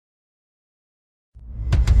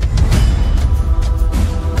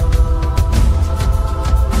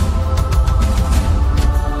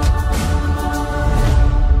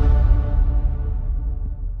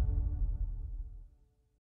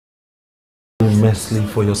immensely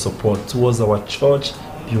for your support towards our church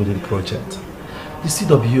building project. The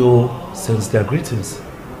CWO sends their greetings.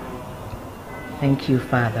 Thank you,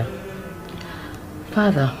 Father.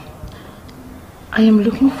 Father, I am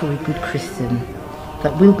looking for a good Christian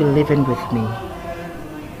that will be living with me.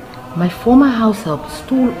 My former house help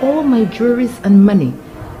stole all my jewelry and money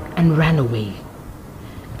and ran away.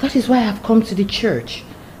 That is why I have come to the church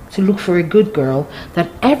to look for a good girl that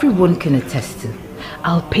everyone can attest to.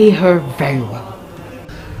 I'll pay her very well.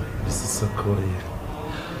 This is so cool.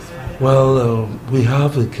 Well, we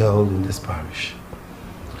have a girl in this parish.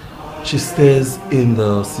 She stays in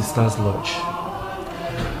the Sisters Lodge.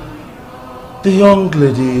 The young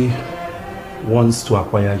lady wants to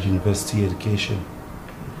acquire university education.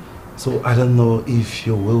 So I don't know if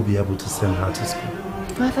you will be able to send her to school.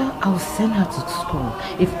 Father, I'll send her to school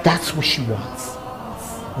if that's what she wants.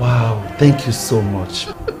 Wow, thank you so much.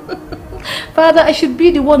 Father, I should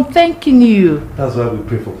be the one thanking you. That's why we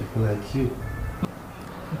pray for people like you.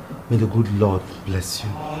 May the good Lord bless you.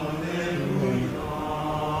 Amen.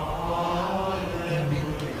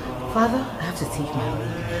 Father, I have to take my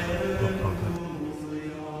leave. No problem.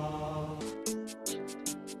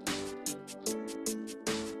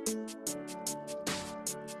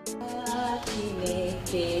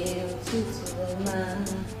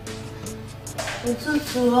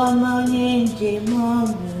 Ututu ọma onye njem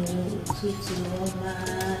ọnụ, ututu ọma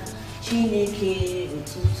Chineke,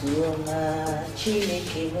 ututu ọma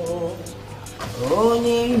Chineke mụ.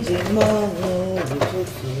 Onye njem ọnụ,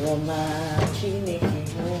 ututu ọma Chineke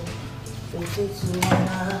mụ. Ututu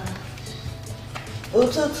ọma,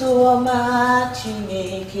 ututu ọma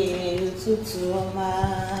Chineke, ututu ọma.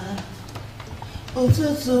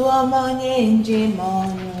 Ututu ọma onye njem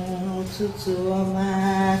ọnụ, ututu ọma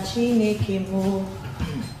Chineke mụ.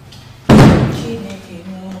 Chineke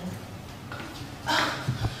mụ.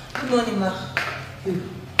 Good morning, ma.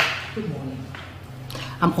 Good morning.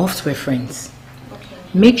 I'm off to a friend's. Okay.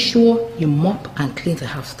 Make sure you mop and clean the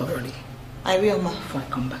house thoroughly. I will, ma. Before I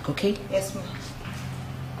come back, okay? Yes, ma.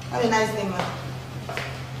 Have a nice day, ma.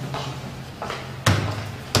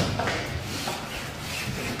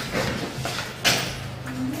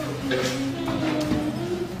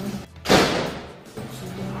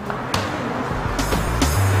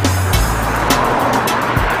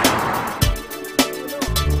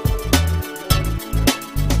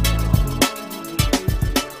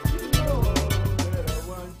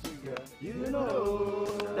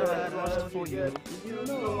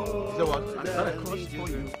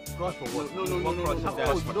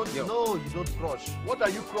 What are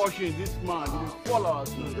you crushing this man? You fall out.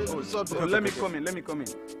 So let me come in. You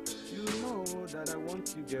know that I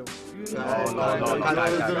want you, girl. You know. No.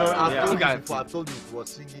 I told you if you were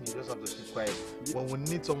singing, you just have to keep quiet. When we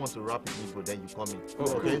need someone to rap in Igbo, then you come in.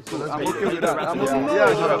 Okay, so let's I'm make okay with that. I'm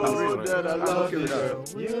okay with that.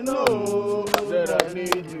 You know that I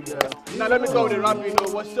need you, girl. Now let me go with the rap. You know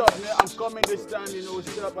what's up, man? I'm coming this time. You know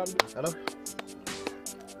what's up? Hello.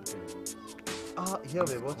 Yeah,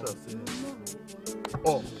 babe, what's up?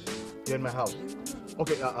 Oh, you're in my house.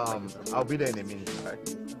 Okay, I'll be there in a minute.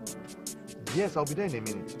 Right? Yes, I'll be there in a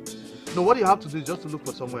minute. No, what you have to do is just to look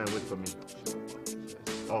for somewhere and wait for me.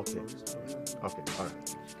 Okay,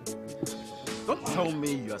 alright. Don't tell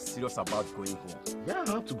me you are serious about going home. Yeah,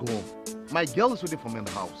 I have to go home. My girl is waiting for me in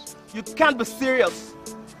the house. You can't be serious.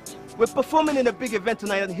 We're performing in a big event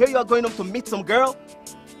tonight and here you are going home to meet some girl?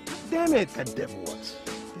 Damn it. God damn what?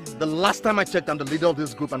 The last time I checked, I'm the leader of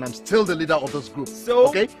this group and I'm still the leader of this group. So?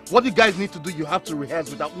 Okay? What you guys need to do, you have to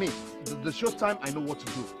rehearse without me. The short time, I know what to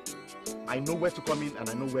do. I know where to come in and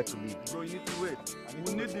I know where to leave. Bro, you need to wait.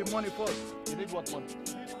 We need the money first. You need what money?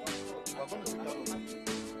 We're going to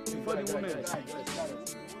before the women.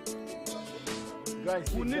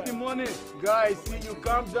 Guys, we need the money. Guys, see, you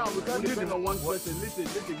calm down. We can't depend on one person. Listen,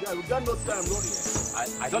 guys, we got no time,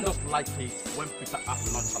 Ronnie. I don't just like it when people are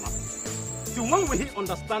nonchalant. See, when we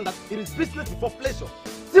understand that it is business before pleasure.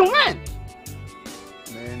 See, when?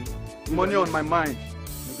 Man, money on my mind.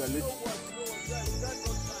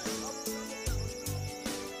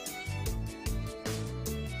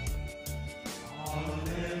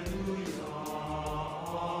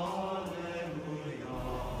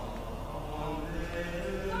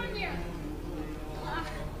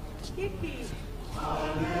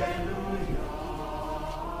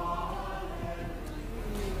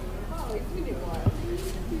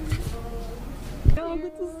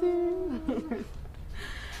 Good to see you.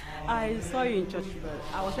 I saw you in church, but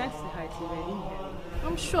I was trying to say hi to you, but I didn't hear you.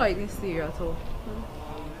 I'm sure I didn't see you at all.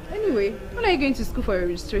 Anyway, when are you going to school for your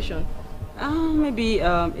registration? Maybe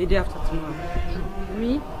a day after tomorrow.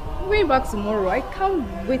 Me? going back tomorrow. I can't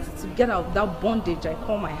wait to get out of that bondage I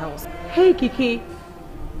call my house. Hey, Kiki.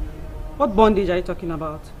 What bondage are you talking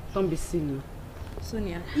about? Don't be silly.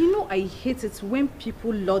 Sonia, you know I hate it when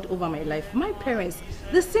people lord over my life. My parents,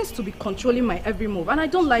 they seem to be controlling my every move and I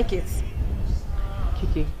don't like it.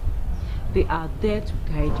 Kiki, they are there to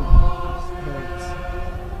guide you as parents.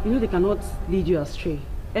 You know they cannot lead you astray.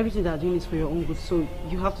 Everything they are doing is for your own good, so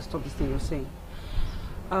you have to stop this thing you're saying.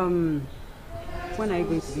 When are you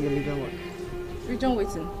going to do your legal work? Region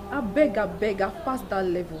waiting. I beg, I've passed that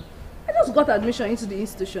level. I just got admission into the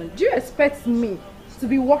institution. Do you expect me to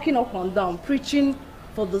be walking up and down, preaching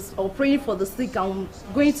for this or praying for the sick and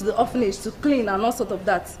going to the orphanage to clean and all sort of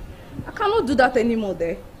that? I cannot do that anymore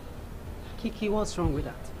there. Kiki, what's wrong with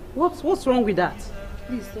that? What's wrong with that?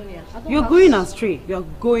 Please, Sonia. You're going astray. You're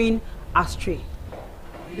going astray.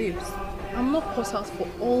 Babes, I'm not caught out for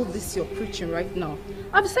all this you're preaching right now.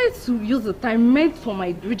 I've decided to use the time meant for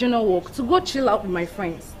my regional work to go chill out with my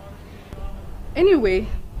friends. Anyway,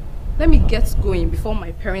 let me get going before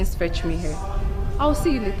my parents fetch me here. I'll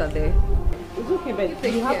see you later there. It's okay, but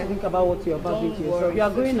you have to think about what you're about to do. So you are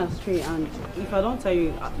going astray, and if I don't tell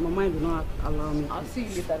you, my mind will not allow me. I'll see you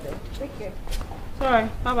later there. Take care. It's alright.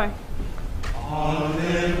 Bye-bye.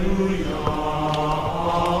 Hallelujah,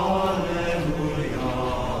 hallelujah,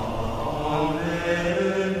 hallelujah,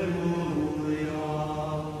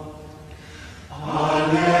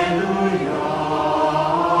 hallelujah,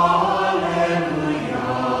 hallelujah.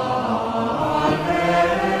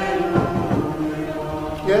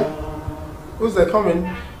 Yeah? Who's there coming?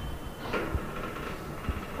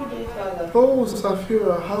 Good day, Father. Oh,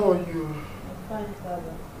 Safira, how are you? I'm fine,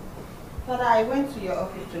 Father. Father, I went to your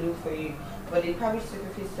office to look for you, but the parish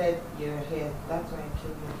secretary said you're here. That's why I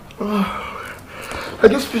came here. I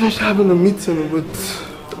just finished having a meeting with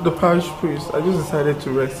the parish priest. I just decided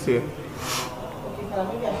to rest here. Okay, Father,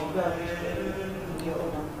 maybe I should go and reach your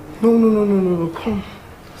owner. No. Come.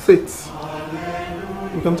 Sit.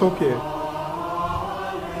 We can talk here.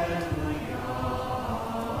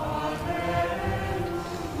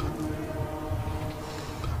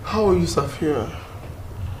 How are you, Safira?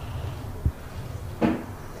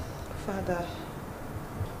 Father,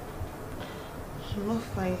 I'm not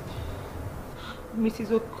fine. Mrs.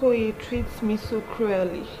 Okoye treats me so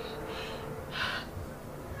cruelly.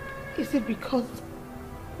 Is it because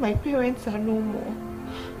my parents are no more?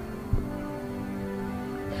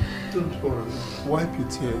 Don't worry. Wipe your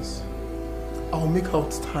tears. I'll make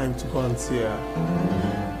out time to go and see her.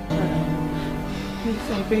 Please,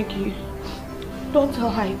 I beg you. Don't tell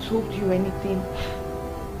her I told you anything.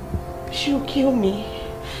 She'll kill me.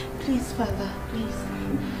 Please, Father, please.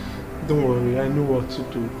 Don't worry, I know what to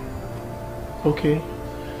do. Okay?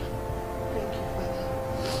 Thank you, Father.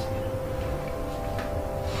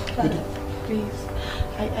 Father, please.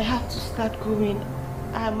 I have to start going.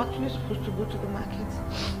 I'm actually supposed to go to the market.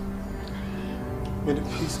 May the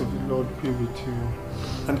peace of the Lord be with you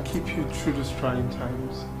and keep you through these trying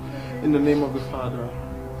times. In the name of the Father,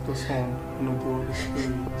 the Son, and of the Holy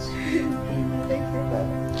Spirit. Amen. Thank you,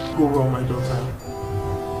 Father. Go well, my daughter.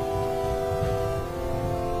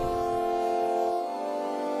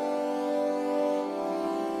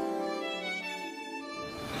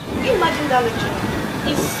 Imagine that lecture.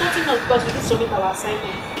 It's something else because we did submit our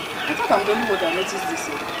assignment. I thought I'm the only one that noticed this.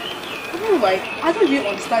 I don't even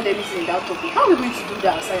understand anything in that topic. How are we going to do the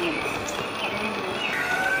assignment? I don't know.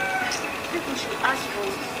 I think we should ask for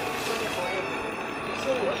Sonia for help. So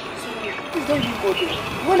what? Sonia. Please don't even go there.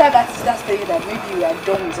 When that guy starts telling you that maybe you are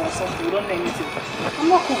done with or something, you don't know anything. I'm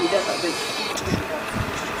not cool with that, I beg.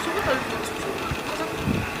 So what are we going to do?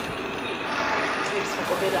 Please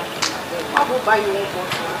forget that. I'll go buy you one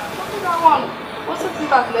bottle. What is that one? What's the thing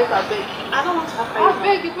that left, I beg? I don't want to have I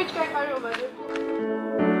beg you, which can carry over there?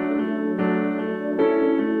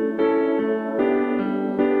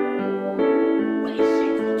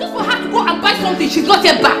 Just for her to go and buy something, she's not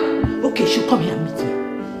yet back. Okay, she'll come here and meet me.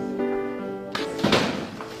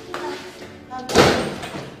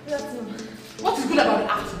 What is good about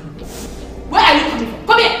the afternoon? Where are you coming from?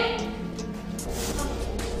 Come here!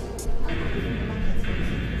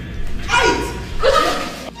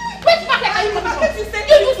 Which market are you coming from? You stay.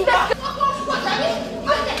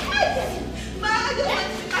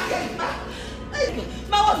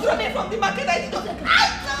 Ma was running from the market. I did not.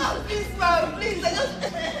 Please, ma, please. I just.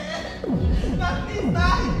 Ma, please, ma.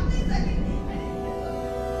 Please, I need.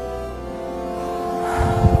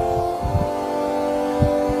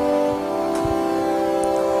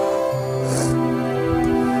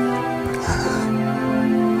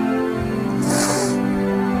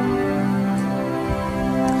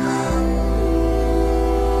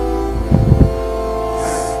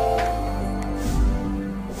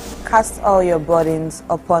 Cast all your burdens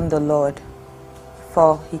upon the Lord,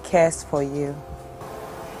 for he cares for you.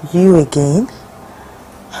 You again?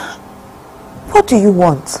 What do you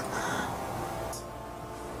want?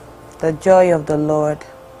 The joy of the Lord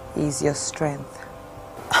is your strength.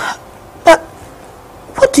 But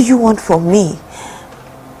what do you want from me?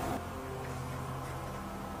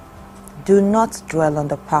 Do not dwell on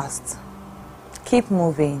the past. Keep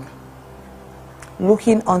moving,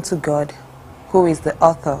 looking unto God, who is the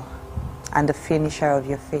author and the finisher of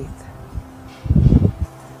your faith.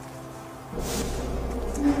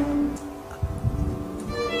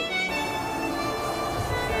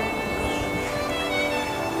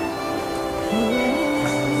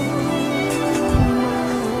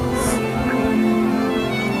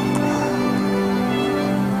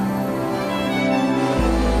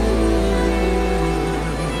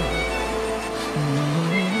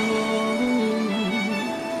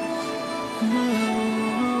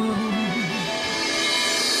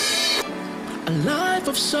 A life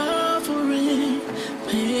of suffering,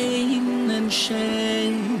 pain and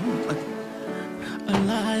shame. A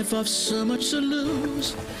life of so much to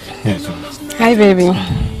lose. Yes. Hi, baby.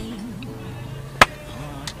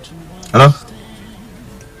 Hello?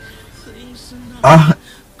 Ah.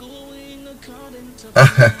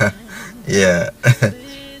 Yeah.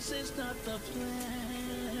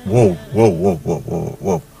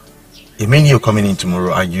 Whoa. You mean you're coming in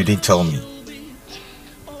tomorrow and you didn't tell me?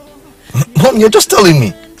 Mom, you're just telling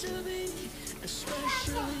me.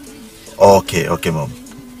 Okay, Mom.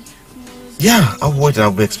 Yeah, I'll wait and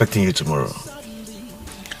I'll be expecting you tomorrow.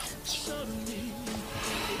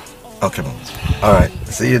 Okay, Mom. Alright,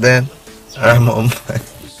 see you then. Alright, Mom.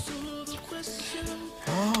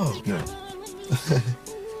 Oh, good.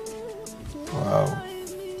 Wow.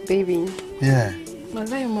 Baby. Yeah. Was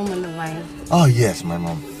that your mom on the line? Oh, yes, my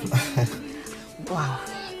mom. Wow.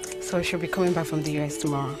 So she'll be coming back from the US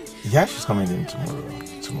tomorrow? Yeah, she's coming in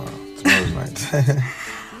tomorrow's night.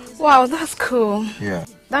 Wow, that's cool. Yeah.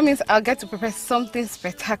 That means I'll get to prepare something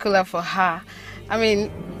spectacular for her. I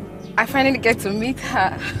mean, I finally get to meet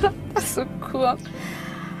her. That's so cool.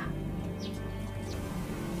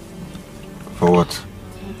 For what?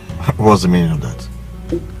 What's the meaning of that?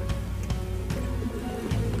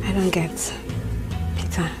 I don't get.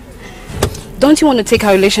 Peter, don't you want to take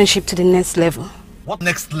our relationship to the next level? What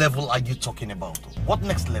next level are you talking about? What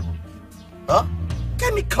next level? Huh?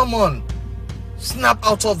 Kemi, come on. Snap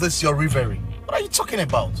out of this, your reverie. What are you talking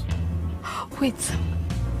about? Wait.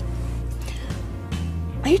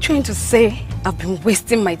 Are you trying to say I've been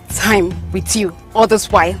wasting my time with you all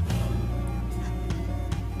this while?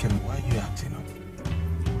 Kemi, why are you acting up?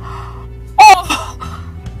 Oh!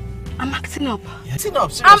 I'm acting up. You're acting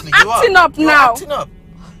up, seriously. I'm acting up now. You're acting up.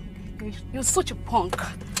 You're such a punk.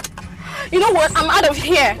 You know what? I'm out of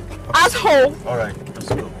here. Asshole. Alright, let's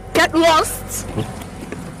go. Get lost.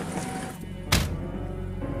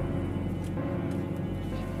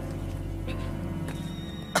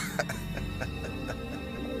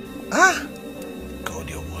 Ah! God,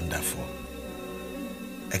 you're wonderful.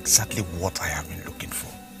 Exactly what I have been looking for.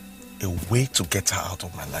 A way to get her out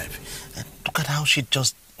of my life. And look at how she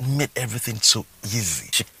just made everything so easy.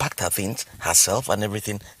 She packed her things, herself and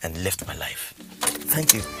everything, and left my life.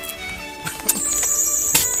 Thank you.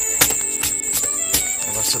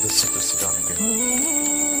 Never saw the sister sit down again.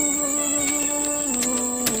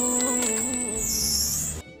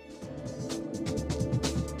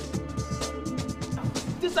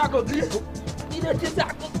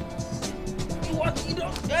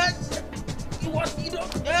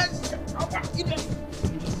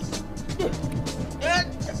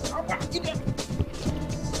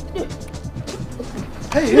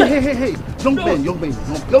 Hey, young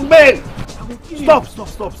man. Stop.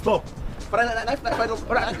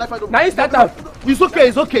 Now you start now. It's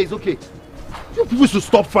okay. You people should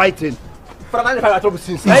stop fighting.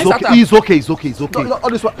 It's okay. No,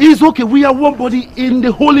 it's okay. We are one body in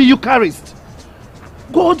the Holy Eucharist.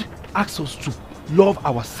 God asks us to love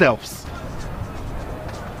ourselves.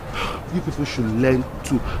 You people should learn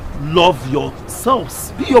to love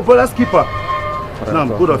yourselves. Be your brother's keeper. Now,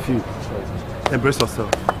 both of you, embrace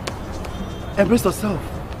yourself. Embrace yourself.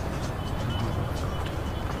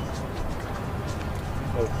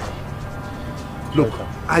 Look,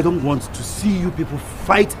 I don't want to see you people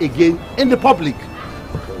fight again in the public.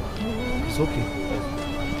 It's okay.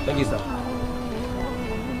 Thank you, sir.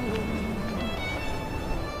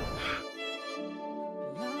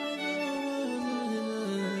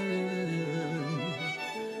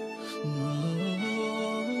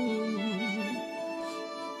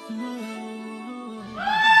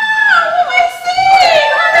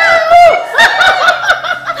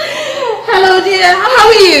 Hello, dear. How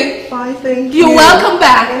are you? Fine, thank you. You're welcome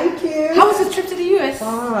back. Thank you. How was the trip to the US?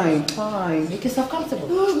 Fine, fine. Make yourself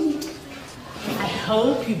comfortable. I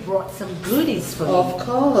hope you brought some goodies for me. Of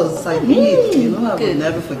course, I did. You know, I will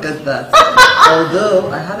never forget that.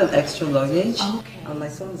 Although I had an extra luggage, and my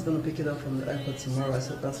son is going to pick it up from the airport tomorrow.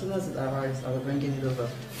 So as soon as it arrives, I will bring it over.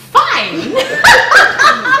 Fine.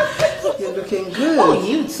 You're looking good. Oh,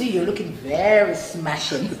 you too. You're looking very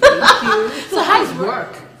smashing. Thank you. So how's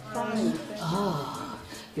work? Fine. Oh,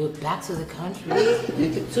 you're back to the country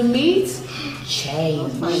to meet change.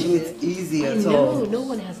 I'm finding it easy at all. No, no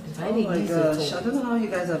one has been finding it easy at all. Gosh, I don't know how you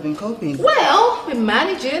guys have been coping. Well, we're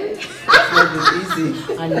managing. It's not been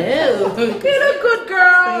easy. I know. You're a good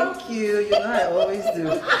girl. Thank you. You know I always do.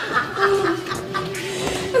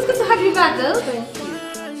 It's good to have you back, though.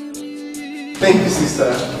 Thank you,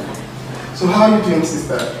 sister. So how are you doing,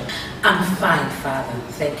 sister? I'm fine, Father.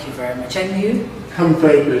 Thank you very much. And you? I'm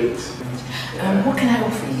very great. What can I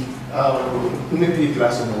offer you? Maybe a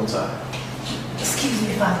glass of water. Excuse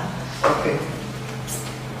me, Father. Okay.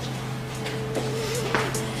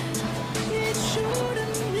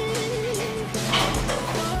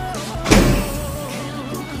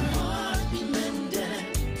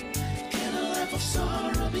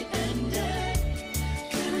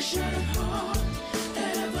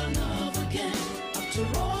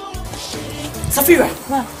 Safira,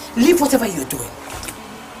 leave whatever you're doing.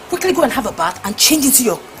 Quickly go and have a bath and change into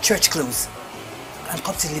your church clothes. And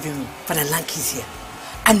come to the living room for the Lankies here.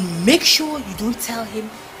 And make sure you don't tell him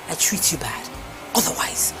I treat you bad.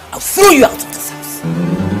 Otherwise, I'll throw you out of this house.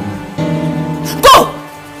 Go!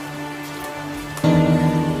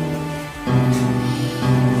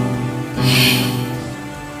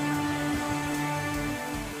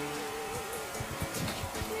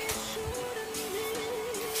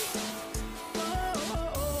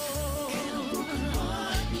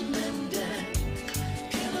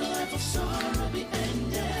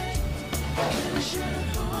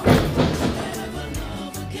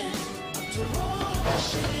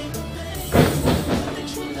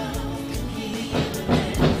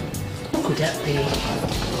 Could that be?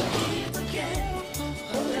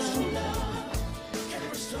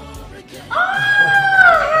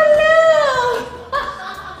 Hello!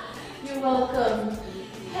 You're welcome.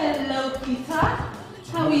 Hello, Peter.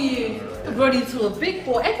 How are you? I brought you to a big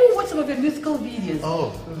boy. I can watch some of your musical videos.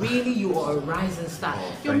 Oh. Really, you are a rising star.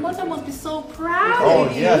 Your mother must be so proud Oh,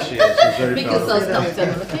 of you. yeah, she is. She's very Make proud of yourself me.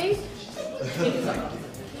 comfortable, okay?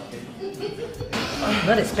 I'm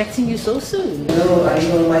not expecting you so soon. No, I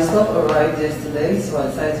know my stuff arrived yesterday, so I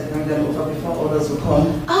decided to bring them over before others will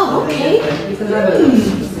come. Oh, okay. You can have a look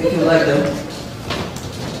if you like them.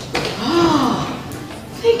 Oh,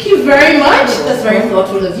 thank you very much. That's very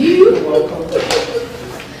thoughtful of you. You're welcome.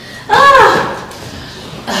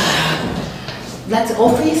 I'd like to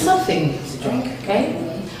offer you something to drink, okay?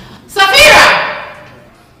 Safira!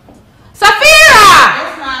 Safira!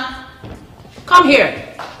 Yes, ma'am. Come here.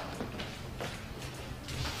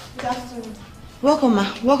 Good afternoon. Welcome, ma.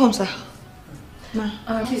 Welcome, sir. Ma.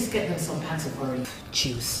 Please get them some packs of orange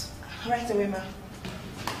juice. Right away, ma'am.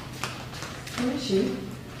 Where is she?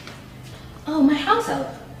 Oh, my house help.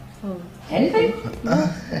 Oh. Anything? No,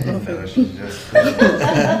 she's just really cool.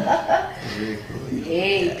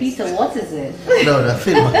 Hey, Peter, what is it? No,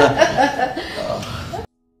 nothing.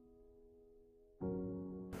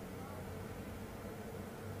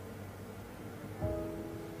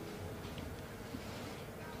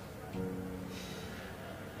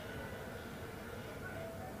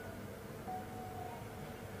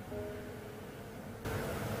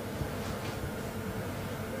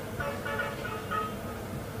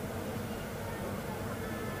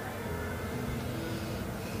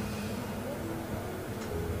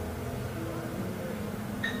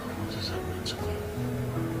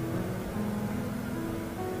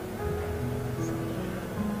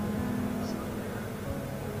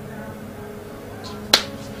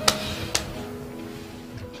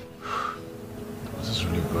 What is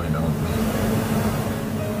really going on with me?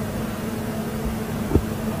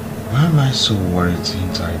 Why am I so worried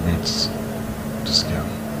since I met this girl?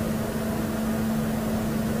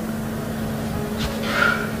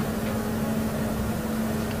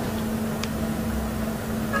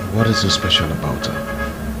 What is so special about her?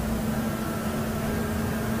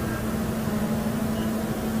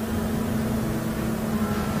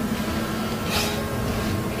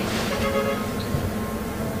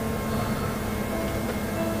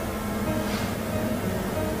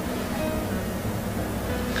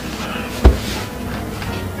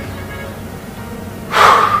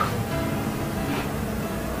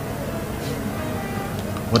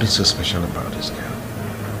 What is so special about this girl?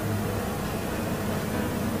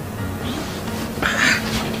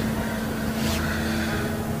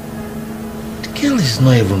 girl is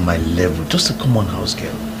not even my level, just a common house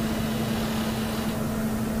girl.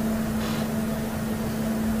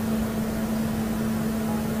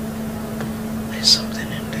 There's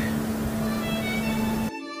something in there.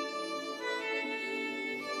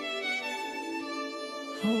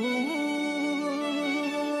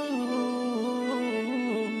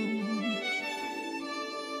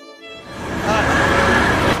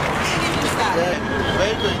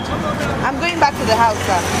 I'm going back to the house,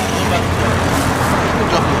 sir.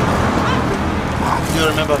 Do you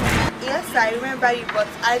remember me? Yes, I remember you, but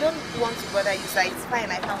I don't want to bother you, sir. It's fine,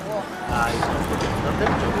 I can walk.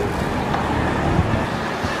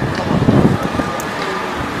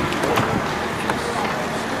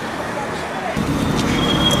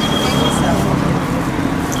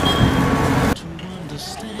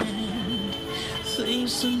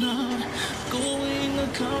 Things are not going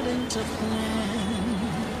according to plan.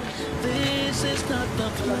 This is not the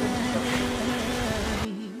plan.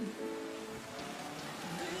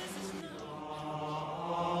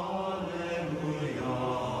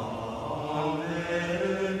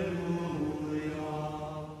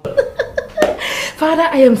 Father,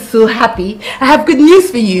 I am so happy. I have good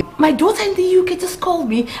news for you. My daughter in the UK just called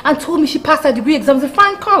me and told me she passed her degree exams with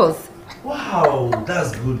flying colors. Wow,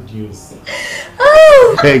 that's good news.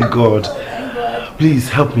 Oh! Thank God. Please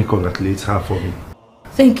help me congratulate her for me.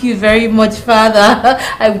 Thank you very much, Father.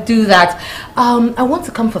 I will do that. I want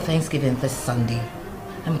to come for Thanksgiving this Sunday.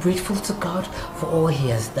 I'm grateful to God for all He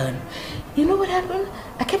has done. You know what happened?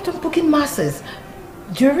 I kept on booking masses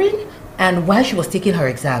during and while she was taking her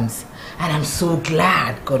exams. And I'm so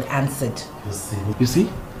glad God answered. You see?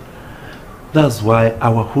 That's why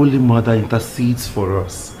our Holy Mother intercedes for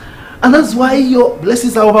us. And that's why your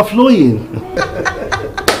blessings are overflowing.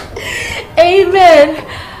 Amen.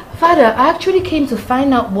 Father, I actually came to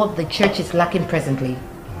find out what the church is lacking presently,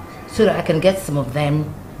 so that I can get some of them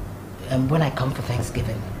when I come for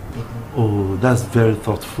Thanksgiving. Oh, that's very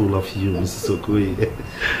thoughtful of you, Mrs. Okoye.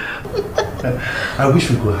 I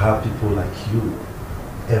wish we could have people like you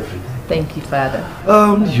every day. Thank you, Father.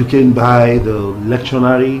 You can buy the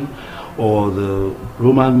lectionary or the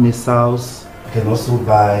Roman missals. You can also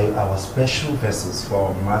buy our special vessels for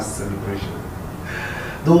our mass celebration.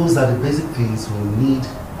 Those are the basic things we need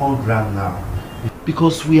on ground now,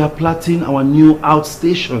 because we are planting our new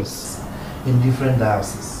outstations in different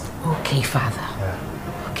dioceses. Okay, Father.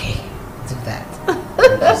 Yeah. Okay, do that.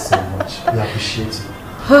 Thank you so much. We appreciate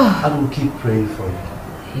you. And we'll keep praying for you.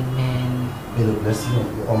 Amen. May the blessing of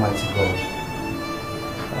the Almighty God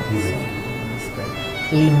be with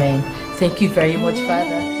you. Amen. Thank you very much,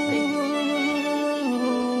 Father.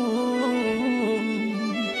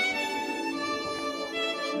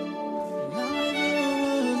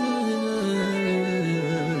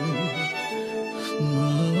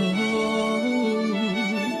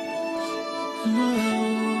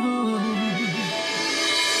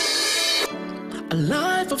 A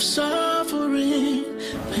life of suffering,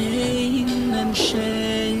 pain and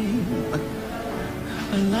shame.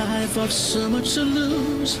 A life of so much to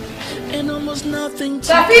lose and almost nothing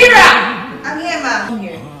to Safira! I'm here, ma. I'm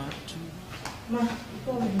here. Ma,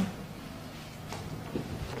 call me.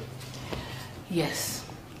 Yes.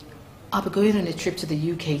 I'll be going on a trip to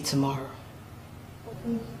the UK tomorrow.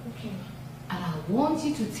 Okay. And I want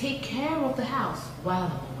you to take care of the house while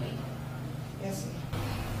I'm away. Yes, ma'am.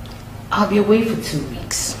 I'll be away for 2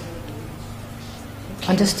 weeks. Okay.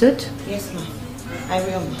 Understood? Yes, ma'am. I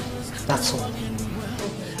will, ma'am. That's all.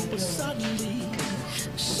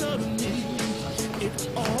 Suddenly, it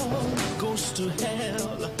all goes to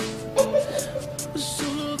hell.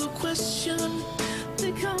 So the question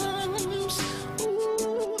becomes,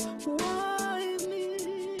 ooh, why me?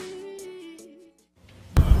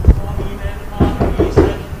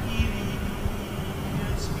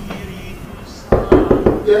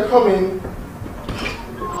 They're coming.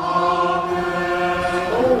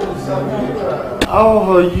 Oh, Samira. How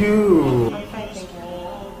are you? I'm fine, thank you.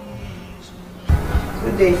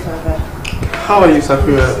 Good day, Father. How are you,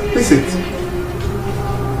 Safira? Visit.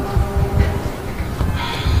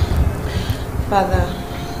 Father,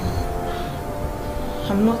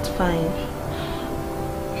 I'm not fine.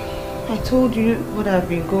 I told you what I've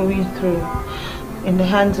been going through in the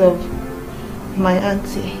hands of my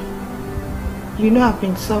auntie. You know I've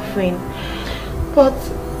been suffering, but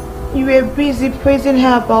you were busy praising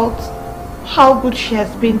her about how good she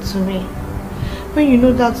has been to me. When you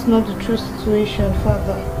know that's not the true situation,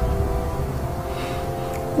 Father.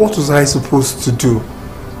 What was I supposed to do?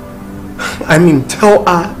 I mean, tell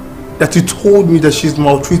her that you told me that she's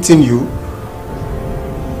maltreating you?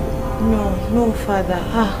 No, Father.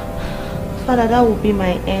 Father, that will be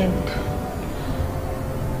my end.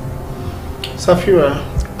 Safira,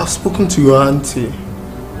 I've spoken to your auntie.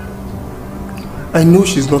 I know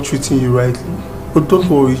she's not treating you rightly, but don't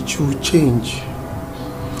worry, she will change.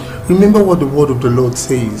 Remember what the word of the Lord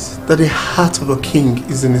says, that the heart of a king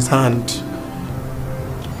is in his hand.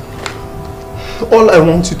 All I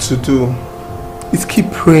want you to do is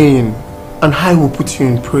keep praying, and I will put you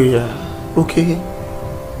in prayer, okay?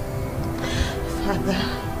 Father,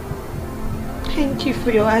 thank you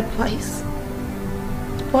for your advice.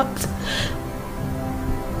 But,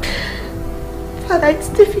 Father, it's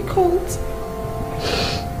difficult.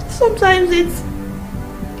 Sometimes it's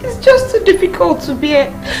just too difficult to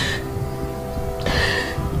bear.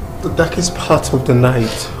 The darkest part of the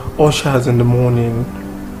night ushers in the morning.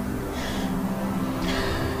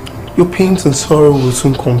 Your pains and sorrow will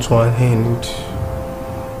soon come to an end.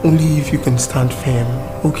 Only if you can stand firm,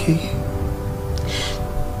 okay?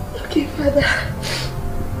 Okay, Father.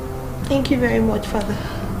 Thank you very much, Father.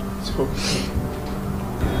 It's okay.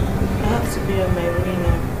 I have to be on my way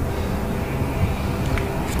now.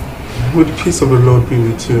 May the peace of the Lord be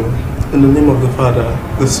with you. In the name of the Father,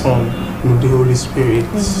 the Son, and of the Holy Spirit.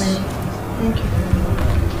 Amen. Thank you very much.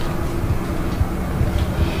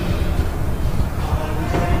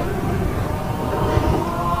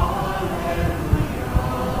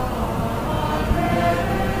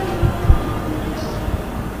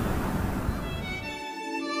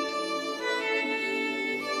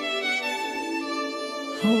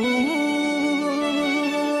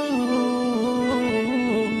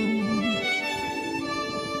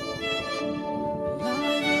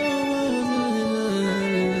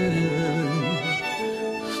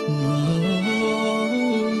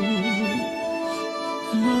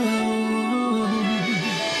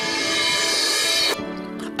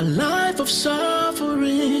 A life of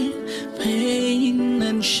suffering, pain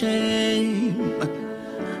and shame.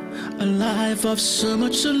 A life of so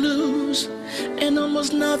much to lose and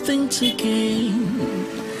almost nothing to gain.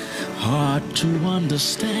 Hard to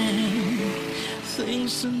understand.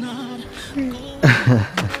 Things are not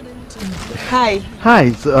Hi.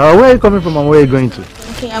 Hi, so, where are you coming from and where are you going to?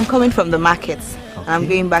 Okay, I'm coming from the market. Okay. I'm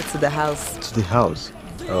going back to the house. To the house?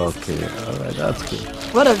 Okay, alright, that's good.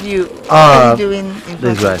 What of you? What are you doing in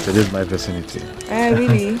this is right, so this is my vicinity.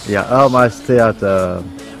 Really? Yeah, I stay at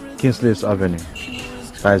Kingsley's Avenue.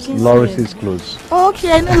 That's Lawrence's Close. Oh,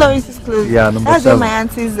 okay, I know Lawrence's Close. Yeah, number That's 7. where my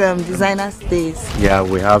auntie's designer stays. Yeah,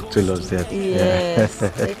 we have tailors there. Yes,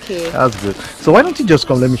 yeah. okay. That's good. So why don't you just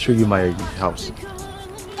come, let me show you my house.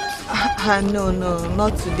 No,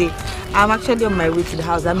 not today. I'm actually on my way to the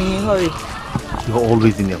house. I'm in a hurry. You're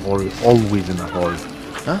always in a hurry, always in a hurry.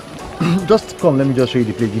 Huh? Just come, let me just show you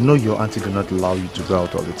the place. You know your auntie do not allow you to go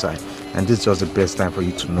out all the time. And this is just the best time for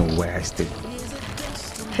you to know where I stay.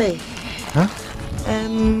 Hey. Huh?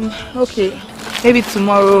 Okay. Maybe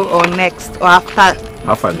tomorrow or next or after.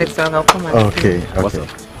 Next time I'll come and okay. What's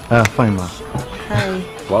up? Fine, ma. Hi.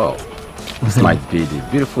 Wow. This might be the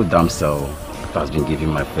beautiful damsel that has been giving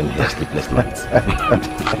my friend here sleepless nights.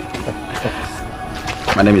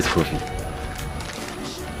 My name is Kofi.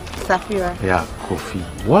 Safira. Yeah, Kofi.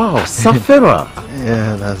 Wow, Safira.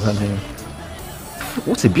 Yeah, that's her name.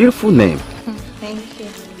 What a beautiful name. Thank you.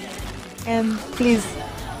 Please,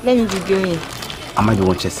 let me be going. Am I the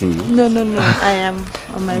one chasing you? No. I am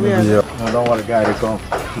on my way. No, don't want a guy to come.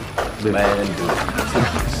 Man,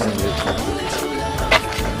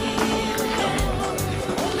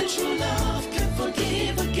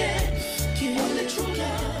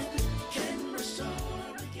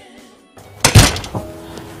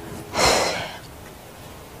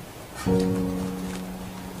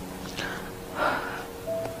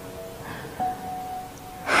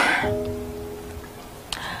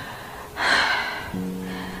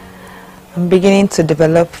 I'm beginning to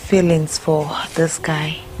develop feelings for this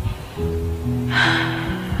guy.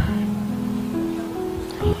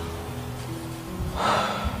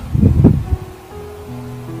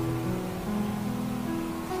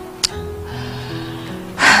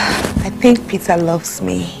 I think Peter loves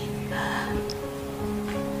me.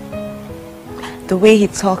 The way he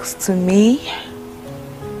talks to me,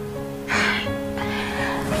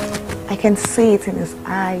 I can see it in his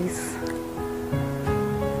eyes.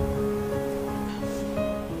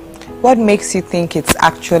 What makes you think it's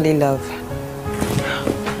actually love?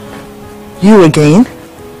 You again?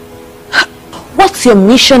 What's your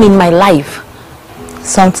mission in my life?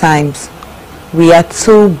 Sometimes we are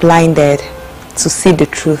too blinded to see the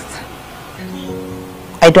truth.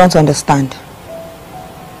 I don't understand.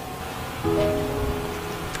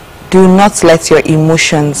 Do not let your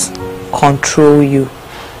emotions control you.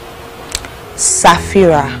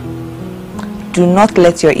 Safira, do not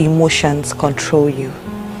let your emotions control you.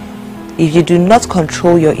 If you do not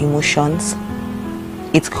control your emotions,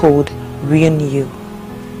 it could ruin you.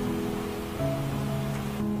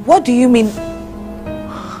 What do you mean?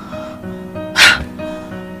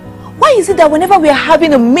 Why is it that whenever we are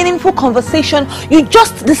having a meaningful conversation, you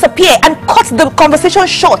just disappear and cut the conversation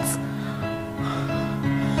short?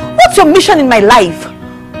 What's your mission in my life?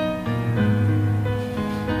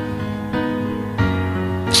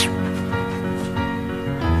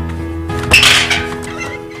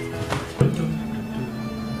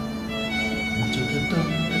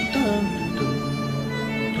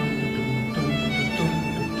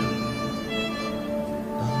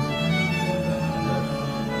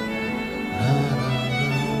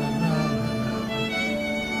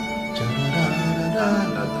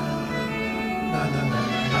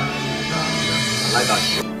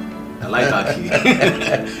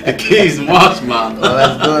 The key is much, man. Oh,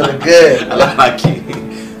 let's do it again. I like that key.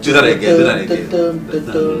 Do that again. Do that again.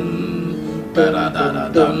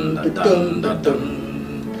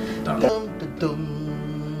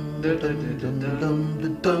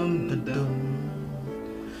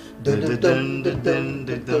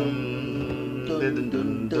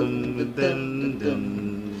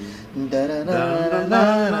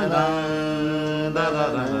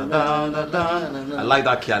 I like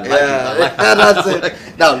that key. I like it. I like that. That's it.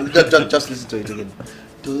 Now, just listen to it again.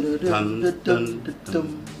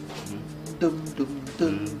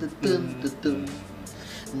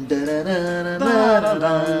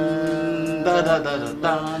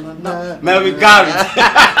 Man, we got it.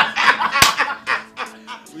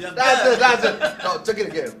 That's it. No, take it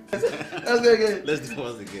again. Let's go again. Let's do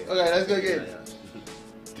it again. Okay, let's go again.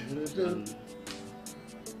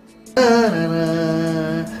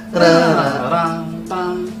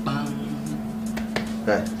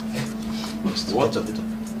 Right. What's up?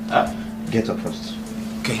 Get up first.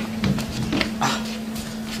 Okay.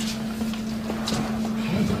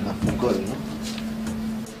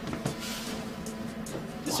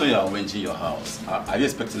 So you are arranging your house. Are you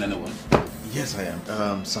expecting anyone? Yes, I am.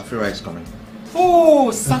 Safira is coming.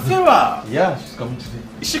 Oh, Safira! Yeah, she's coming today.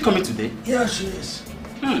 Is she coming today? Yeah, she is.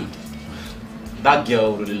 That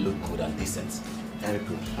girl really look good and decent. Very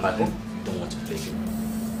good. And I hope you don't want to play game.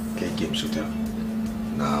 Play game, shooter?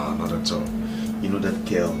 No, not at all. You know that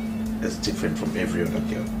girl is different from every other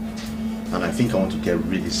girl. And I think I want to get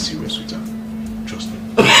really serious with her. Trust me.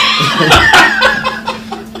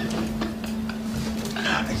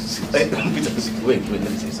 Wait, let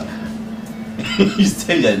me say something. You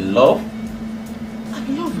say you're in love? I'm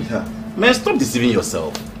in love with her. Man, stop deceiving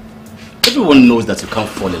yourself. Everyone knows that you can't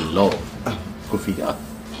fall in love. Kofi,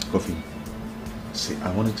 Kofi. See,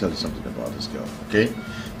 I want to tell you something about this girl, okay?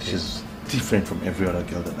 She's different from every other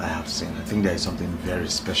girl that I have seen. I think there is something very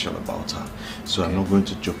special about her. So I'm not going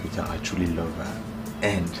to joke with her. I truly love her.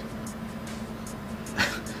 And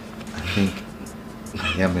I think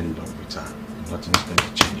I am in love with her. Nothing is going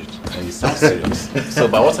to change it. You sound serious. So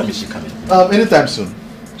by what time is she coming? Anytime soon.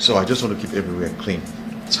 So I just want to keep everywhere clean,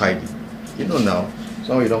 tidy. You know now,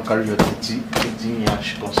 so you don't carry your 18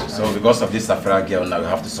 yash. So because of this Safira girl now we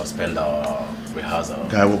have to suspend our rehearsal.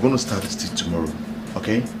 Guy, we're going to start this thing tomorrow,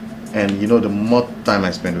 okay? And you know, the more time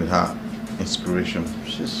I spend with her, inspiration.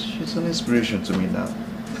 She's an inspiration to me now.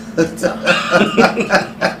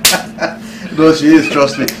 No, she is,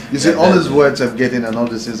 trust me. You see, all these words I'm getting and all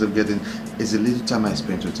these things I'm getting is a little time I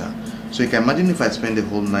spent with her. So you can imagine if I spend a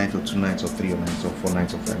whole night or 2 nights or 3 nights or 4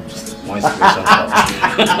 nights of time. More inspiration.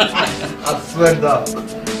 I swear that.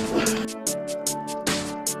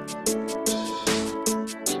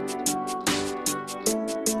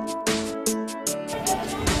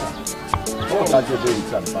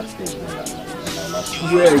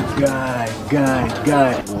 Yeah,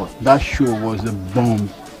 guy. What? That show was a bomb.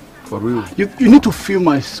 For real. You need to feel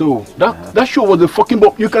my soul. That show was a fucking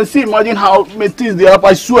bomb. You can see, imagine how many things they have.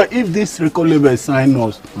 I swear, if this record label sign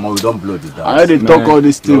us, we don't blow the dance. I had to talk all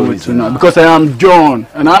this thing with you now because I am John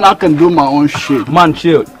and I can do my own shit. Man,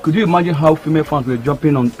 chill. Could you imagine how female fans were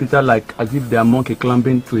jumping on Peter like as if they are monkey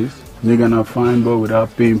climbing trees? They're gonna find boy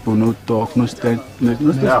without pimple, no talk, no statement now.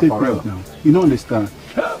 You don't understand.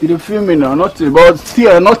 You don't feel me now, nothing, but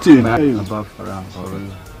still nothing. About for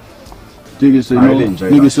real. Niggas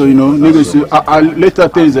later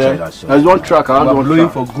things there. There's one track I have one blowing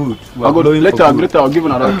track. for good. I'll go later I'll give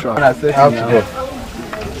another track.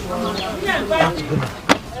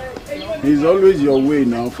 It's always your way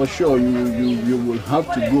now, for sure. You will have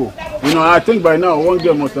to go. You know, I think by now one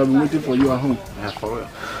girl must have been waiting for you at home. Yeah, for real.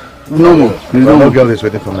 No more. No girl is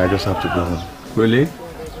waiting for me. I just have to go home. Really?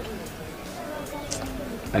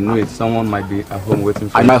 I know it. Someone might be at home waiting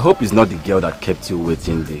for you. And I hope it's not the girl that kept you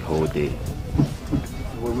waiting the whole day.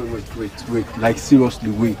 Wait. Wait. Like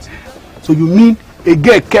seriously, wait. So you mean a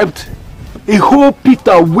girl kept a whole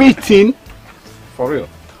Peter waiting? For real?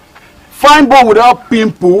 Fine boy without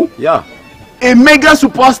pimple? Yeah. A mega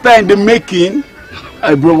superstar in the making?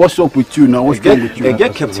 Hey bro, what's up with you now? What's wrong with you? A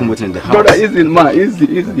girl kept him waiting in the house. Brother, easy man,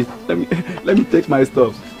 easy. Let me take my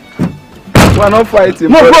stuff. We're not fighting.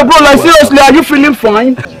 No, bro, like seriously, are you feeling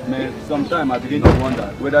fine? Man, sometimes I begin to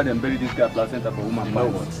wonder whether they bury this guy placenta for woman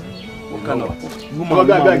power. What kind of woman?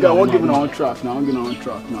 Guy, I won't give you on track now. You know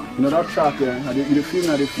that track, you feel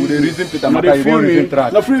now. With the reason Peter Maka, you won't reason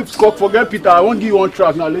track. No, forget Peter. I won't give you on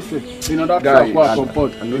track now. Listen, you know that track what I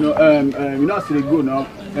comport. You know how to go now.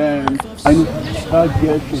 I know that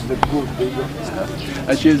girl, she's the goat nigga,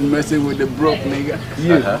 and she's messing with the broke nigga.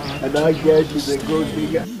 Yeah, and that girl, she's a goat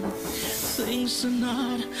nigga. Things are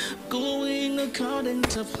not going according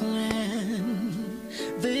to plan.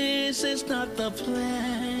 This is not the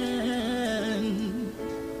plan.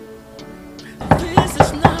 This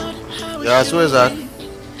is not how yeah, so is that?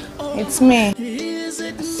 It's me,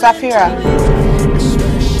 Safira.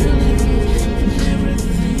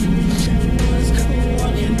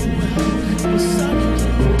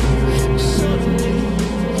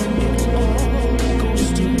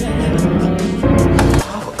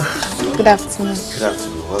 Good afternoon. Good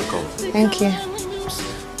afternoon, welcome. Thank you.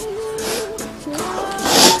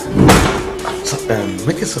 So,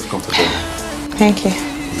 make yourself comfortable. Thank you.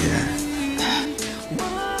 Yeah.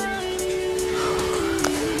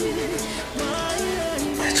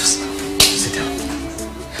 Just sit down.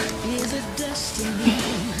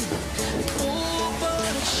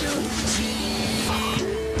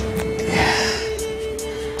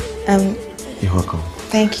 You're welcome.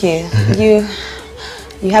 Thank you.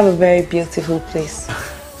 You have a very beautiful place.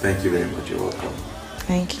 Thank you very much. You're welcome.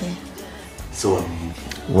 Thank you. So,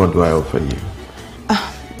 what do I offer you?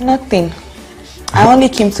 Nothing. I only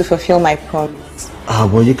came to fulfill my promise.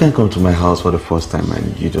 Well, you can't come to my house for the first time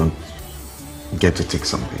and you don't get to take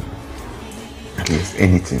something. At least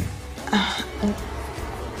anything.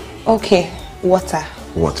 Okay, water.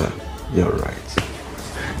 Water. You're right.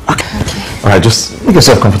 Okay. Alright, just make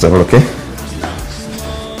yourself comfortable, okay?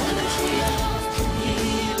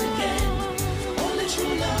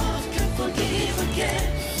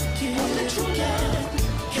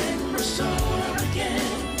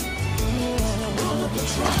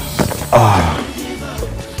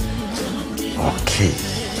 Okay.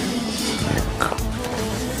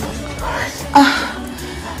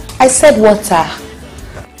 I said water.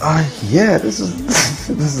 Yeah, this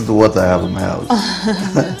is the water I have in my house.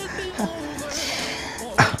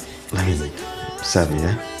 Let me serve you,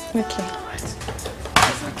 yeah? Okay.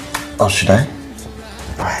 Oh, should I?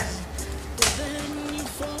 Alright.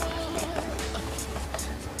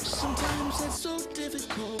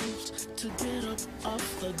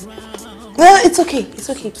 No, it's okay. It's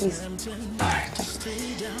okay, please. Alright.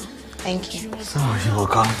 Thank you. So, you're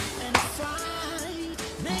welcome.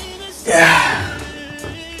 Yeah.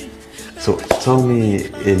 So, tell me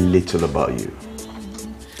a little about you.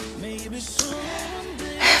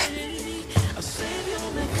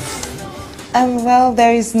 Well,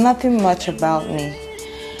 there is nothing much about me.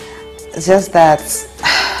 It's just that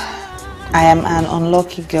I am an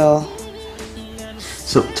unlucky girl.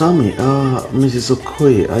 So, tell me, Mrs.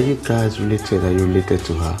 Okoye, are you guys related? Are you related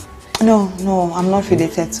to her? No, I'm not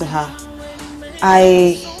related to her.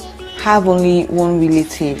 I have only one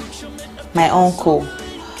relative, my uncle.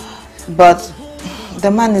 But the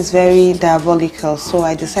man is very diabolical, so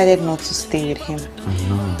I decided not to stay with him.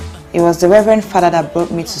 No. It was the Reverend Father that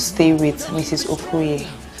brought me to stay with Mrs. Okoye.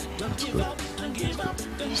 That's good.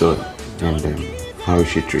 So, and how is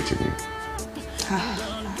she treating you?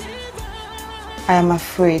 I am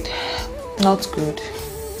afraid. Not good.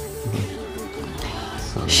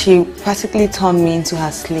 She practically turned me into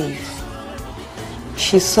her slave.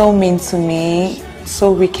 She's so mean to me,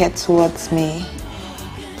 so wicked towards me.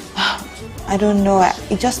 I don't know,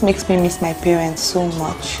 it just makes me miss my parents so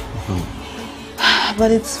much.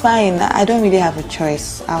 But it's fine, I don't really have a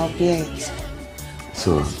choice. I'll bear it.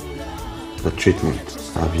 So, the treatment,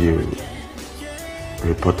 have you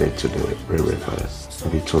reported to the Reverend Father?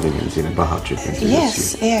 Have you told him anything about her treatment?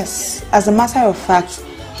 Yes. As a matter of fact,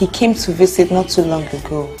 he came to visit not too long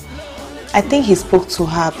ago. I think he spoke to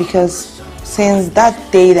her because since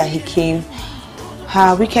that day that he came,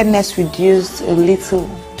 her wickedness reduced a little,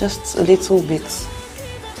 just a little bit.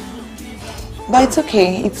 But it's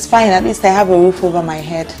okay, it's fine. At least I have a roof over my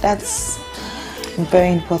head. That's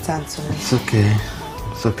very important to me. It's okay.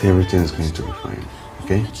 It's okay, everything is going to be fine.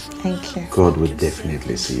 Okay? Thank you. God will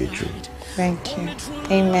definitely see you through. Thank you.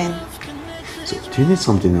 Amen. So, do you need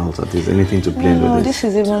something else? Or is anything to blend with this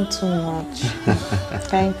is even too much.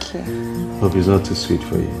 Thank you. Hope it's not too sweet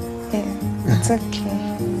for you. Yeah, it's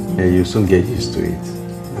okay. Yeah, you soon get used to it.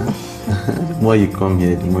 The more you come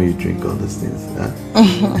here, the more you drink all these things.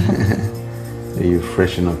 You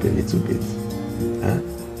freshen up a little bit.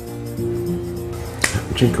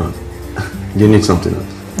 Drink on. Do you need something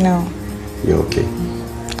else? No. You're okay.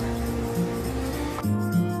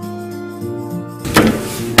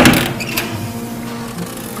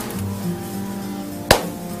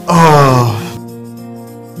 Oh.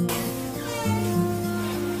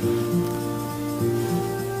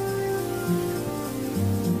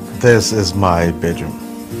 This is my bedroom.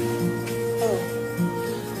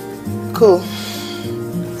 Cool.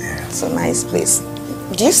 Yeah. It's a nice place.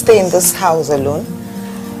 Do you stay in this house alone?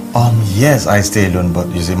 Yes, I stay alone, but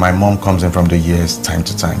you see, my mom comes in from the US time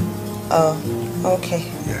to time. Oh,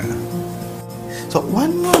 okay. Yeah. So why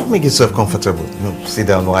not make yourself comfortable? Sit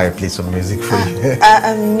down while I play some music for you.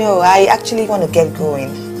 No, I actually want to get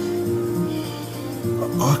going.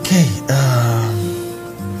 Okay.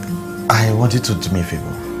 I want you to do me a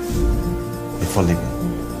favor before leaving.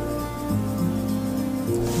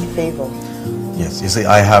 A favor? Yes. You see,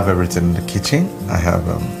 I have everything in the kitchen. I have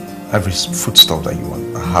every foodstuff that you want.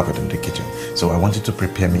 I have it in the kitchen. So I want you to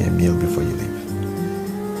prepare me a meal before you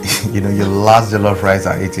leave. You know, your last jollof rice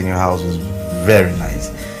I ate in your house was very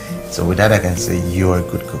nice. So with that, I can say you're a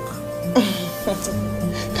good cook.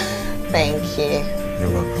 Thank you.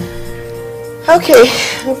 You're welcome. Okay,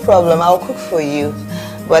 no problem. I'll cook for you.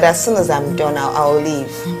 But as soon as I'm done, I'll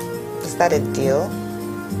leave. Is that a deal?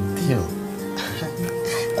 Deal?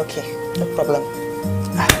 Okay, no problem.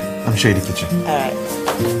 I'm sure in the kitchen. All right.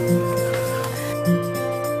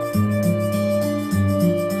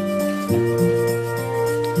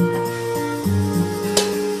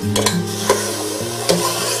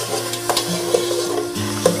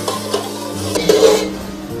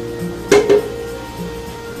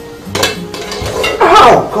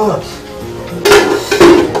 God.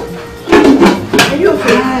 Are you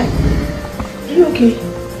okay? Hi. Are you okay?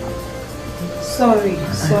 Sorry.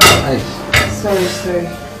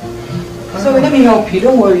 Sorry, let me help you.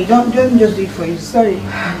 Don't worry. Don't just do it for you. Sorry.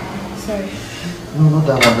 No, not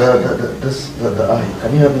that one. The eye. Can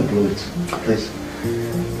you help me blow it, please?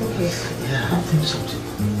 Okay. Yeah, I'm doing something.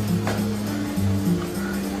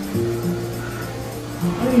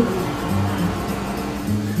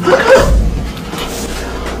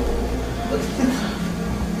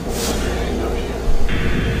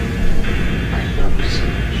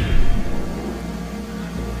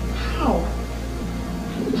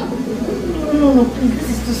 No, please, this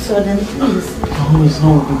is too sudden, please. No, it's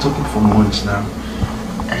not. We've been talking for months now.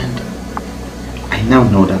 And I now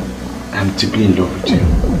know that I'm deeply in love with you.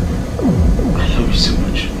 I love you so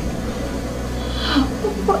much.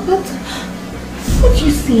 But what do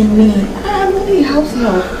you see in me? I'm only a house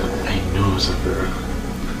help. I know, Zafira.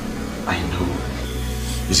 I know.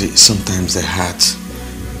 You see, sometimes the heart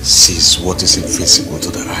sees what is invisible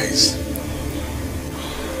to the eyes.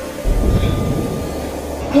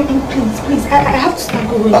 Please, I have to start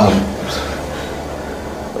going. I'm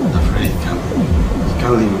afraid you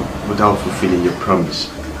can't leave without fulfilling your promise.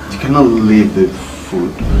 You cannot leave the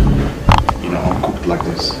food, uncooked like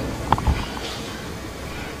this.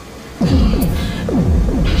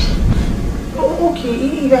 Okay,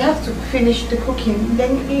 if I have to finish the cooking,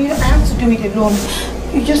 then I have to do it alone.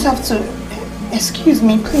 You just have to excuse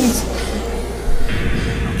me, please.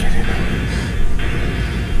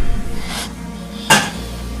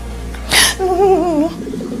 No.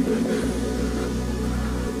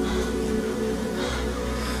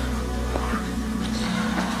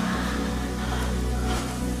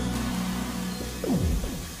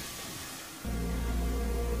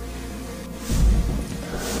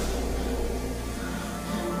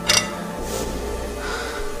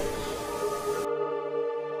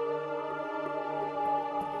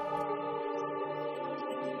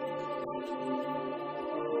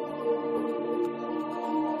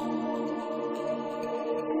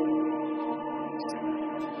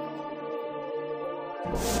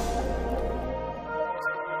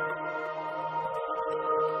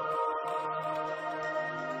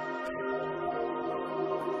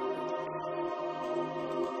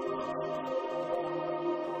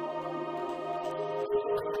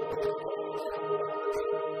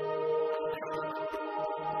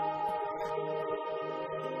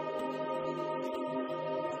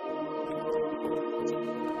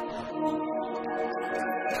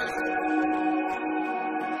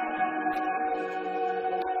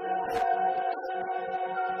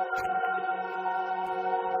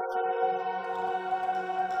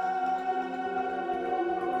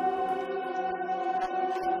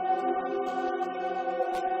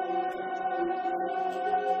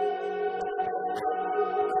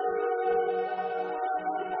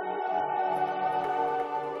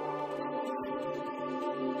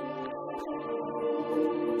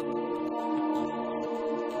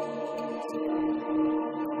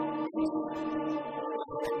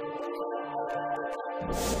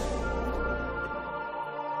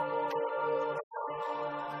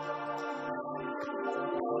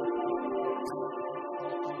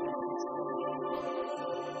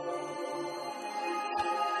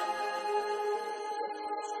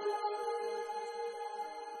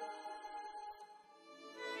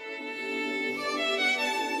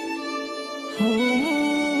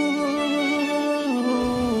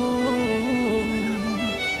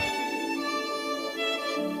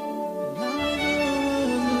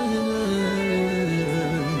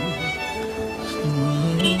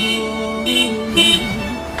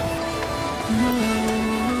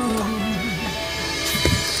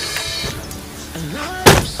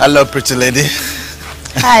 Hello, pretty lady.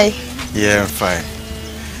 Hi. Yeah, I'm fine.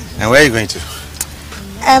 And where are you going to?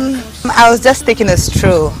 I was just taking a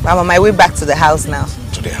stroll. I'm on my way back to the house now.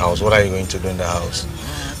 To the house? What are you going to do in the house?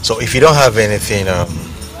 So if you don't have anything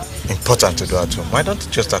important to do at home, why don't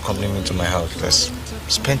you just accompany me to my house? Let's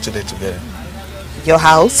spend today together. Your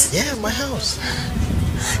house? Yeah, my house.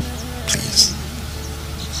 Please.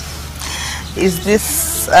 Is this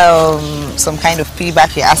some kind of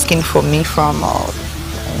feedback you're asking for me from or?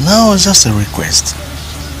 No, it's just a request.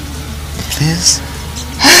 Please.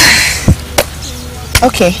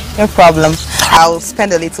 Okay, no problem. I'll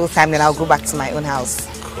spend a little time, then I'll go back to my own house.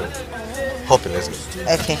 Cool. Hope it is good.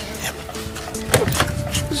 Okay. Yep.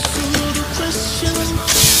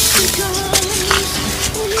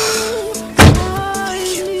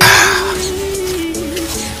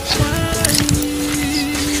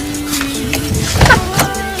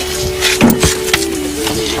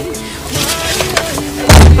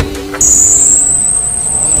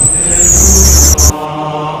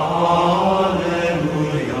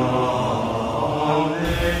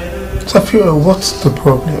 Safira, what's the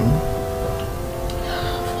problem?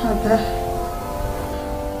 Father,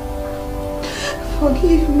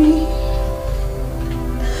 forgive me,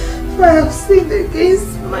 for I have sinned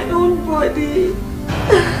against my own body.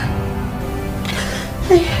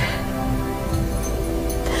 I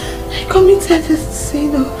committed the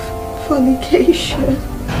sin of fornication.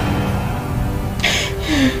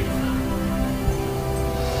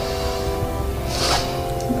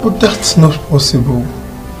 But that's not possible.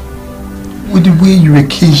 With the way you were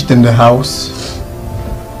caged in the house.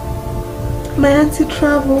 My auntie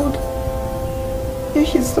traveled. And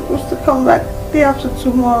she's supposed to come back day after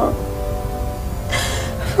tomorrow.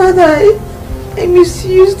 Father, I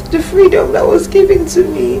misused the freedom that was given to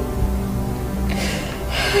me.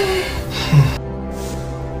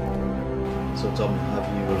 So tell me, have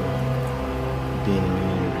you been in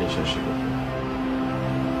any relationship before?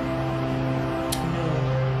 No.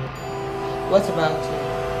 What about you?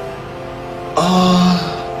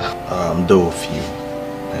 Though a few,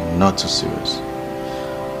 and not too serious.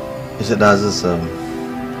 He said there's this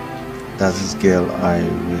girl I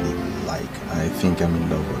really like. I think I'm in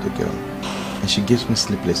love with the girl, and she gives me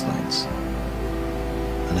sleepless nights,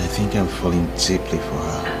 and I think I'm falling deeply for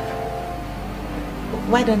her.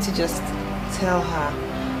 Why don't you just tell her?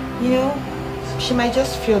 You know, she might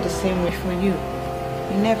just feel the same way for you.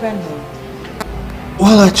 You never know.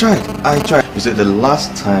 Well, I tried. You said the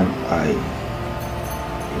last time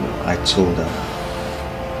I told her,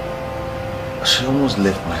 she almost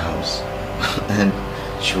left my house and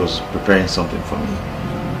she was preparing something for me,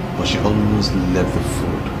 but she almost left the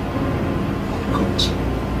food uncooked.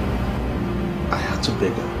 I had to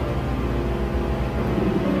beg her.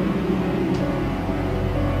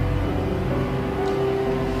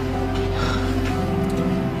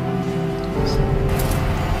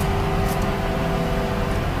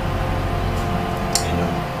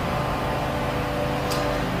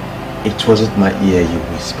 It wasn't my ear you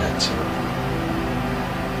whispered to.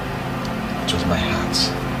 It was my heart.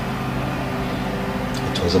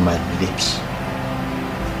 It wasn't my lips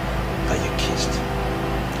that you kissed.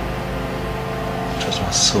 It was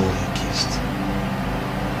my soul you kissed.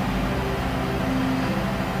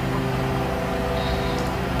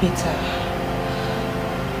 Peter,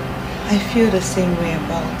 I feel the same way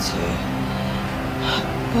about you.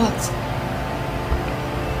 But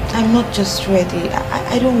I'm not just ready.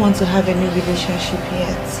 I don't want to have any relationship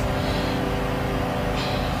yet.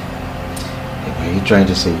 Are you trying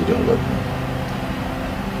to say you don't love me?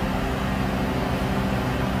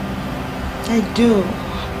 I do,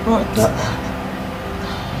 but...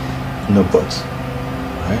 No buts,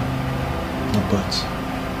 right? No buts.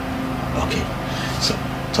 Okay, so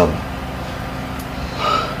tell me.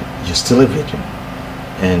 You're still a virgin,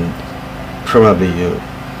 and probably you're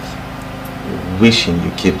wishing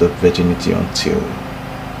you keep the virginity until,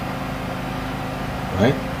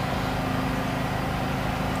 right?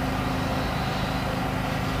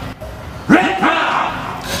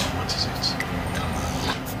 What is it?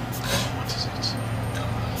 What is it?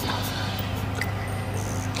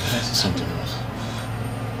 Can I say something else?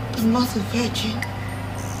 I'm not a virgin.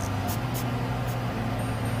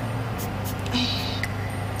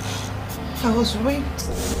 I was raped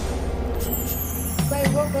by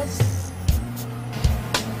robbers.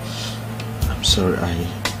 I'm sorry,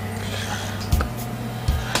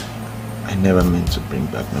 I never meant to bring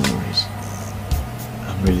back memories.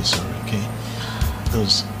 I'm really sorry, okay?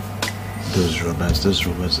 Those robbers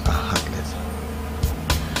are heartless.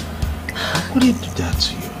 How could they do that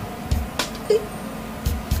to you?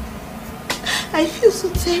 I feel so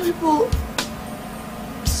terrible.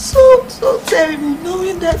 so terrible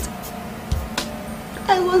knowing that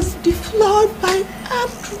I was deflowered by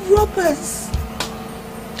armed robbers.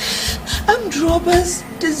 Armed robbers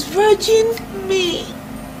disvirgined me.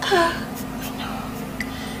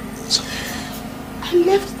 I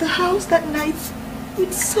left the house that night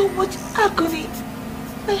with so much agony.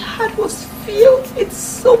 My heart was filled with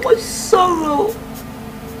so much sorrow.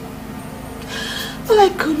 All I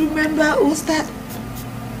could remember was that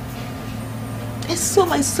I saw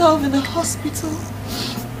myself in the hospital.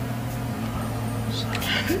 It's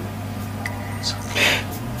okay.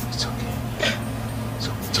 It's okay.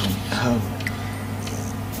 So tell me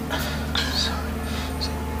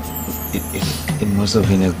it must have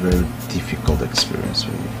been a very difficult experience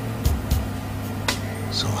for you.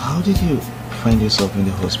 So how did you find yourself in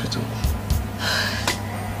the hospital?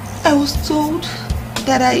 I was told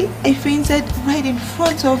that I fainted right in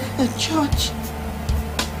front of a church.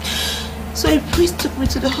 So a priest took me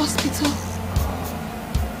to the hospital.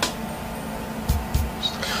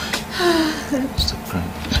 Stop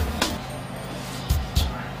crying.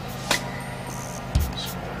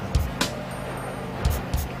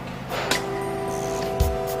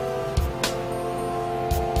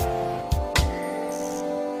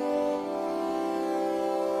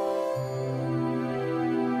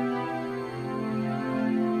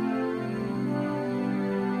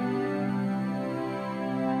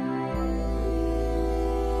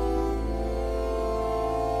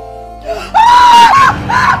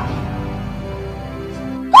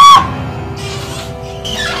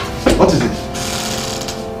 What is it?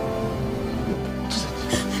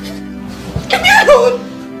 Leave me alone!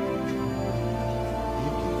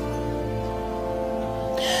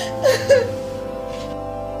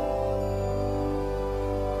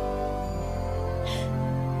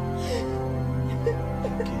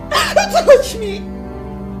 Don't touch me!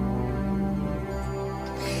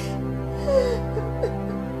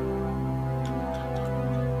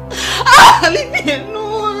 Leave me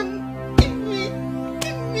alone! Give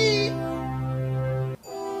me!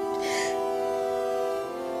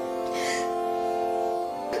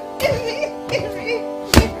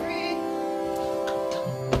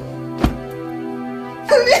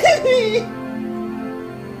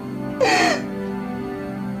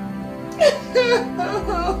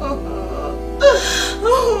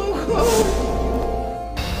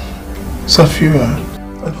 Sapphira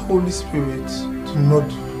and Holy Spirit do not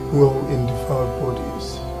dwell in defiled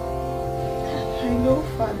bodies. I know,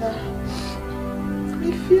 Father.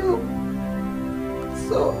 I feel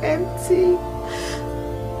so empty.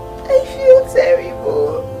 I feel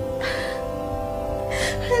terrible.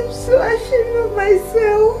 I'm so ashamed of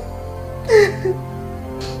myself.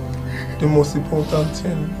 The most important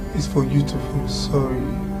thing is for you to feel sorry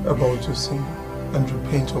about your sin and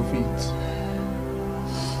repent of it.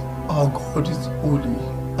 Our God is holy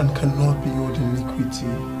and cannot behold iniquity.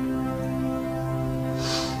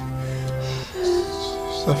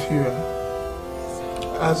 Sapphira,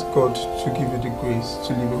 ask God to give you the grace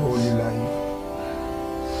to live a holy life.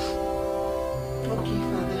 Okay,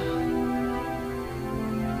 Father.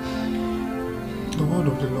 The word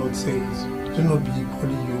of the Lord says, do not be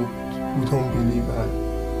equally yoked with unbeliever.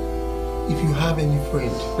 If you have any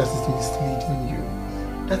friend that is misleading you,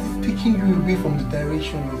 that is taking you away from the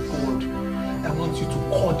direction of God, I want you to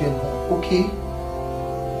call them up, okay?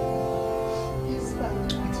 Yes, Father.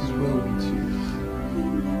 It is well with you.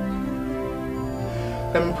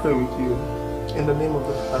 Let me pray with you. In the name of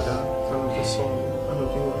the Father, and of the Son, and of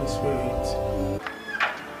the Holy Spirit.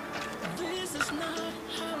 This is not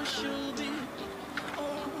how it should be.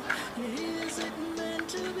 Oh, is it meant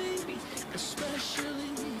to be? Especially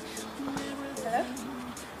Hello?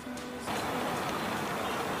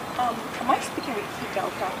 Am I speaking with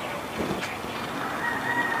Delta?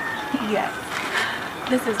 Yes.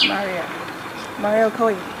 This is Maria. Maria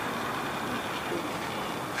Okoye.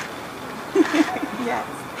 Yes.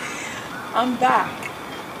 I'm back.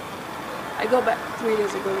 I go back 3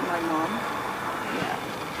 days ago with my mom. Yeah.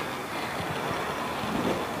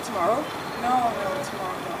 Tomorrow? No,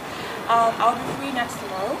 tomorrow, no. I'll be free next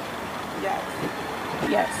tomorrow. Yes.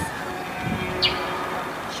 Yes.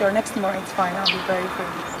 Sure, next tomorrow it's fine. I'll be very free.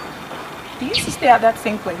 Do you used to stay at that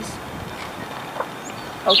same place?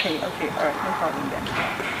 Okay, alright, no problem then.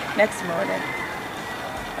 Next tomorrow then.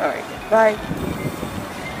 Alright, bye.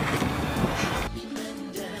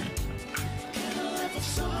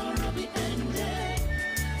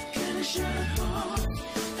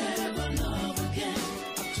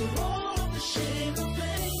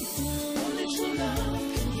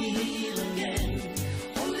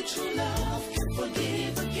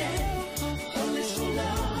 Forgive again. Only true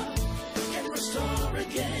love can restore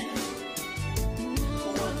again.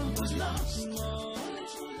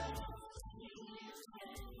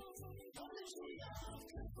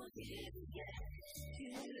 Don't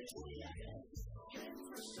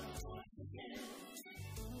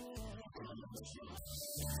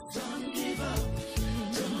give up,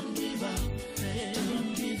 don't give up,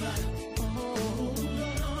 don't give up. Oh,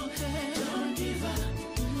 don't give up,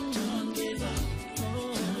 don't give up,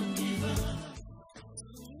 don't give up.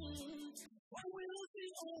 What will be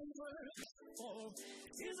over? Oh,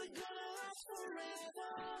 is it gonna last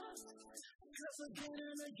forever? Cause again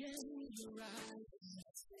and again you rise,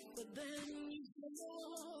 but then you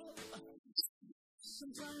fall.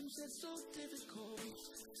 Sometimes it's so difficult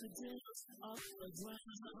to get off the ground.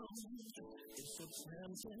 It's so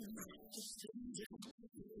tempting to stay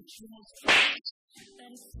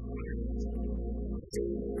and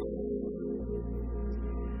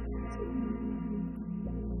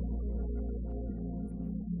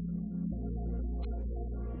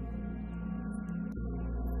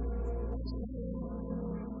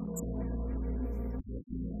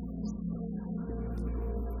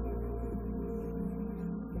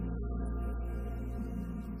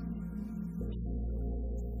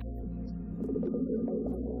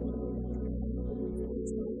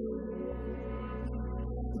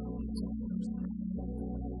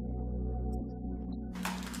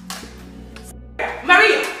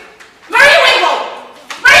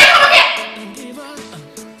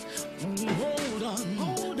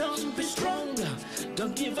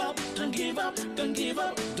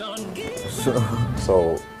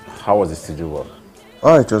So, how was the studio work?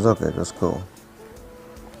 Oh, it was okay. It was cool.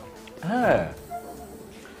 Ah,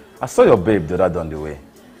 I saw your babe the other day on the way.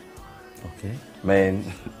 Okay. Man,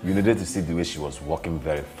 you needed to see the way she was walking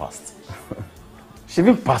very fast. She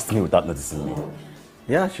even passed me without noticing me.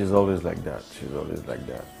 Yeah, she's always like that. She's always like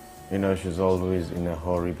that. You know, she's always in a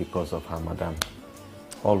hurry because of her madam.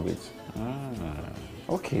 Always.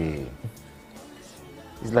 Okay.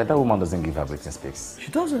 It's like that woman doesn't give her breathing space.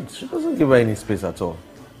 She doesn't. She doesn't give her any space at all.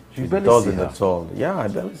 She doesn't at all. Yeah, I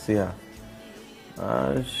barely see her.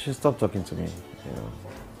 She stopped talking to me, you know.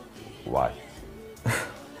 Why?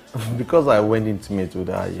 Because I went intimate with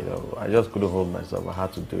her, you know. I just couldn't hold myself. I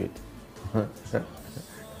had to do it.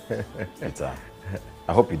 Peter,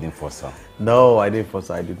 I hope you didn't force her. No, I didn't force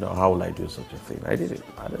her. I did not. How will I do such a thing? I did it.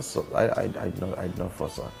 I did not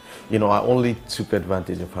force her. You know, I only took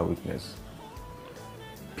advantage of her weakness.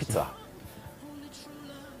 Peter,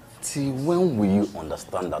 till when will you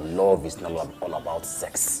understand that love is not all about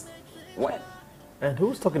sex? When? And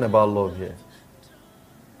who's talking about love here?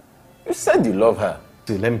 You said you love her.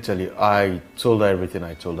 See, let me tell you, I told her everything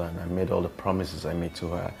I told her, and I made all the promises I made to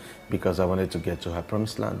her because I wanted to get to her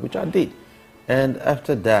promised land, which I did. And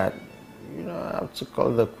after that, you know, I have to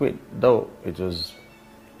call it a quit, though it was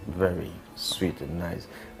very sweet and nice.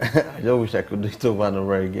 I just wish I could do it over and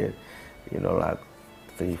over again, you know, like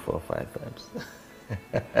 3, 4, 5 times.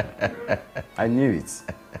 I knew it.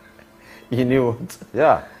 You knew what?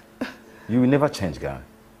 Yeah. You will never change, guy.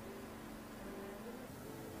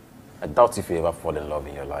 I doubt if you ever fall in love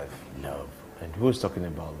in your life. Love. And who's talking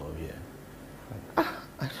about love here? I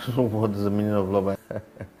don't know what is the meaning of love.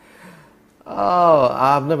 Oh,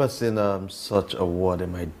 I've never seen such a word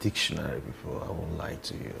in my dictionary before. I won't lie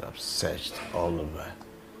to you. I've searched all over,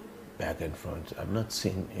 back and front. I've not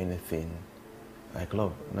seen anything like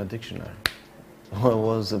love in a dictionary. What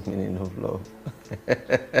was the meaning of love?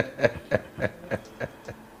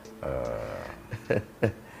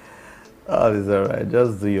 Oh, it's alright.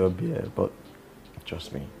 Just do your beer. But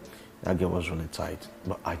trust me, that girl was really tight.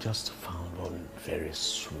 But I just found one very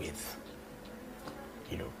sweet,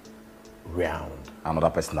 you know, round. Another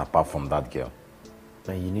person apart from that girl.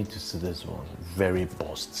 Man, you need to see this one. Very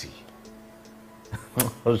busty.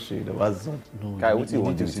 Oh shit, that was not. No, Guy, what do you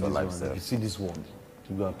want to do see with your this life, one. If you see this one,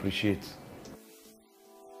 you will appreciate.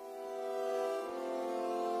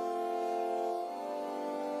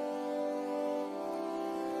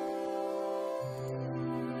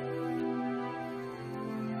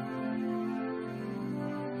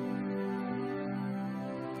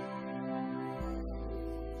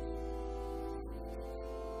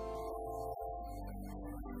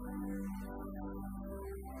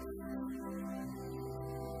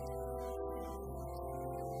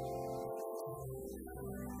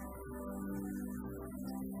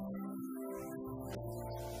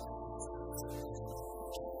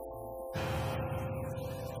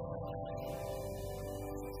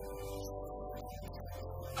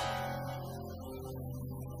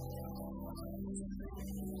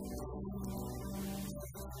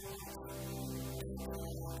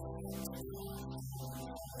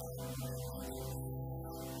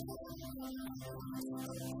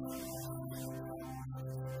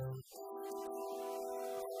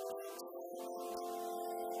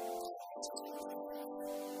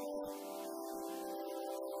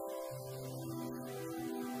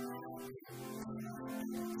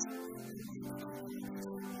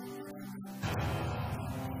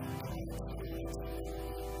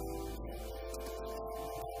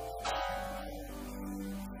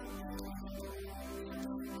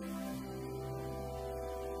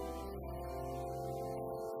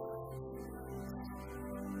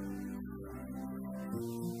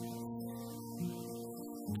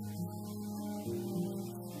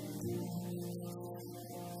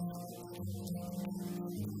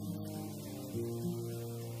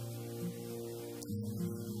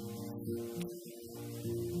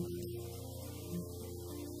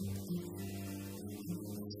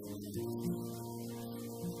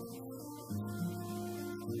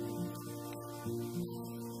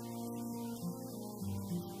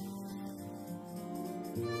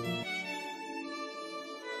 A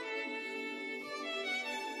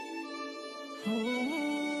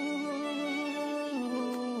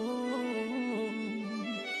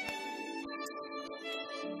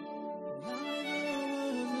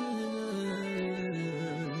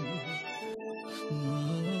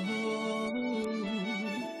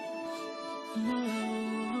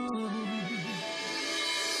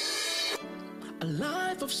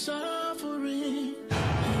life of suffering,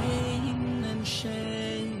 pain and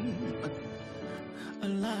shame. A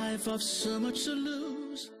life of so much to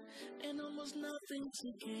lose and almost nothing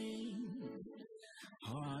to gain.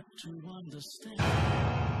 Hard to understand.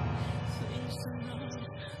 Things are not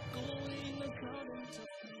going according to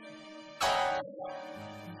plan.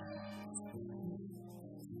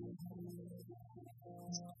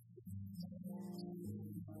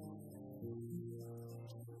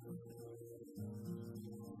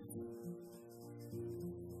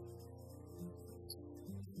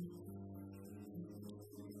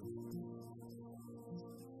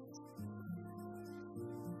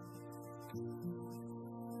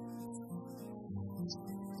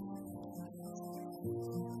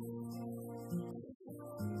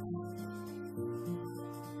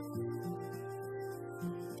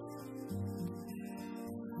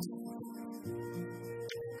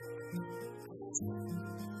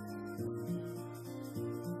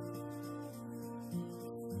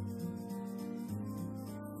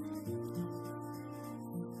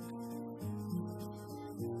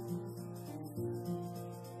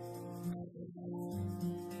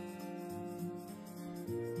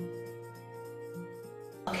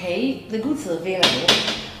 Okay, the goods are available.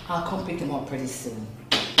 I'll come pick them up pretty soon.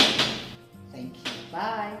 Thank you.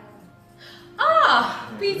 Bye. Ah,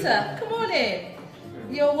 Peter, come on in.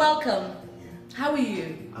 You're welcome. How are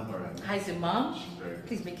you? I'm alright. How's your mom?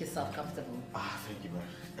 Please make yourself comfortable. Ah, thank you, man.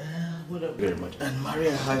 Well, very much. And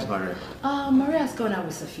Maria, how's Maria? Maria's gone out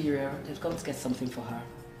with Sophia. They've come to get something for her.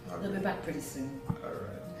 Okay. They'll be back pretty soon.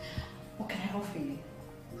 Alright. What can I offer you?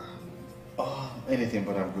 Anything,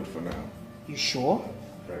 but I'm good for now. You sure?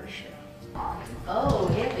 Very sure. Oh,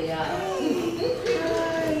 here we are.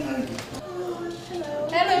 Hi.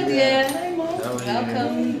 Hello, dear. Hi, Mom.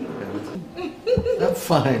 Welcome. I'm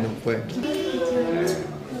fine, I'm fine.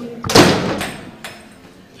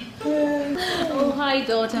 Oh, hi,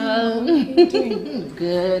 daughter.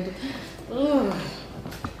 Good. Oh.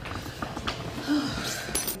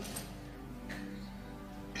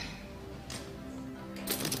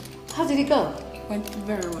 How did it go? Went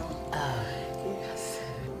very well. Yes.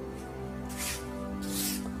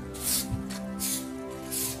 Let's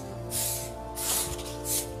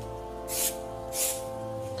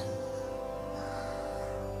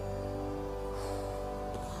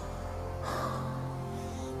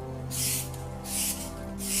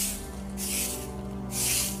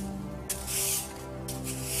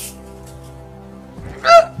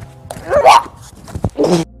go.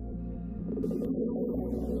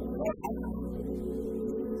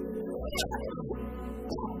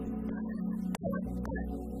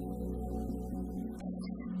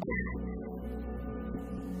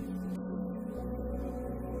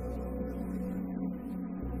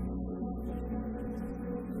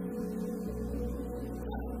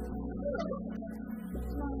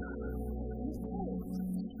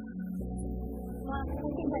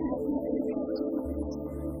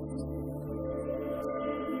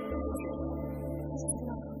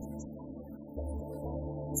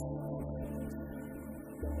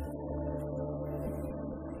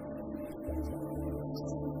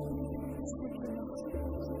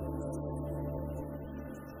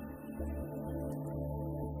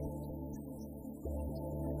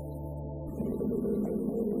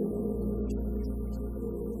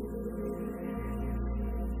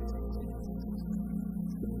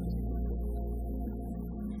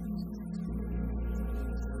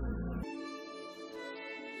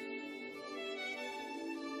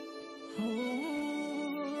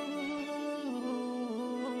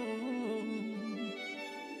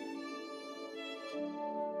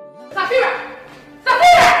 Safira!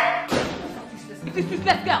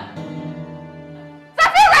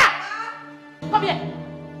 Come here.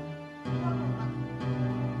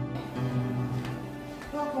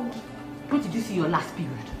 When did you see your last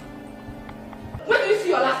period? When did you see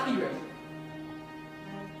your last period?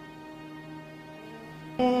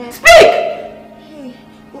 Speak!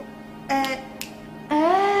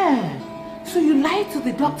 So you lied to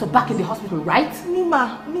the doctor back in the hospital, right? No,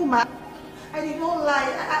 ma. I did not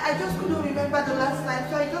lie. I just couldn't remember the last time,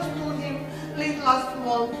 so I just told him late last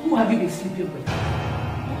month. Who have you been sleeping with?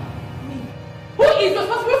 Me. Who is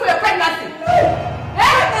responsible for your pregnancy?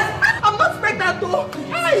 I'm not pregnant though.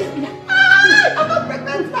 I'm not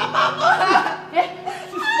pregnant, Mama!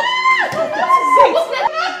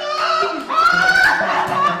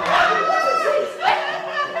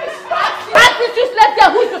 That is useless girl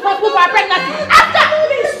who is responsible for her pregnancy. After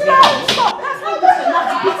me! Stop! That's not good enough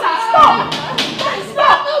to beat her. Stop!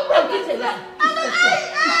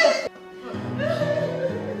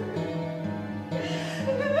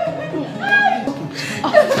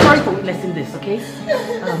 Sorry for witnessing this, okay?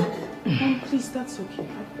 Mom, please, that's okay.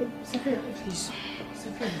 Safira, please.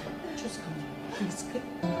 Safira, just come. Please.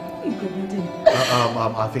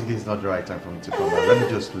 I think this is not the right time for me to come back. Let me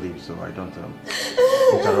just leave so I don't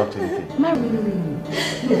interrupt anything.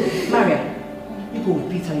 Maria, you go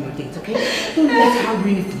beat her on your date, okay? Don't let her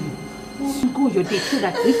ruin it for you. You go on your date so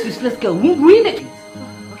that this useless girl won't ruin it.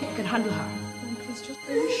 Okay, I can handle her. Mom, please, just,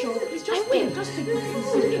 are you sure? Please, just I will. just take it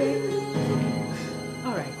easy, okay?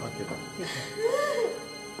 Alright. Okay, bye. Take care.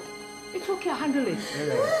 It's okay, I'll handle it.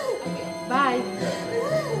 Yeah. Okay, bye.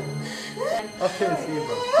 Okay, see you,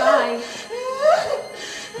 bro. Bye.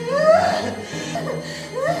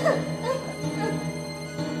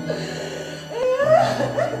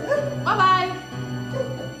 Bye-bye.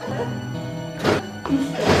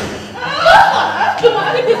 You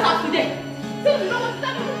must leave this house today. See, you know what's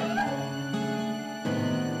happening?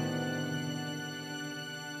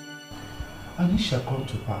 And it shall come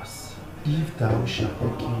to pass, if thou shalt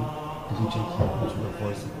hearken diligently unto the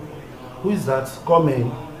voice. Who is that? Come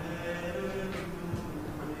in.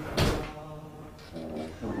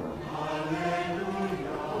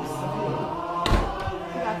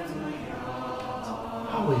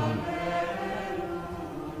 How are you?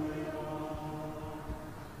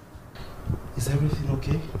 Is everything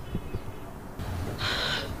okay?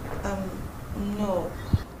 No.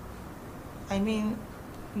 I mean,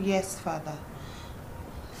 yes, Father.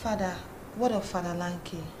 Father, what of Father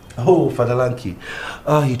Lanky? Oh, Father Lanky.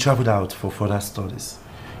 He traveled out for further studies.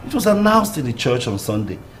 It was announced in the church on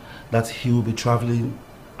Sunday that he will be traveling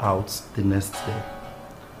out the next day.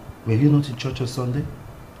 Were you not in church on Sunday?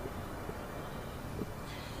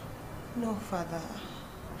 No, Father.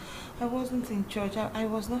 I wasn't in church. I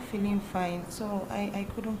was not feeling fine, so I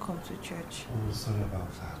couldn't come to church. Oh, sorry about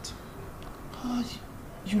that.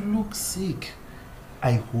 You look sick.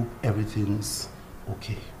 I hope everything's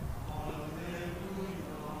okay.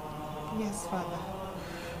 Yes, Father.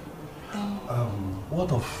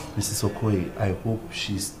 What of Mrs. Okoye? I hope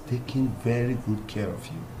she's taking very good care of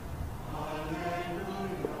you.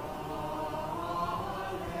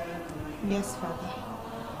 Yes, Father.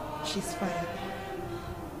 She's fine.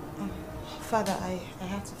 Father, I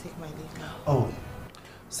have to take my leave now. Oh,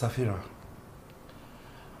 Safira,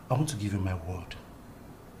 I want to give you my word.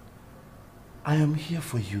 I am here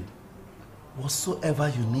for you. Whatsoever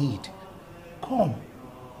you need, come.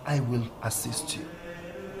 I will assist you.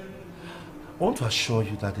 I want to assure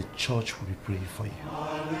you that the church will be praying for you.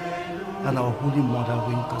 And our Holy Mother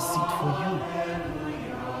will intercede for you.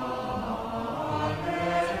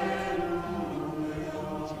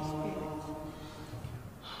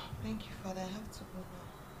 Thank you, Father. I have to go now.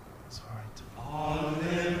 It's all right.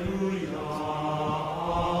 Hallelujah.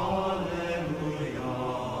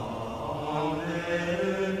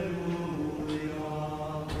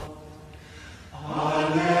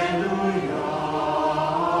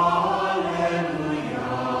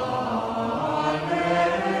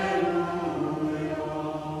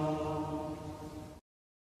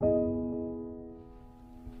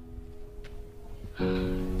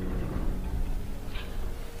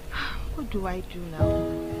 What do I do now?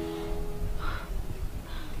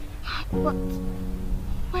 What?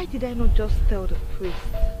 Why did I not just tell the priest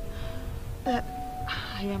that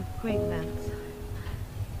I am pregnant?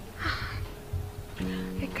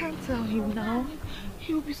 I can't tell him now.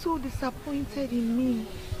 He will be so disappointed in me.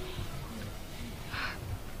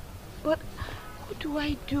 But what do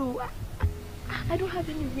I do? I don't have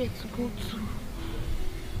anywhere to go to.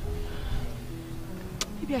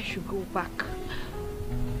 Maybe I should go back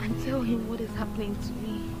and tell him what is happening to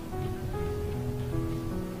me.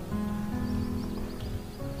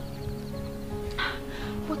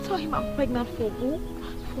 But tell him I'm pregnant for who?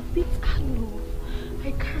 For Pete? No,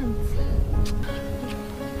 I can't.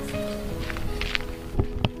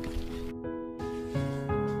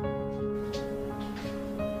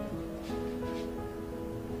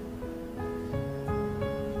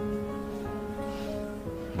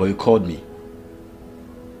 But you called me.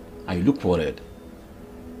 And you look worried.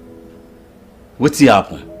 What's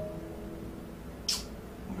happened?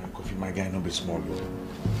 Coffee, my guy, no be small.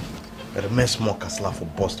 But the mess small castle for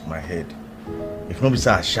bust my head. If no be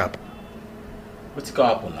so sharp. What's going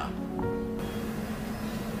to happen now?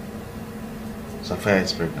 Sapphire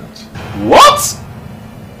is pregnant. What?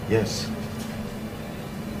 Yes.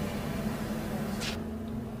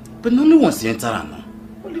 But only once you enter now.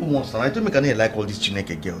 Only once, and I don't make any like all these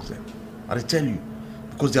Chineke girls. I tell you,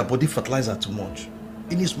 because their body fertilizer too much.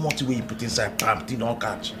 Any small thing you put inside, pam, it don't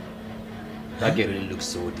catch. That girl really looks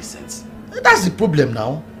so decent. That's the problem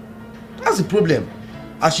now. That's the problem.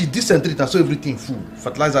 As she decent, so everything full.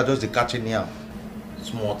 Fertilizer just the catch anyhow.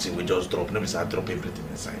 Small thing we just drop. Nobody start drop everything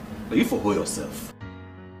inside. But you forgo yourself.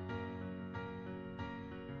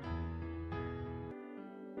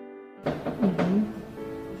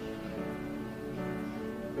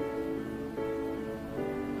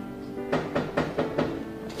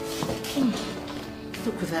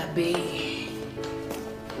 Look at that bee.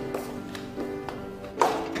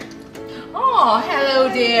 Oh, hello,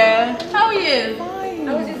 dear. How are you? Fine.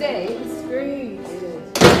 How was your day? It's great.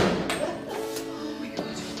 Oh my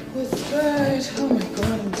god. It was good. Oh my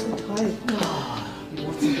god, I'm so tired. You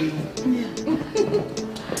want to be?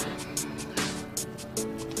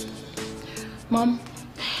 Mom?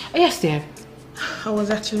 Yes, dear. I was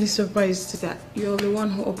actually surprised that you're the one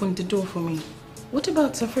who opened the door for me. What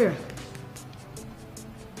about Safira?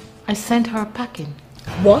 I sent her packing.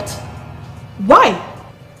 What? Why?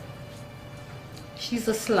 She's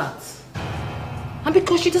a slut. And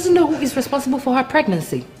because she doesn't know who is responsible for her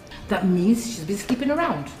pregnancy. That means she's been sleeping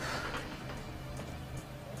around.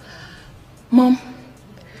 Mom,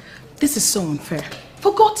 this is so unfair.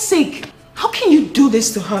 For God's sake, how can you do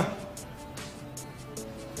this to her?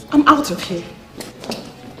 I'm out of here.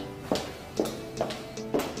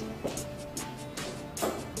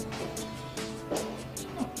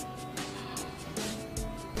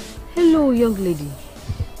 Hello, young lady.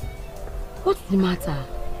 What's the matter?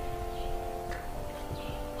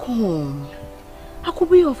 Come. I could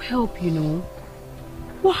be of help, you know.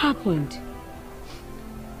 What happened?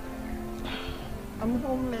 I'm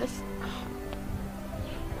homeless.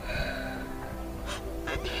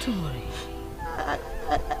 Don't worry.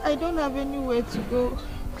 I don't have anywhere to go.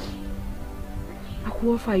 I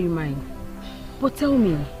could offer you mine. But tell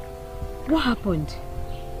me, what happened?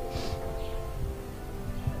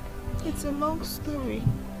 It's a long story.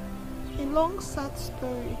 A long, sad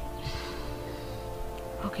story.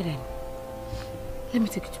 Okay then. Let me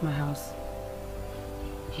take you to my house.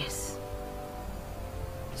 Yes.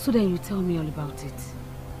 So then you tell me all about it.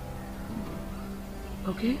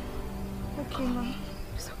 Okay? Okay, Mom.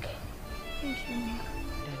 It's okay. Thank you, Mom.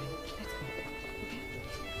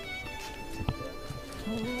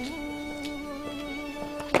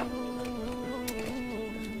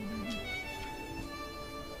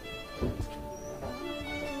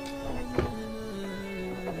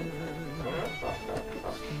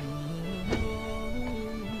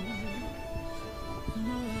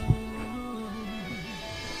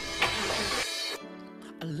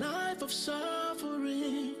 A life of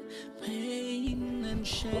suffering, pain and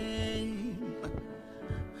shame.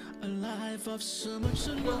 A life of so much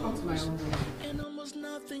to lose and almost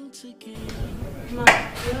nothing to gain.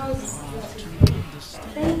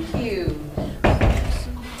 Thank you.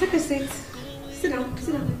 Take a seat. Sit down.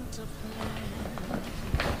 Sit down.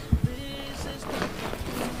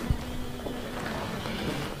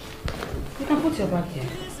 You can put your bag here.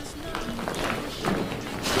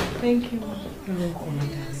 Thank you, Mom. You're welcome, my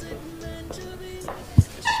darling.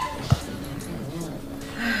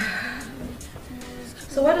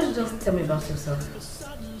 So why don't you just tell me about yourself?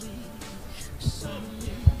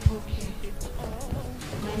 Okay.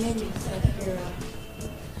 My name is Safira.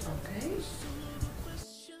 Okay.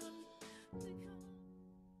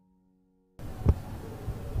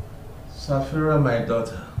 Safira, my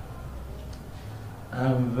daughter,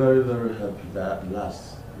 I'm very, very happy that at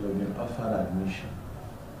last you've been offered admission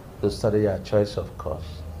to study your choice of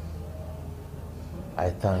course. I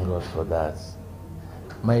thank God for that.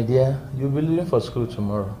 My dear, you'll be leaving for school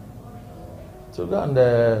tomorrow to go and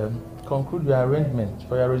conclude your arrangement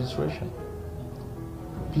for your registration.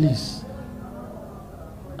 Please,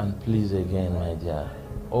 and please again, my dear,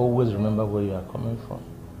 always remember where you are coming from.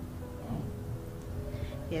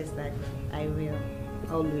 Yes, Dad, I will.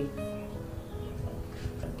 Always.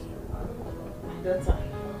 My daughter,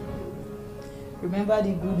 remember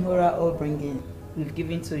the good moral upbringing we've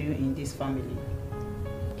given to you in this family.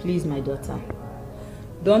 Please, my daughter,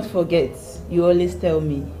 don't forget, you always tell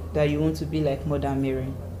me that you want to be like Mother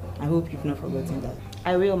Mary. I hope you've not forgotten that.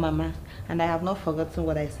 I will, Mama, and I have not forgotten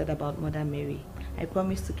what I said about Mother Mary. I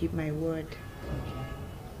promise to keep my word. Okay.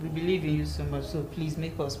 We believe in you so much, so please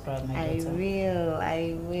make us proud, my daughter.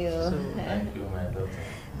 I will. So, thank you, my daughter.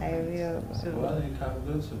 I will. So, well, you can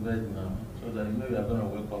go to bed now, so that you know you are going to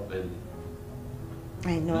wake up early.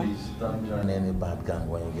 I know. Please don't join any bad gang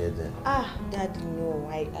when you get there. Ah, Daddy, no.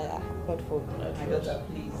 God forbid. My daughter,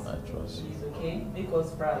 please. I trust. Please, okay? Make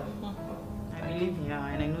us proud. I believe in you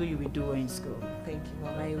and I know you will do well in school. Thank you,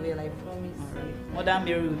 Mom. I will, I promise. Right. Mother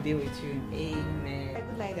Mary will be with you. Amen.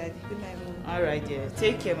 Good night, Daddy. Good night, Mom. Alright, dear.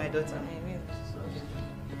 Take care, my daughter.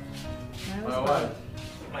 My wife.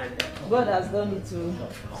 God has done it too.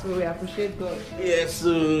 So we appreciate God. Yes,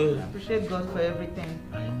 sir. We appreciate God for everything.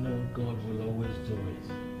 I know God will always do it.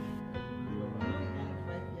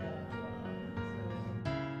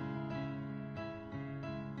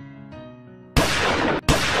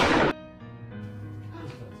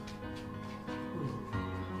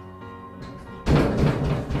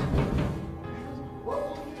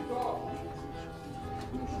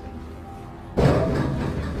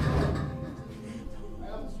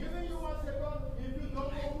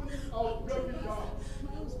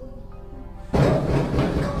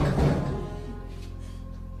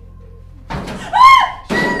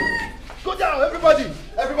 Go down, everybody!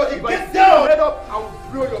 Everybody, get down! Head up, I'll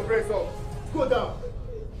blow your brains off. Go down.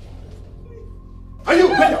 Are you?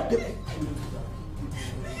 Get down.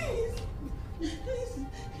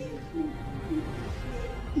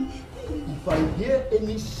 If I hear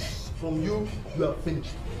any from you, you are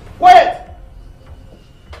finished. Quiet!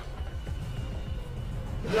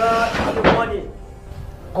 Yeah, the money.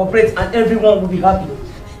 Cooperate and everyone will be happy.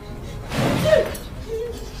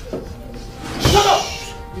 Shut up!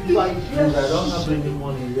 Please, I don't have any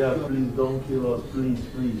money here. Please don't kill us. Please,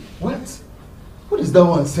 please. What? What is that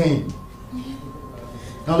one saying?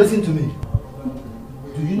 Now listen to me.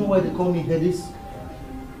 Do you know why they call me Hades?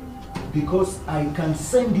 Because I can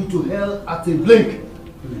send you to hell at a blink.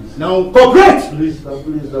 Please. Now cooperate! Please,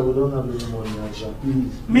 we don't have any money, sir.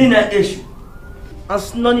 Please. Me na issue. And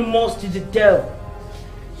synonymous to the devil.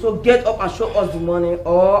 So get up and show us the money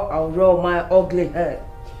or I'll roll my ugly head.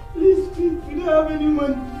 Please, we don't have any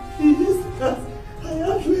money in this house. I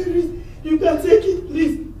have worries. You can take it,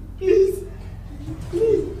 please. Please.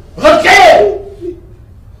 Please. Okay!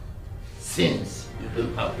 Since you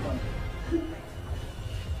don't have money,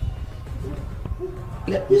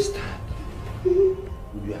 let me start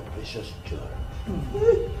with your precious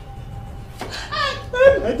jewelry.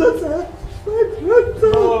 My daughter. My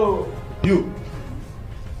daughter. Oh. You.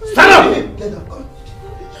 Stand up! Get up.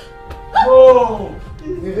 Oh!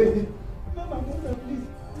 Mama, please.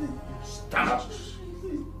 Stand up!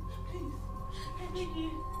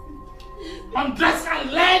 Undress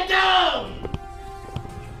and lay down!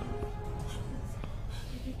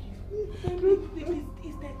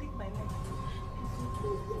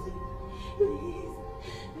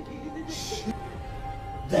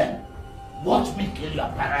 Then, watch me kill your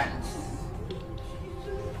parents.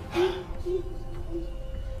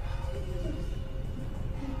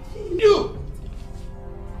 You!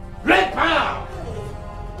 Red power!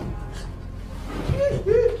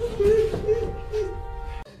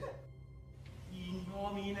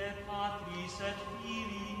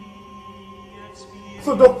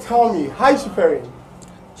 So, Doc, tell me, how is she faring?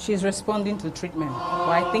 She's responding to treatment, but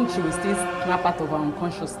I think she will still snap out of her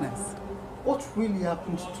unconsciousness. What really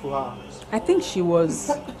happened to her? I think she was...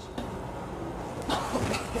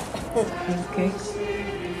 okay?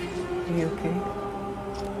 Are you okay?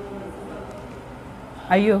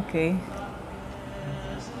 Are you okay?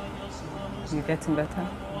 You getting better?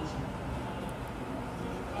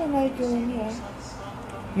 What am I doing here?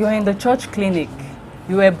 You are in the church clinic.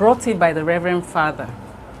 You were brought in by the Reverend Father.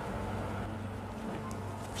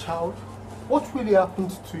 Child, what really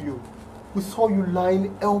happened to you? We saw you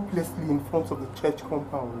lying helplessly in front of the church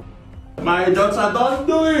compound. My daughter, don't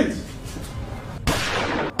do it!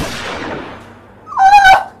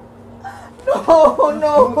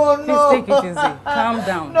 Please take it easy. Calm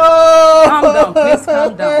down. No! Calm down. Please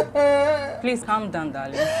calm down. Please calm down,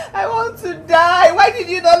 darling. I want to die. Why did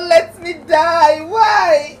you not let me die?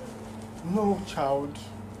 Why? No, child.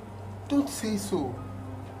 Don't say so.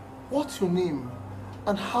 What's your name?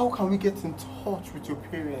 And how can we get in touch with your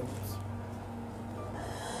parents?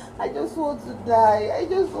 I just want to die. I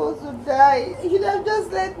just want to die. You should have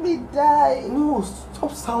just let me die. No,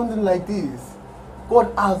 stop sounding like this.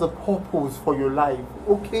 God has a purpose for your life,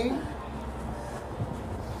 okay?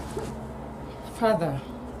 Father,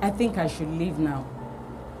 I think I should leave now,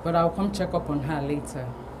 but I'll come check up on her later.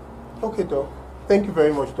 Okay, Doc. Thank you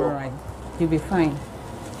very much, Doc. All right. You'll be fine.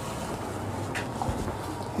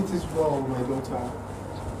 It is well, my daughter.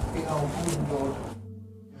 May our good Lord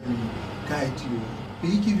guide you. May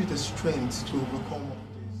He give you the strength to overcome all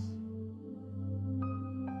this.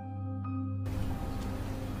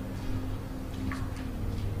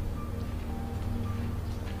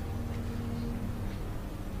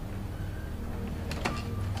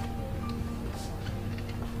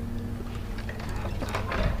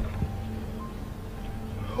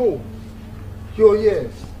 Oh, you're here.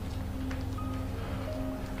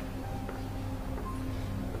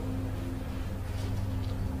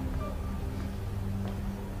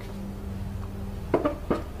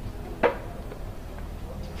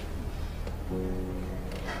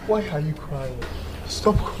 Why are you crying?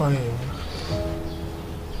 Stop crying.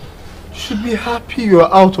 You should be happy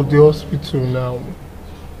you're out of the hospital now.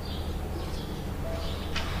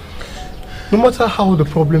 No matter how the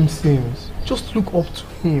problem seems, just look up to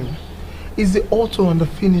him. He's the author and the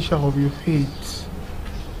finisher of your fate.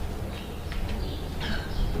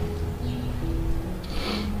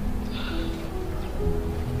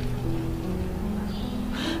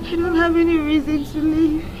 I don't have any reason to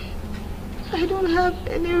leave. I don't have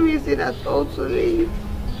any reason at all to leave.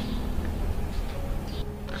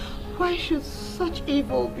 Why should such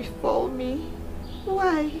evil befall me?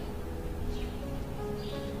 Why?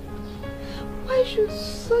 Why should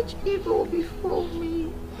such evil befall me?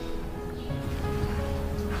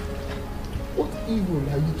 What evil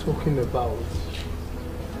are you talking about?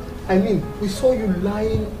 I mean, we saw you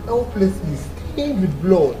lying helplessly, stained with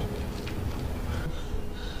blood.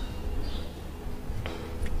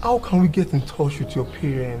 How can we get in touch with your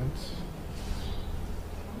parents?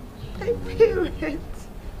 My parents?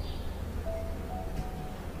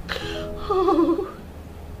 Oh,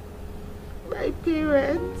 my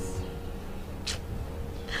parents.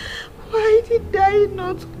 Why did I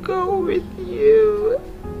not go with you?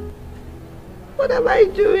 What am I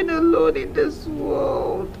doing alone in this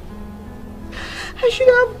world? I should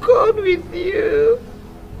have gone with you.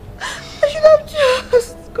 I should have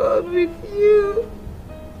just gone with you.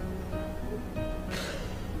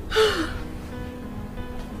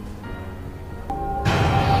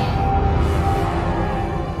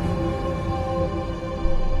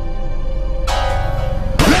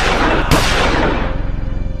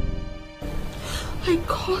 I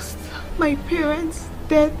caused my parents'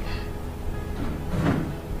 death.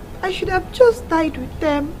 I should have just died with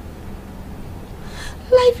them.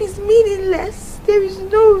 Life is meaningless. There is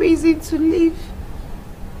no reason to live.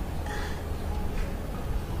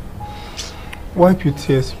 Wipe your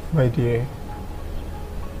tears, my dear.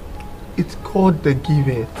 It's God that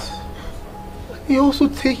giveth. He also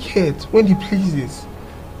takes it when he pleases.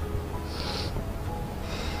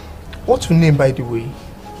 What's your name, by the way?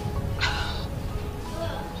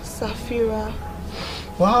 Safira.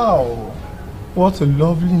 Wow, what a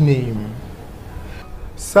lovely name.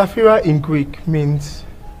 Safira in Greek means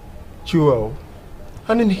jewel,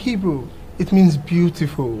 and in Hebrew it means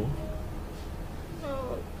beautiful.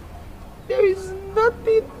 Oh, there is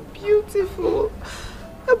nothing beautiful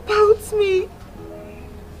about me.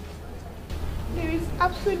 There is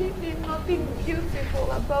absolutely nothing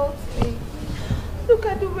beautiful about me. Look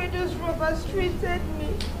at the way those robbers treated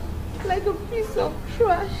me, like a piece of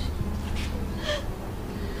trash.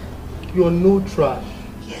 You're no trash.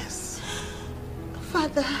 Yes.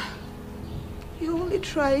 Father, you're only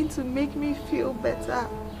trying to make me feel better.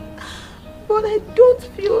 But I don't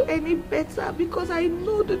feel any better because I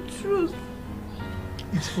know the truth.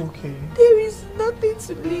 It's okay. There is nothing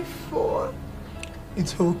to live for.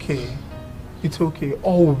 It's okay. It's okay.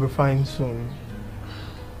 All will be fine soon.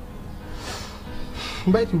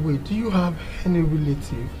 By the way, do you have any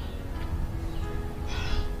relative?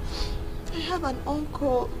 I have an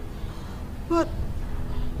uncle, but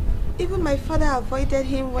even my father avoided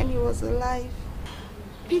him when he was alive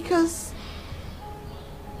because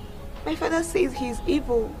my father says he's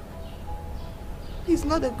evil. He's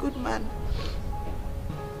not a good man.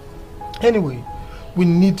 Anyway, we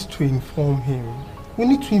need to inform him. We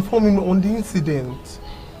need to inform him on the incident.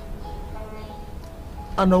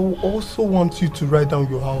 And I will also want you to write down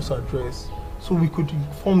your house address so we could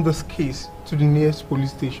inform this case to the nearest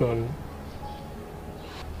police station.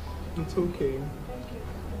 It's okay.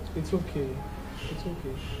 It's okay. It's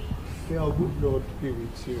okay. May our good Lord be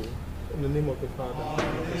with you. In the name of the Father,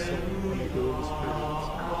 and of the Son, and of the Holy Spirit.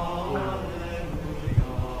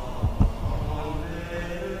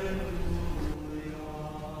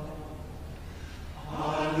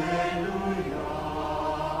 Amen.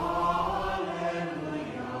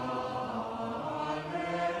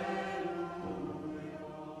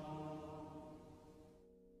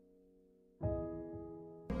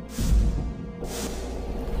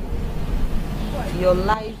 Your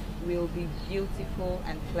life will be beautiful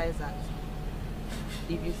and pleasant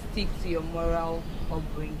if you stick to your moral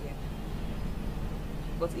upbringing.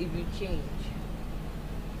 But if you change,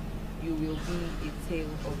 you will be a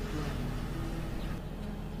tale of doom.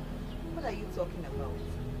 What are you talking about?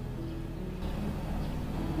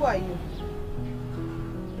 Who are you?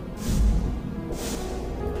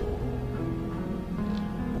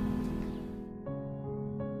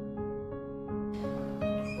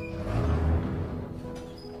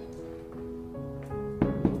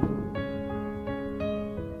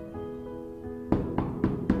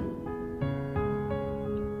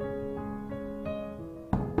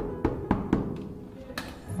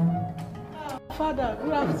 Father,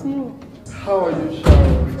 good afternoon. How are you,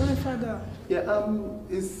 Sharon? Fine, Father. Yeah,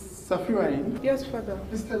 is Safira in? Yes, Father.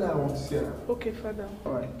 Please tell her I want to see her. Okay, Father.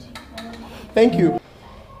 All right. Thank you.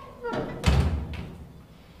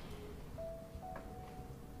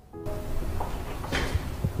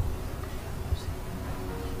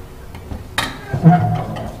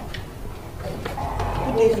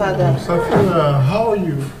 Good day, Father. Safira, how are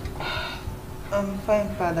you? I'm fine,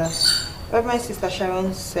 Father. But my sister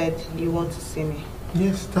Sharon said you want to see me.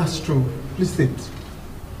 Yes, that's true. Please sit.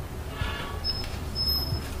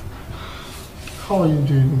 How are you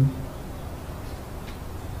doing?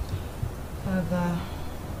 Father,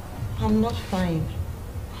 I'm not fine.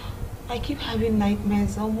 I keep having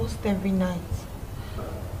nightmares almost every night.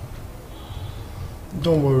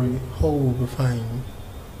 Don't worry, all will be fine.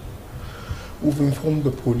 We've informed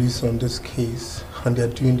the police on this case and they're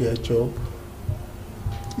doing their job.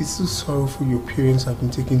 It's so sorrowful your parents have been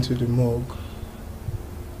taken to the morgue.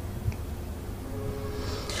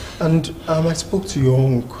 And I spoke to your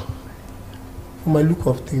uncle. From my look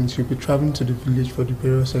of things, you'll be traveling to the village for the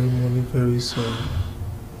burial ceremony very soon.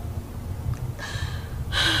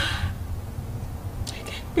 I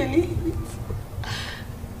can't believe it.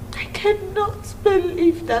 I cannot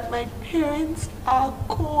believe that my parents are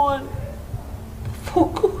gone for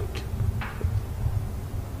good.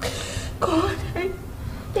 God,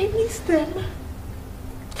 I miss them.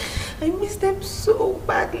 I miss them so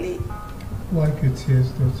badly. Wipe your tears,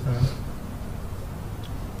 daughter.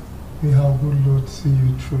 May our good Lord see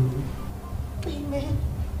you through. Amen.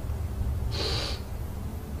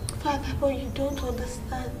 Father, but you don't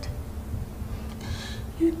understand.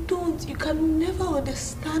 You can never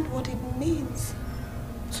understand what it means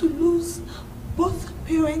to lose both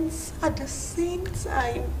parents at the same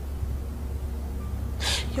time.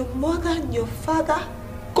 Your mother and your father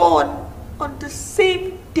gone on the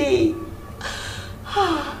same day.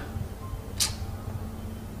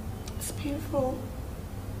 It's painful.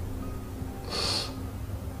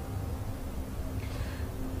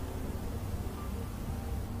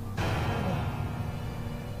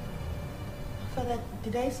 Father,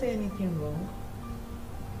 did I say anything wrong?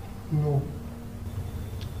 No.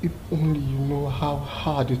 If only you know how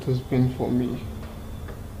hard it has been for me.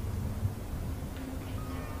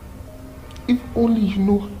 If only you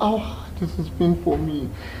know how hard it has been for me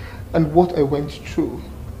and what I went through.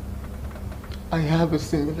 I have a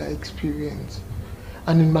similar experience.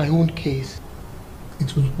 And in my own case,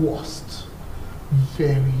 it was worst.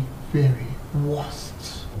 Very, very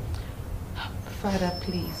worst. Father,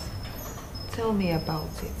 please, tell me about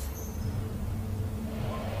it.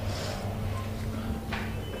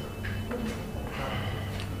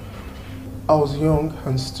 I was young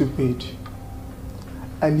and stupid.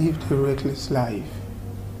 I lived a reckless life.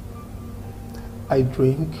 I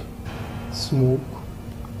drink, smoke,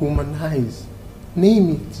 womanize,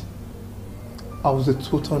 name it. I was a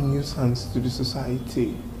total nuisance to the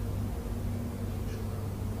society.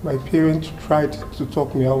 My parents tried to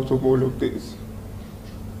talk me out of all of this.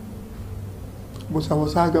 But I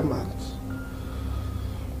was adamant.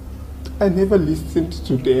 I never listened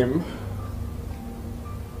to them.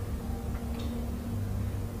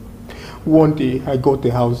 One day I got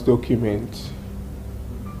the house document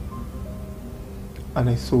and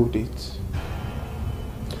I sold it.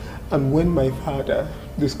 And when my father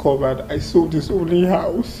discovered I sold his only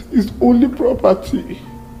house, his only property,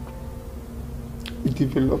 he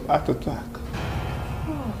developed heart attack.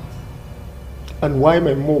 And while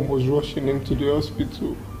my mom was rushing him to the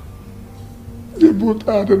hospital, they both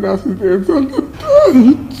had an accident and they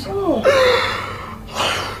died.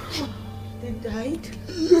 They died?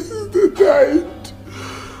 Yes, they died.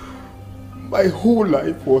 My whole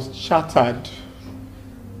life was shattered.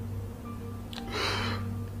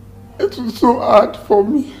 It was so hard for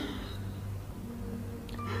me.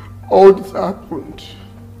 All this happened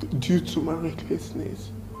due to my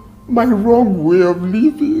recklessness, my wrong way of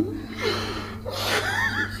living.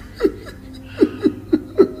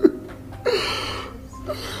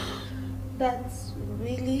 That's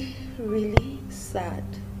really, really sad.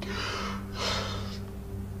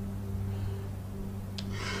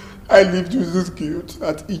 I lived with this guilt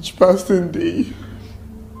at each passing day.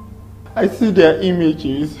 I see their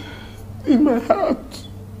images in my heart.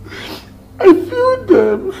 I feel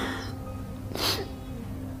them.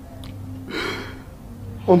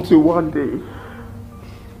 Until one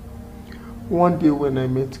day when I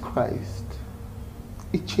met Christ,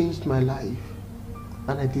 it changed my life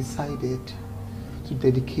and I decided to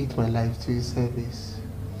dedicate my life to His service.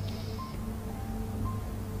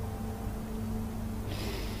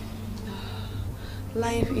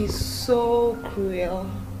 Life is so cruel,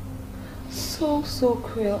 so so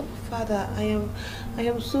cruel. Father, I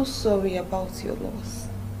am so sorry about your loss.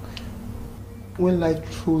 When life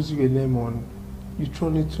throws you a lemon, you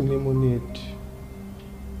turn it to lemonade.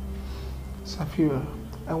 Safira,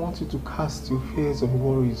 I want you to cast your fears and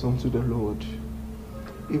worries onto the Lord.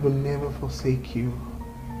 He will never forsake you.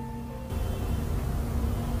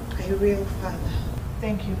 I will, Father.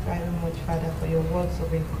 Thank you very much, Father, for your words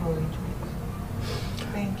of encouragement.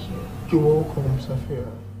 Thank you. You're welcome,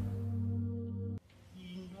 Safira.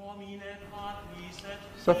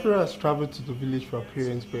 Safira has traveled to the village for her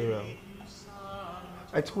parents' burial.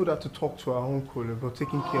 I told her to talk to her uncle about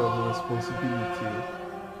taking care of her responsibility.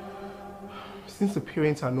 Since the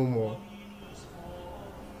parents are no more.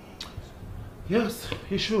 Yes,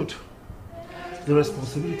 he should. The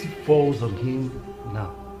responsibility falls on him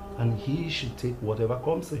now, and he should take whatever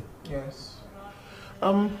comes in. Yes.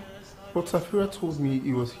 But Safira told me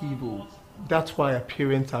he was evil. That's why her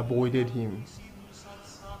parents avoided him.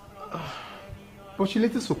 But she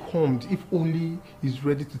later succumbed if only he's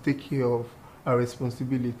ready to take care of her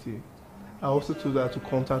responsibility. I also told her to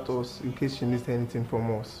contact us in case she needs anything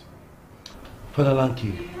from us. Father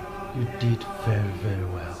Lanky, you did very, very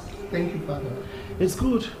well. Thank you, Father. It's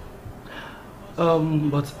good.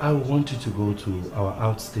 But I want you to go to our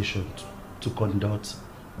outstation to conduct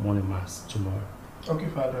morning mass tomorrow. Okay,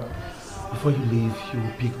 Father. Before you leave, you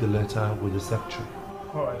will pick the letter with the secretary.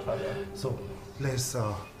 Alright, Father. So, let's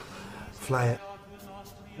fly.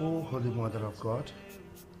 Oh, Holy Mother of God,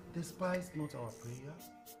 despise not our prayer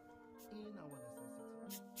in our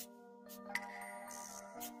necessity.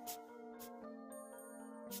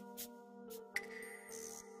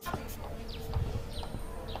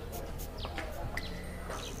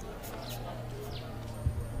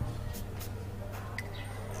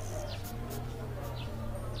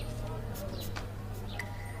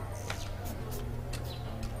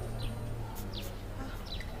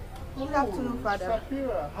 Good afternoon, Father.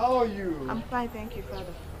 Safira, how are you? I'm fine, thank you,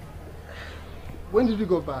 Father. When did you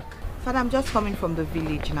go back? Father, I'm just coming from the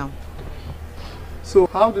village now. So,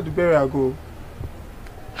 how did the burial go?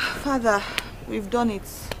 Father, we've done it.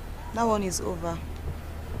 That one is over.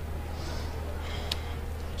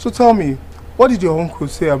 So tell me, what did your uncle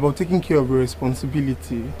say about taking care of your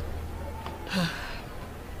responsibility?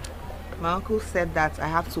 My uncle said that I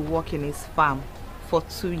have to work in his farm for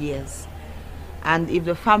 2 years. And if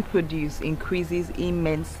the farm produce increases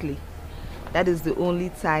immensely, that is the only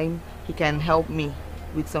time he can help me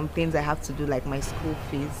with some things I have to do, like my school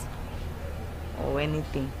fees or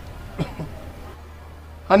anything.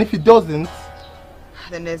 And if he doesn't?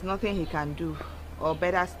 Then there's nothing he can do. Or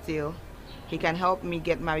better still, he can help me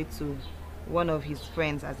get married to one of his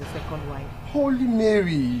friends as a second wife. Holy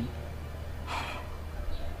Mary!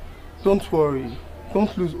 Don't worry.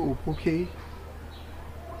 Don't lose hope, okay?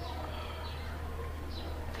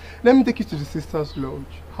 Let me take you to the Sisters'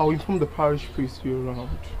 Lodge. I'll inform the parish priest you're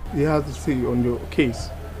around. He has to say on your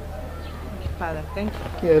case. Father, thank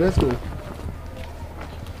you. Yeah, let's go.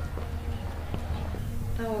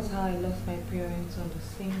 That was how I lost my parents on the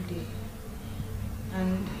same day.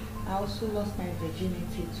 And I also lost my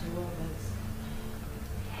virginity to robbers.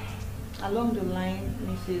 Along the line,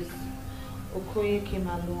 Mrs. Okoye came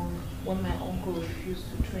along when my uncle refused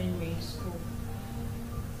to train me in school.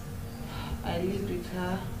 I lived with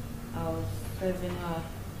her. I was serving her.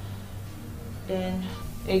 Then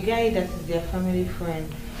a guy that is their family friend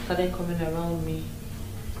started coming around me.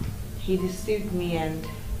 He deceived me and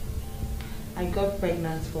I got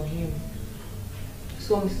pregnant for him.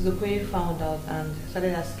 So Mrs. Okoye found out and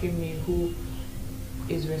started asking me who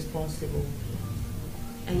is responsible.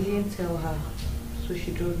 I didn't tell her, so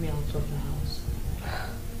she drove me out of the house.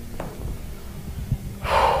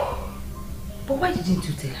 But why didn't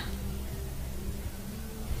you tell her?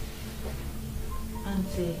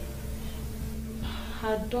 Auntie,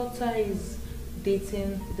 her daughter is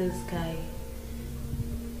dating this guy.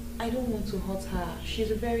 I don't want to hurt her. She's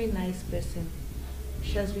a very nice person.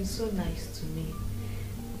 She has been so nice to me.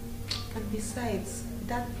 And besides,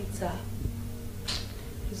 that Peter,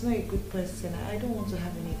 he's not a good person. I don't want to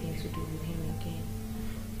have anything to do with him again.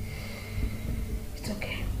 It's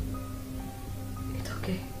okay. It's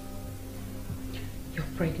okay. You're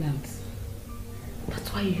pregnant.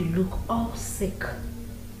 That's why you look all sick.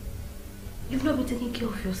 You've not been taking care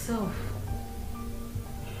of yourself.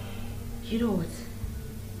 You know what?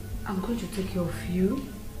 I'm going to take care of you,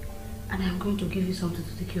 and I'm going to give you something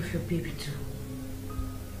to take care of your baby too.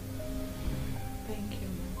 Thank you,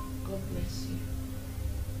 Mom. God bless you.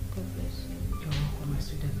 God bless you. You're welcome, my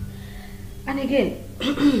sweetheart. And again,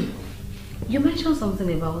 you mentioned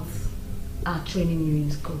something about our training you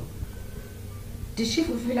in school. Did she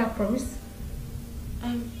fulfill her promise?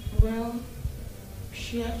 Well,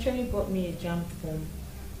 she actually bought me a jam form.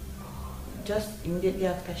 Just immediately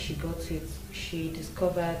after she got it, she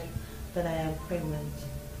discovered that I am pregnant.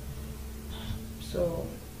 So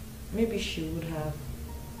maybe she would have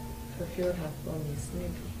fulfilled her promise,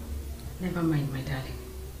 maybe. Never mind, my darling.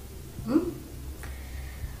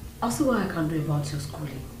 I'll see what I can do about your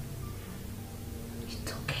schooling.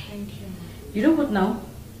 It's okay. Thank you. You know what now?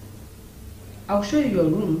 I'll show you your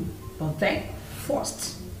room, but then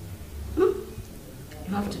first, you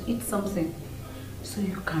have to eat something so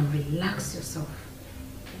you can relax yourself.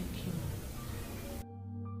 Thank you.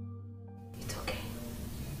 It's okay.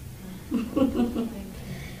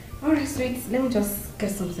 Alright, sweet. Let me just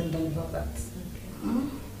get something done about that.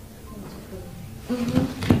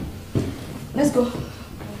 Okay. Let's go.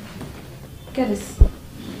 Get this.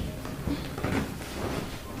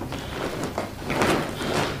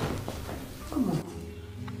 Come on.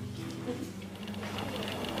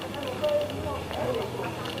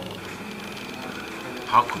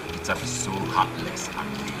 How could Peter be so heartless and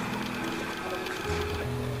mean?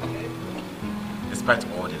 Despite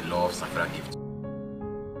all the love Safira gave to him,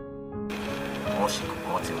 all she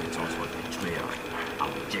got in return was betrayal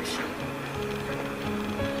and rejection.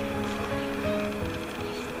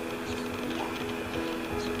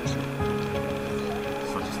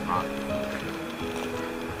 Such is bad.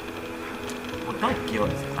 But that girl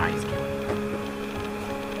is a nice girl.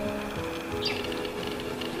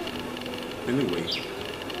 Anyway,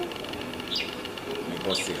 may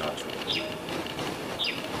God see her through.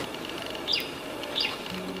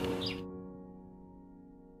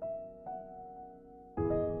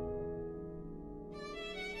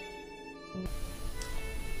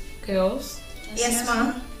 Girls? Yes,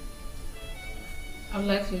 ma'am. I'd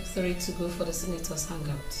like you three to go for the senator's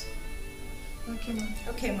hangout. Okay, ma'am.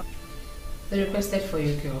 Okay, ma'am. They requested for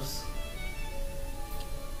you girls.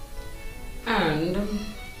 And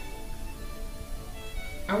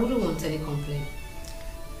I wouldn't want any complaint.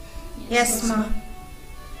 Yes, ma'am.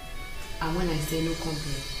 And when I say no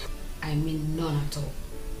complaint, I mean none at all.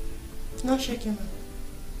 No shaking,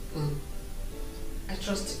 ma'am. I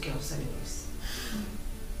trust the girls anyways.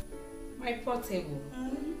 My portable.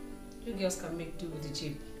 You girls can make do with the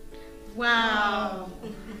Jeep. Wow.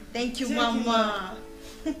 Thank you, Mama.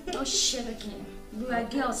 No shaking. We are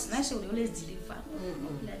girls. Nice, we always deliver.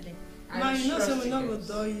 Ma, you know so we not go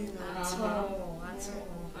do you now. At all.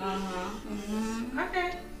 Okay.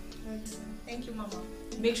 Thank you, Mama.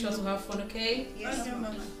 Make sure to have fun, okay? Yes,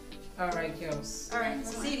 Mama. Alright, girls. Alright,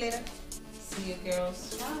 see you later. See you,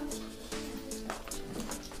 girls.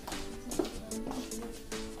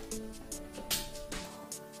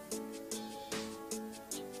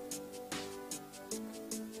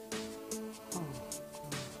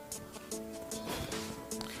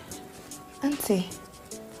 Auntie.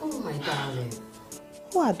 Oh, my darling.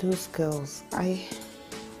 Who are those girls?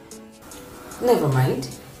 Never mind.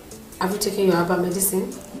 Have you taken your herbal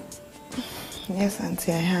medicine? Yes,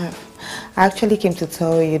 Auntie, I have. I actually came to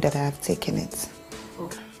tell you that I have taken it.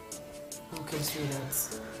 Okay. Okay,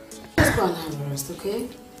 sweetheart. Let's go and have a rest, okay?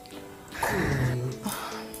 Come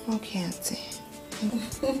on. Okay, Auntie.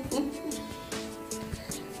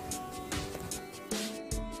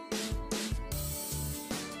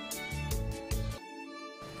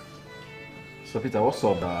 So Peter, what's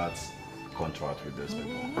up that contract with this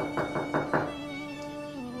people?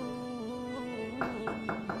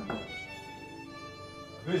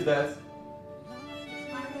 Who is that?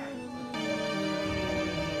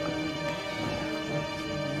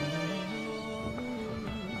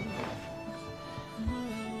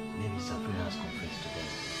 Maybe Safira has confessed to them.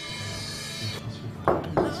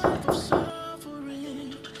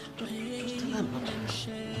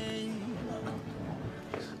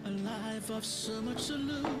 A life of so much to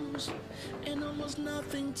lose and almost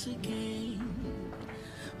nothing to gain.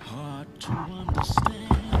 Hard to understand.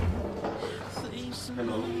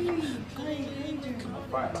 Hello.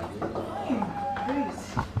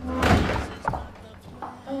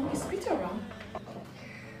 Is Peter around?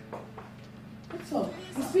 What's up?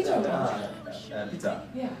 Is Peter around? Peter.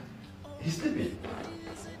 Yeah. He's sleeping.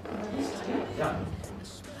 Yeah.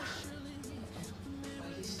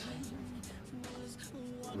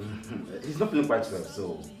 He's not feeling quite well,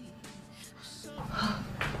 so.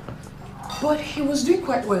 But he was doing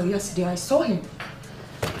quite well yesterday. I saw him.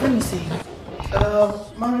 Let me see.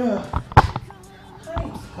 Maria. Hi.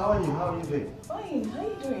 How are you? How are you doing? Fine. How are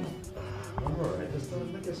you doing? I'm alright. Just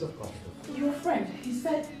make yourself comfortable. Your friend, he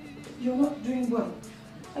said you're not doing well.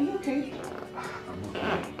 Are you okay? I'm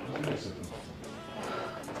okay. Make yourself comfortable.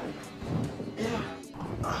 Yeah.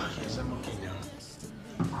 Yes, I'm okay now.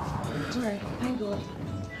 Alright, thank God.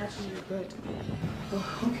 Actually, you're good. Oh,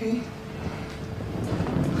 okay.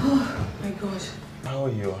 Oh my God. How are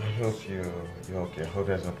you? I hope you're okay. I hope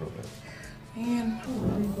there's no problem. Man, oh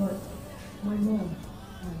my God. My mom.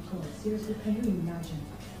 Oh my God, seriously, can you imagine?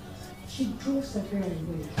 She drove Safira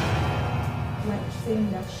away. Like saying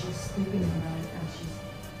that she's sleeping around and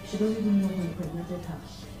she doesn't even know who impregnated her.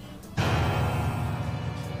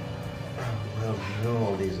 Well, you know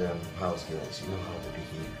all these house girls, you know how they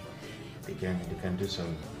behave. They can do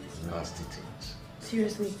some nasty things.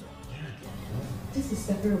 Seriously? This is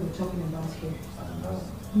Safira we're talking about here. I don't know.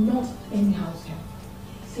 Not any house girl.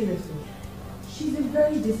 Seriously. She's a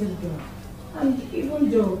very decent girl. And even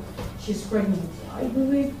though she's pregnant, I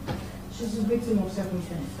believe she's a victim of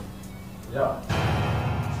circumstance. Yeah.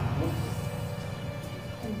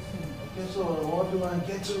 Okay, so what do I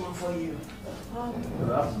get to for you?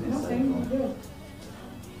 Nothing. Good.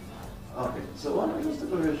 Okay, so why don't you just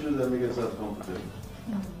take off your shoes and make yourself comfortable?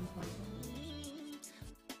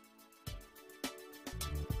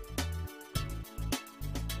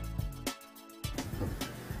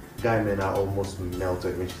 Guy, man, I almost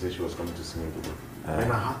melted when she said she was coming to see me today.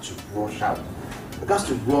 Man, I had to rush out. I got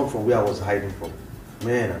to run from where I was hiding from.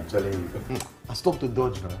 Man, I'm telling you. I stopped to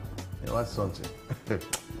dodge now. You know, that's something.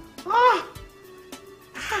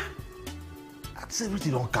 That's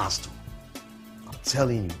everything on cast. I'm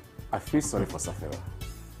telling you. I feel sorry for Safira.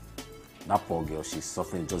 That poor girl, she's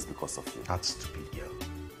suffering just because of you. That stupid girl.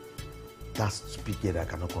 That stupid girl that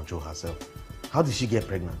cannot control herself. How did she get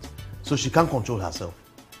pregnant? So she can't control herself.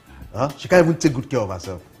 Huh? She can't even take good care of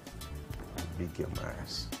herself. Big girl, my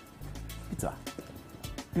ass. Peter,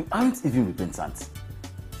 you aren't even repentant.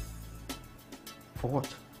 For what?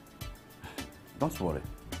 Don't worry.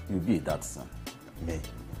 You'll be a dad soon. Me?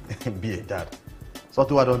 Be a dad? So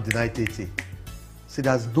I don't deny Tete. See,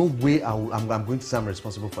 there's no way I'm going to say I'm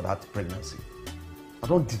responsible for that pregnancy. I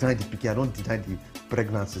don't deny the PK, I don't deny the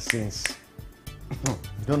pregnancy since... You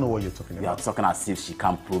don't know what you're talking about. You are talking as if she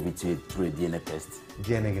can't prove it through a DNA test.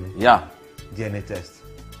 DNA? Yeah. DNA test.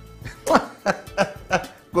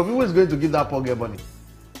 Who is going to give that poor girl money?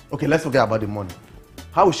 Okay, let's forget about the money.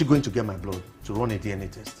 How is she going to get my blood to run a DNA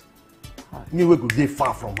test? Me, we could be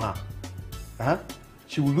far from her. Huh?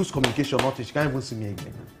 She will lose communication, nothing. She can't even see me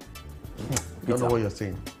again. You don't know what you're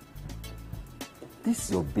saying. This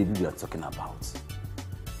is your baby we are talking about.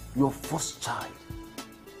 Your first child.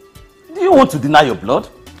 Do you want to deny your blood?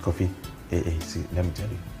 Kofi, hey, see, let me tell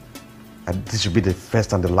you. This should be the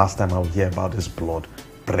first and the last time I'll hear about this blood,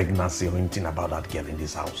 pregnancy, or anything about that girl in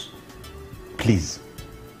this house. Please.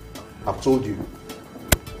 I've told you.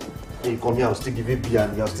 Hey, come here, I'll still give you beer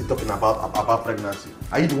and you're still talking about pregnancy.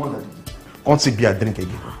 Are you the one that can't see beer, drink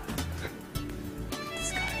again?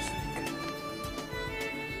 This guy is wicked.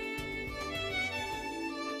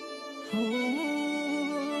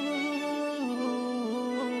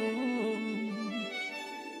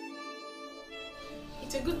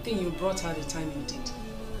 It's a good thing you brought her the time you did.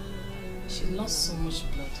 She lost so much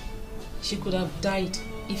blood. She could have died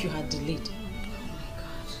if you had delayed.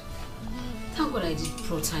 Thank God I did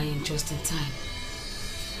brought her in just in time.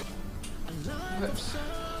 But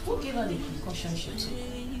who gave her the concussion she took?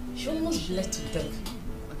 She almost bled to death.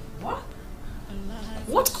 What?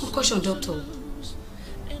 What concussion, doctor?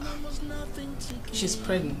 She's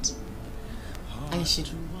pregnant. And she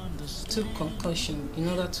took concussion in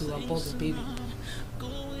order to abort the baby.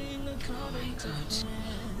 Oh my God.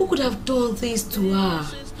 Who could have done this to her?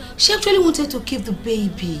 She actually wanted to keep the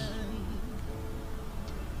baby.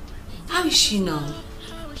 How is she now?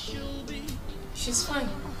 She's fine.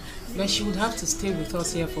 But she would have to stay with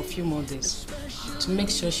us here for a few more days to make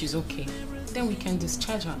sure she's okay. Then we can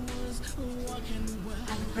discharge her.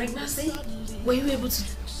 And pregnancy? Were you able to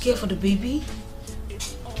care for the baby?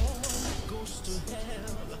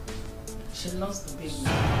 She lost the baby.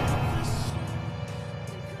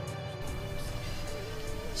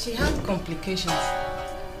 She had complications,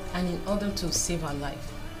 and in order to save her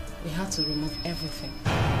life, we had to remove everything.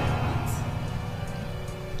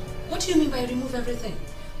 What do you mean by remove everything?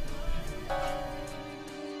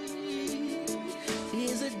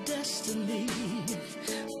 Is it destiny?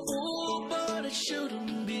 Oh, but it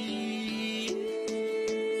shouldn't be.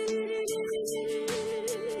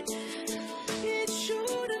 It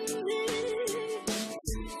shouldn't be.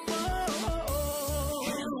 Oh,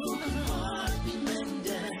 can a broken heart be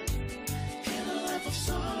mended? Can a life of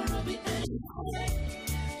sorrow be ended?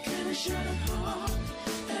 Can a shattered heart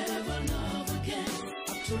ever love again?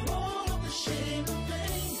 After all of the shame and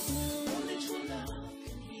pain.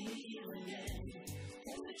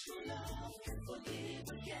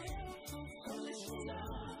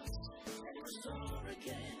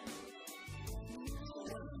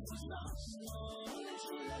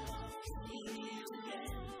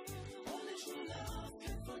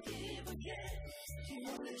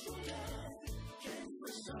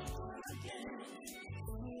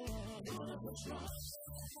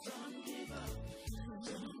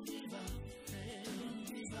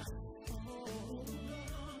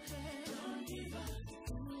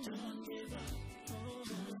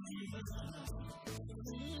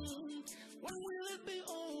 When will it be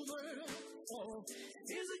over? Oh,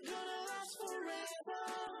 is it gonna last forever?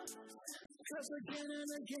 'Cause again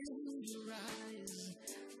and again you rise,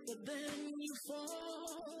 but then you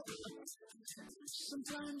fall.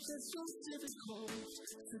 Sometimes it's so difficult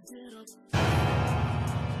to get up.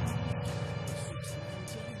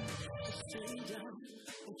 Stay down,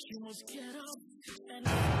 but you must get up and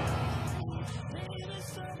maybe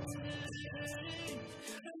someday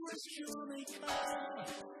a rescue may come.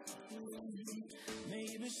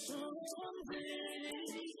 Maybe someday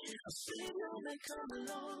a savior may come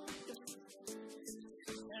along,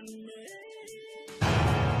 and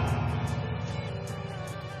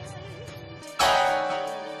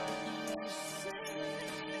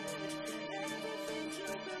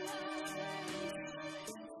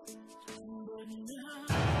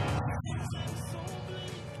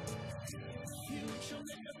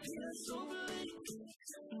so bleak,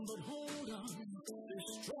 but hold on, be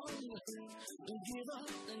strong, don't give up,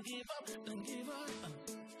 don't give up, don't give up.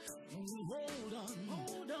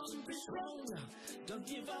 Hold on, be strong, don't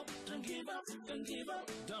give up, don't give up, don't give up,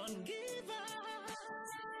 don't give up,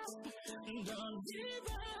 don't give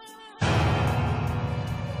up.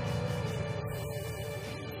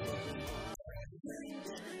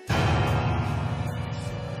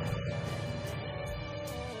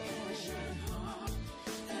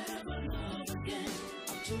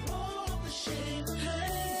 After all the shame and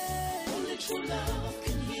pain, only true love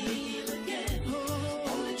can heal again.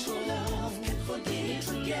 Only true love can forgive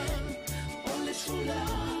again. Only true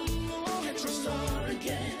love can restore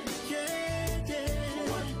again.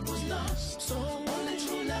 What was lost, so only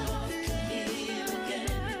true love can heal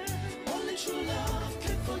again. Only true love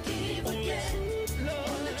can forgive again.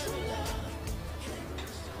 Only true love.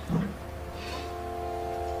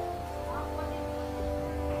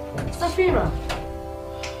 Safira,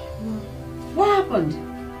 what happened?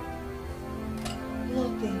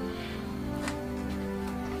 Nothing.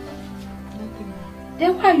 Nothing.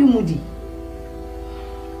 Then why are you moody?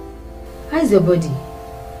 How is your body?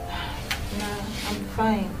 Nah, I'm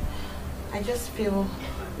fine. I just feel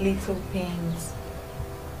little pains.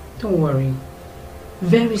 Don't worry.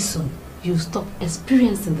 Very soon, you'll stop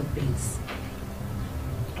experiencing the pains.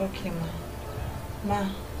 Okay, Ma. Ma,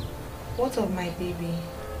 what of my baby?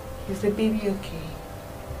 Is the baby okay?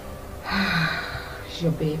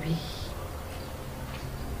 Your baby.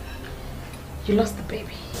 You lost the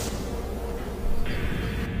baby.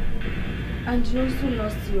 And you also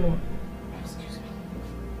lost your... Excuse me.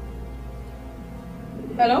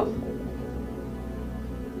 Hello?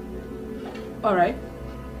 Alright.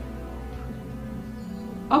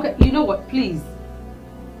 Okay, you know what? Please.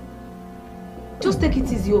 Just take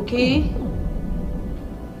it easy, okay?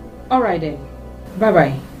 Alright then.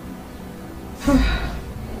 Bye-bye.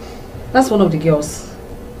 That's one of the girls.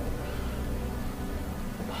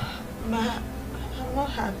 Ma, I'm not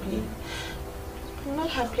happy. I'm not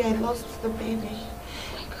happy I lost the baby.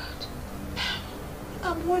 Oh my God.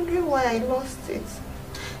 I'm wondering why I lost it.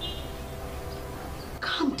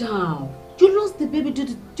 Calm down. You lost the baby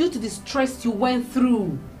due to the stress you went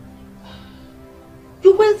through.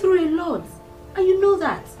 You went through a lot. And you know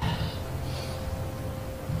that.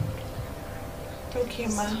 Okay,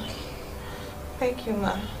 Ma. Thank you,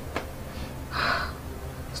 Ma.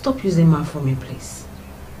 Stop using "ma" for me, please.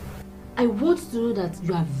 I want to know that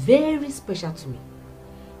you are very special to me.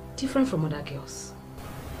 Different from other girls.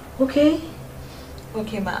 Okay?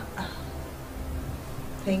 Okay, Ma.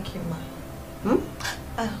 Thank you, Ma.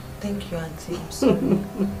 Thank you, Auntie. I'm sorry.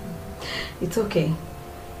 It's okay.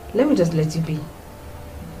 Let me just let you be.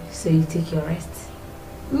 So you take your rest.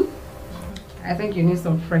 I think you need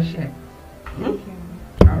some fresh air.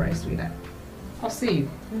 Alright, sweetheart. I'll see you.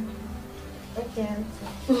 Okay,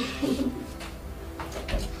 Auntie.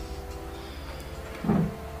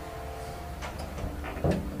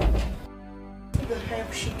 The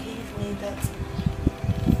herb she gave me that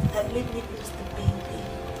made me lose the baby.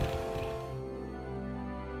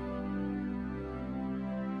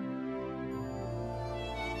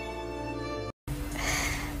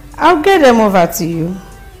 I'll get them over to you.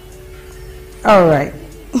 Alright.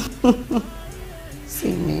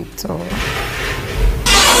 See me talk.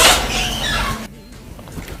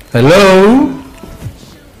 Hello?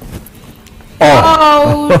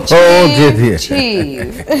 Oh, dear.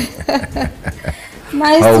 Chief.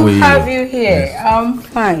 Nice How to are you? have you here. Yes. I'm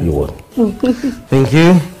fine. You're welcome. Thank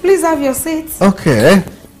you. Please have your seat. Okay.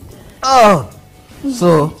 Oh,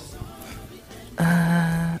 so,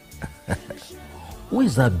 who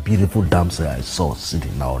is that beautiful damsel I saw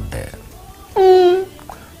sitting out there?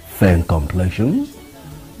 Fair in complexion.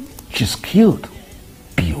 She's cute.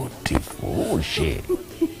 Beautiful, she.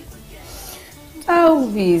 That will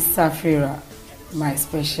be Safira, my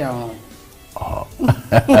special one. Oh.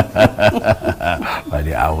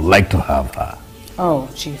 I would like to have her. Oh,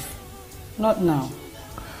 Chief. Not now.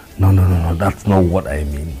 No, that's not what I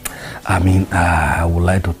mean. I mean, I would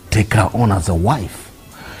like to take her on as a wife.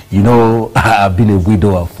 You know, I've been a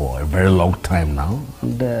widower for a very long time now.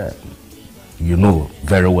 And you know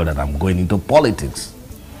very well that I'm going into politics.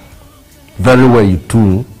 Very well, you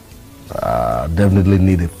too. Definitely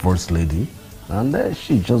need a first lady. And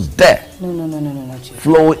she's just there. No, Chief.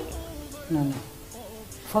 Flowing. No.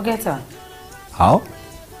 Forget her. How?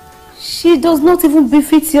 She does not even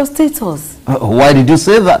befit your status. Why did you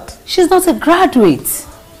say that? She's not a graduate.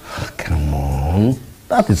 Come on.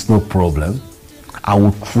 That is no problem. I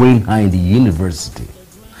will train her in the university.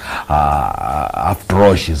 After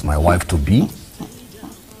all, she's my wife to be.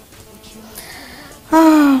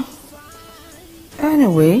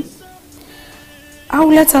 Anyway, I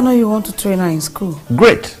will let her know you want to train her in school.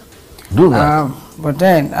 Great. Do that. But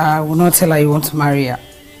then I will not tell her you want to marry her.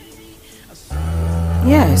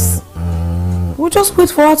 Yes. We'll just wait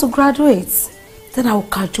for her to graduate. Then I will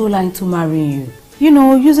cajole her into marrying you. You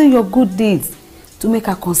know, using your good deeds to make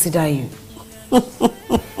her consider you.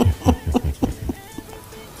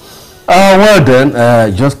 Well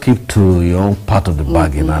then, just keep to your own part of the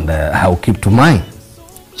bargain and I'll keep to mine.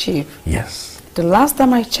 Chief. Yes. The last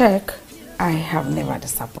time I checked, I have never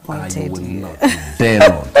disappointed you. Dare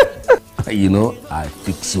not. You know, I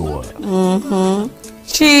fix so well.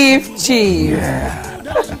 Chief. Yeah.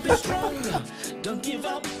 Don't give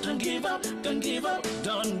up, don't give up, don't give up,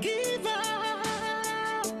 don't give up,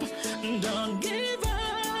 don't give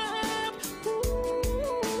up.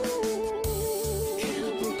 Can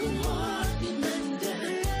a broken heart be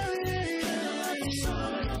mended? Can a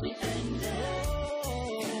sorrow be ended?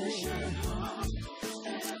 Can a shattered heart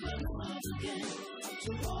ever love again?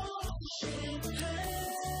 After all the shame.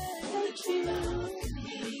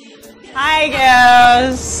 Hi,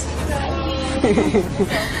 girls.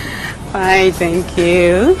 Fine, thank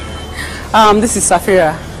you. This is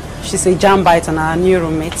Safira. She's a jam bite and our new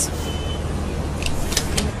roommate.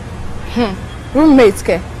 Roommate,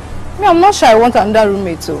 ke? Me, I'm not sure I want another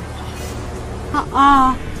roommate too.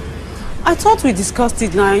 I thought we discussed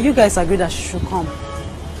it now. You guys agreed that she should come.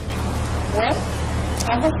 Well,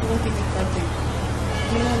 I hope you won't take it that way.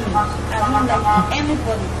 I don't like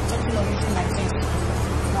anybody talking or using my things.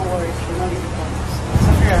 No worries, you're not even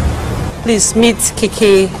Safira. Please meet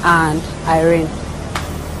Kiki and Irene.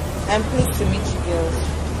 I'm pleased to meet you girls.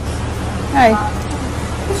 Hi.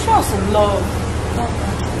 Let's show us some love.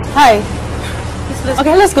 Hi.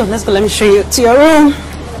 Okay, let's go. Let me show you to your room.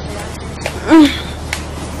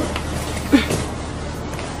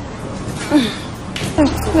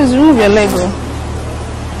 Please remove your leg.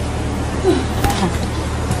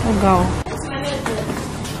 Oh, go.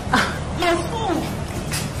 My phone.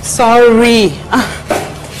 Sorry.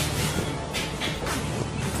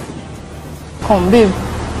 Come, babe.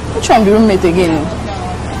 Which one be roommate again?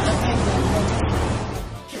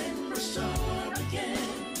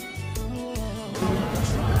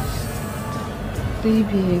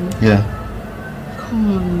 Baby. Yeah.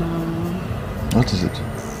 Come on now. What is it?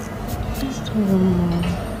 Let's do one more.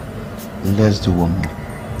 Let's do one more.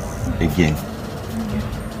 Again.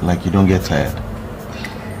 Like you don't get tired.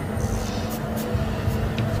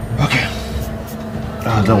 Okay.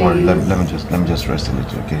 Don't worry. Let me just rest a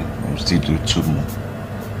little, okay? I'll still do two more.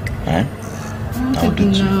 Okay? I'll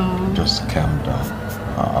do two. No. Just calm down.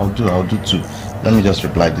 I'll do two. Let me just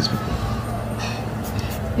reply these people.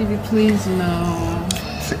 Baby, please no.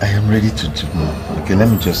 See, I am ready to do more. Okay, let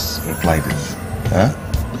me just reply this. Huh?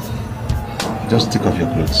 Just take off your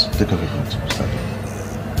clothes. Take off your clothes. Start.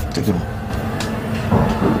 Take them off.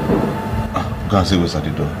 Go and see who's at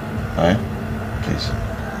the door. Alright? Please.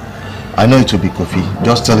 I know it will be Kofi.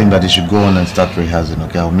 Just tell him that he should go on and start rehearsing,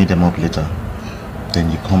 okay? I'll meet them up later. Then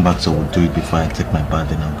you come back, so we'll do it before I take my bath,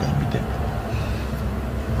 then I'll go and meet them.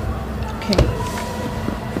 Okay.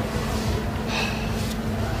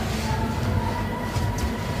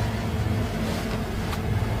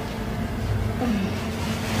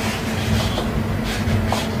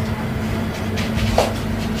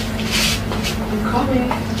 I'm coming.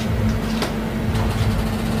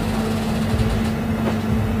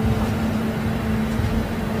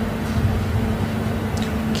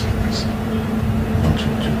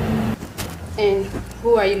 And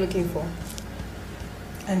who are you looking for?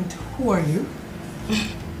 And who are you?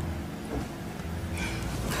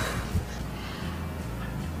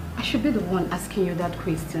 I should be the one asking you that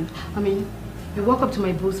question. I mean, you walk up to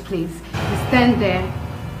my boo's place, you stand there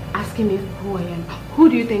asking me who I am. Who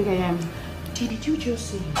do you think I am? Did you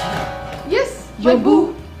just say? Yes, Your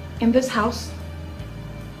boo in this house?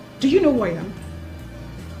 Do you know who I am?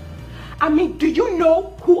 I mean, do you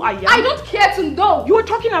know who I am? I don't care to know. You were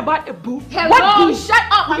talking about a boo. Hello, What boo? shut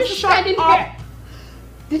up. I'm You just shut standing up. here.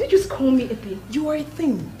 Did you just call me a thing? You are a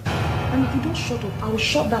thing. And if you don't shut up, I will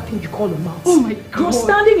shut that thing you call a mouth. Oh my God. You're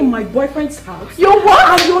standing in my boyfriend's house. You're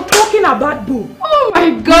what? And you're talking about boo. Oh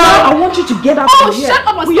my God. Now I want you to get out from here. Shut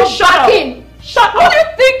up and Will you stop shut barking. up? Shut Who up. do you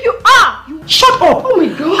think you are? Shut up. Oh my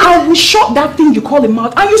God. I will shut that thing you call a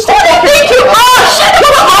mouth. And you stop. Who do you think you are? Shut up.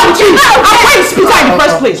 What's wrong with you? I'm trying to spit out in the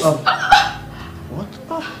first place.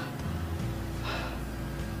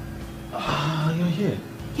 You're here.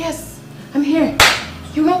 Yes, I'm here.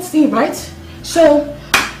 You not seeing, right? So,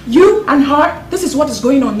 you and her, this is what is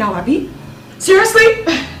going on now, Abby. Seriously?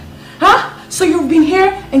 Huh? So you've been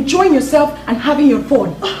here enjoying yourself and having your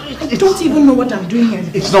fun. I don't even know what I'm doing here.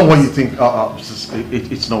 It's not what you think.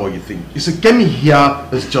 It's not what you think. You see, Kemi here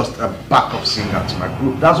is just a backup singer to my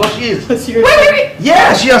group. That's what she is. Wait.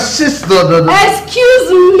 Yeah, she assists the...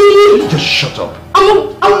 Excuse me. Just shut up.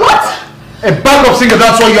 I'm what? A backup singer,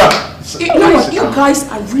 that's what you are. You know what? You guys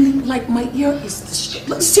are really like my ear is.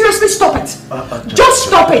 Seriously, stop it. Just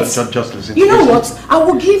stop it. Just listen. You know what? I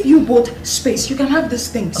will give you both space. You can have this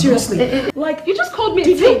thing. Seriously. Like you just called me.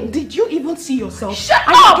 Did you even see yourself? Shut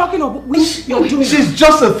I'm up. talking about when you're doing. She's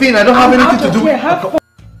just a thing. I don't have anything to do with.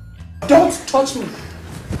 Don't touch me.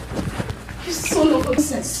 You son of a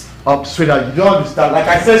sense. Sweetheart, you don't understand. Like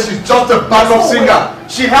I said, she's just a backup singer.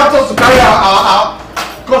 She helped us to carry our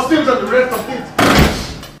costumes and the rest of it.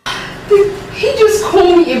 He just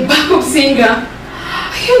called me a backup singer.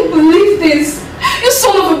 I can't believe this. You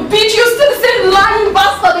son of a bitch. You're still the same lying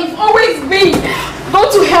bastard you've always been.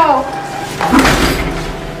 Go to hell.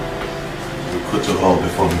 You go to hell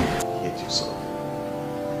before me. Hate yourself.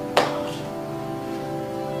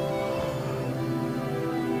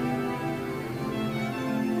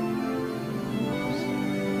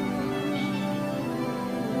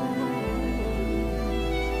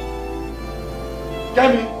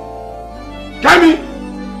 Kemi,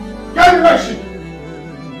 where is she?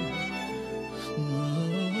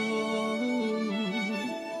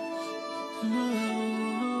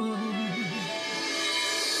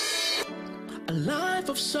 A life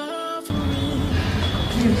of suffering.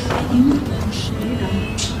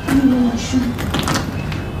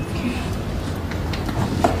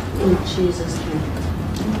 In Jesus' name.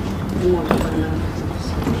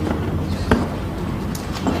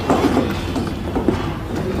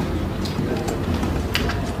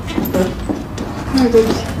 No,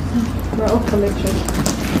 baby. We're all collected.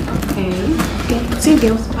 Okay. See you,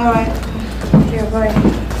 girls. Alright. Yeah, bye.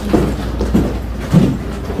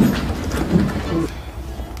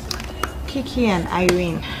 Kiki and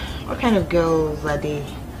Irene, what kind of girls are they?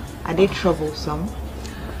 Are they troublesome?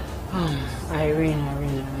 Irene.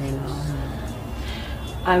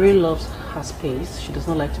 Irene loves her space. She does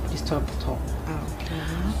not like to be disturbed at all. Okay.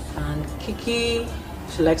 And Kiki,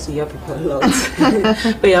 she likes to hear people a lot.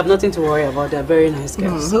 But you have nothing to worry about. They're very nice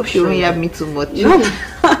girls. Hope you won't hear me too much. No.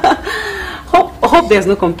 hope there's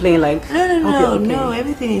no complaint. Like No,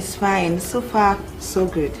 everything is fine. So far, so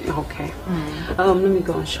good. Okay. Let me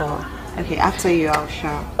go and shower. Okay, after you, I'll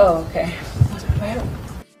shower. Oh, okay.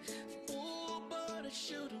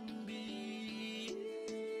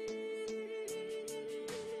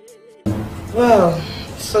 Well,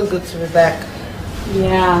 so good to be back.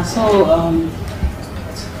 Yeah, so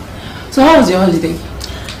how was your holiday?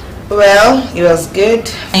 Well, it was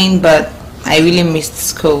good, but I really missed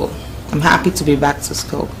school. I'm happy to be back to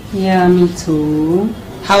school. Yeah, me too.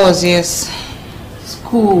 How was yours?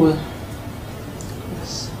 School.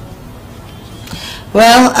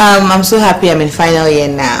 Well, I'm so happy I'm in final year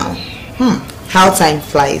now. How time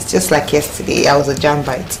flies, just like yesterday, I was a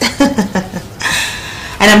jambite.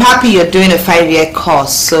 And I'm happy you're doing a 5-year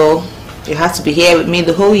course, so you have to be here with me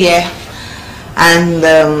the whole year. And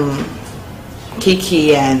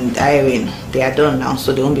Kiki and Irene, they are done now,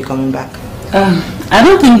 so they won't be coming back. I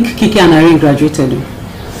don't think Kiki and Irene graduated.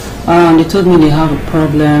 They told me they have a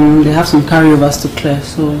problem, they have some carryovers to clear,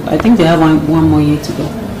 so I think they have one more year to go.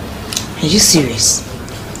 Are you serious?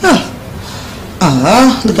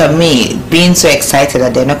 Oh, look at me, being so excited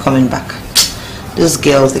that they're not coming back. Those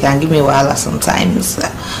girls, they can give me a while sometimes.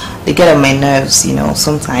 They get on my nerves, you know,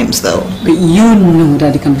 sometimes though. But you know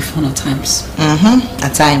that they can be fun at times.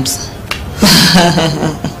 At times.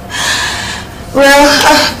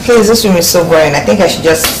 Well, please, this room is so boring. I think I should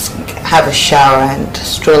just have a shower and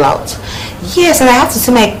stroll out. Yes, and I have to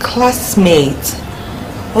see my classmate.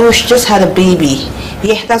 Oh, she just had a baby.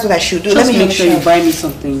 Yeah, that's what I should do. Just Let me make sure you buy me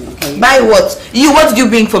something, okay? Buy what? What did you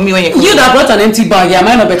bring for me when you came? You that brought an empty bag. Yeah,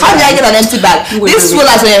 mine not better. How did I get an empty bag? This full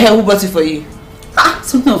ass on your hair, who bought it for you?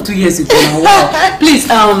 Something of 2 years ago now. Wow. Please,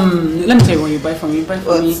 let me tell you what you buy for me. Buy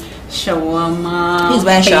for me shawarma. He's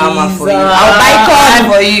buying shawarma for you. I'll buy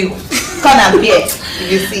corn for you. Corn and beer.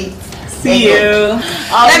 You see. See you.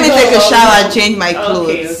 Let me take a shower and change my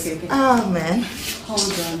clothes. Okay. Oh man.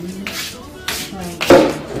 Hold on.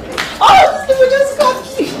 Oh, we just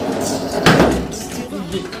got you.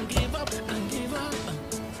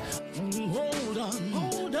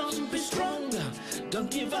 Hold on, be strong. Don't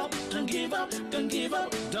give up, don't give up, don't give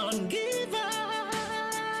up, don't give up,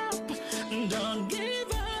 don't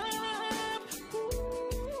give up.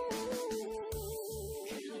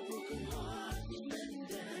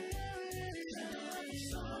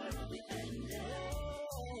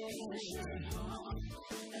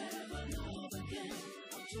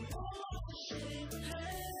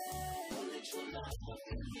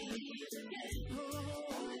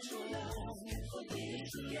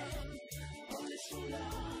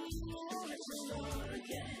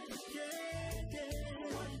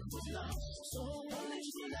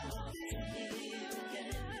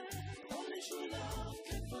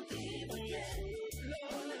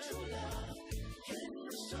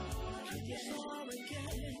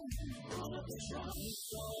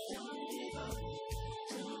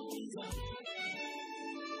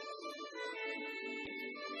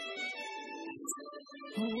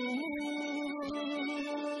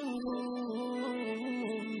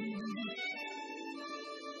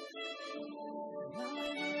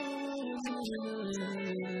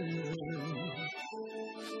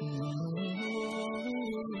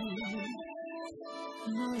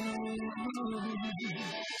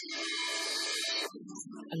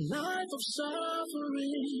 A life of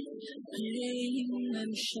suffering, pain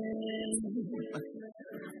and shame.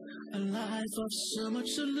 A life of so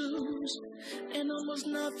much to lose and almost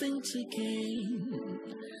nothing to gain.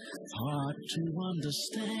 Hard to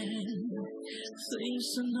understand.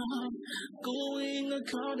 Things are not going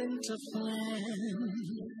according to plan.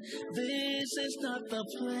 This is not the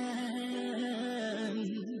plan.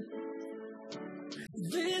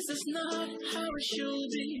 This is not how it should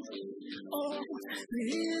be. Oh,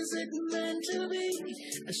 is it meant to be?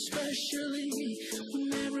 Especially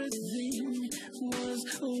when everything was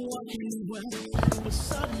walking well. But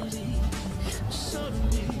suddenly,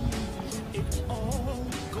 it all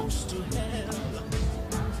goes to hell.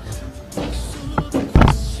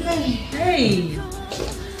 Hey!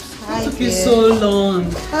 Hi, took you so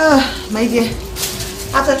long. My dear,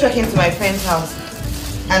 after trekking to my friend's house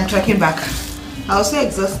and trekking back, I was so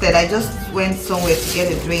exhausted. I just went somewhere to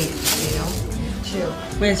get a drink, you know. Chill.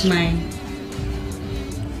 Where's mine?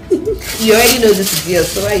 You already know this is yours,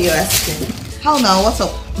 so why are you asking? How now? What's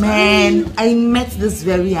up? Man, I met this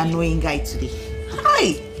very annoying guy today.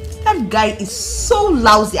 Hi! That guy is so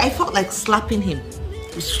lousy. I felt like slapping him.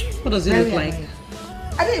 What does he look like?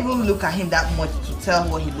 I didn't even look at him that much to tell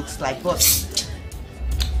what he looks like, but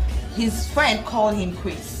his friend called him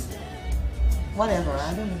Chris. Whatever,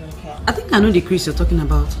 I don't even care. I think I know the Chris you're talking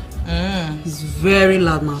about. He's very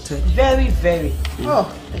loud-mouthed. Very, very. Oh,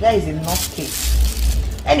 the guy is a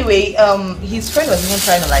nutcase. Anyway, his friend was even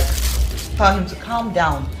trying to like tell him to calm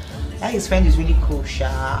down. That his friend is really cool,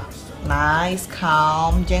 Sha. Nice,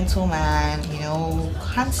 calm, gentleman, you know,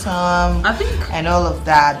 handsome, I think, and all of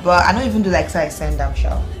that. But I don't even do like so I send them,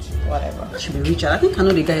 Sha. Whatever. It should be Richard. I think I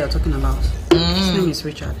know the guy you're talking about. His name is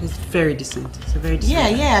Richard. He's very decent. He's a very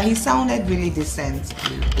decent. Yeah, he sounded really decent.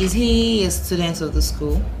 Is he a student of the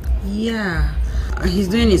school? Yeah, he's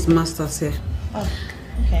doing his master's here. Oh,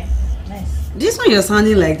 okay, nice. This one you're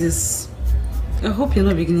sounding like this. I hope you're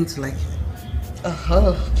not beginning to like.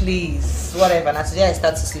 Oh, please, whatever. Now today I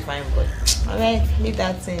start to sleep fine, but alright, leave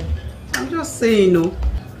that thing. I'm just saying, you know.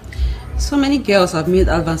 So many girls have made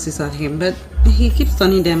advances at him, but he keeps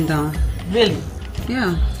turning them down. Really?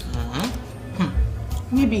 Yeah.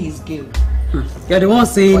 Maybe he's gay. You're the one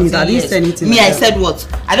saying it. I didn't say anything. Me, I said what?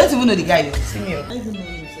 I don't even know the guy. See me. I don't even know what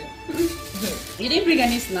you said. You didn't bring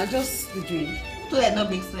any snack, just the drink. So I not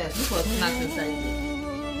big snacks. Look what snacks inside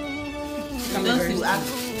there. Don't you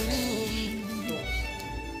ask.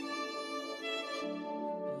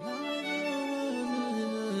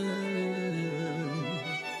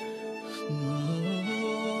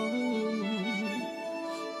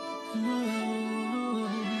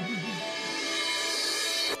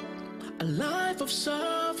 A A life of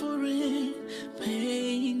suffering,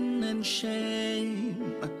 pain and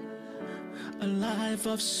shame. A life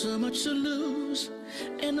of so much to lose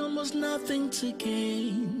and almost nothing to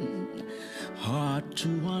gain. Hard to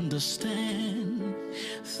understand.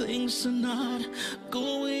 Things are not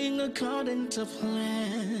going according to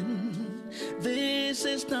plan. This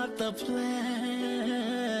is not the plan.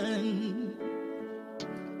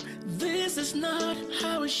 This is not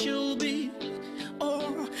how it should be.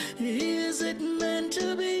 Or is it meant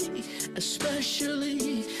to be?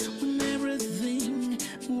 Especially when everything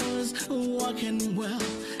was working well,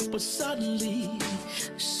 but suddenly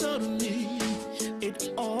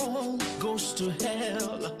it all goes to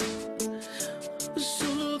hell.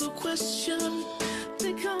 So the question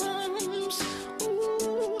becomes,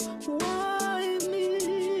 ooh, why me?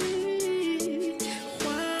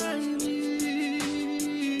 Why me?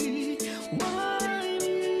 Why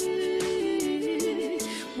me?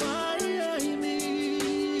 Why me?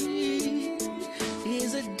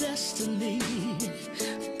 Is it destiny?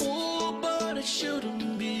 Oh, but it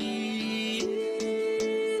shouldn't be.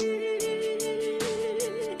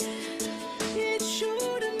 It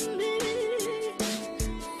shouldn't be.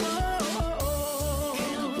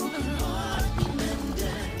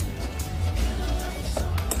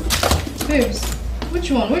 Babes, which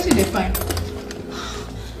one? Where did they find?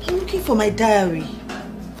 I'm looking for my diary.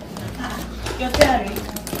 Your diary?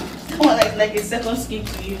 Come on, like a second skin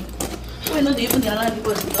to you. We're not even the alarm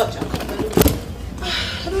because we touch.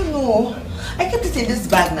 I don't know. I kept it in this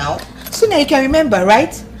bag now. So now you can remember,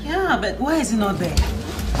 right? Yeah, but why is it not there?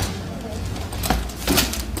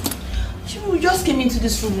 We just came into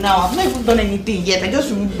this room now. I've not even done anything yet. I just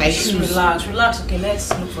removed my Just shoes. relax. Okay, let's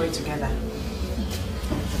look for it together.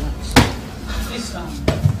 Please,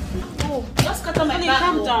 oh, just cut on my back.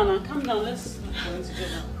 Calm down, let's look for it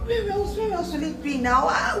together. Where else will it be now?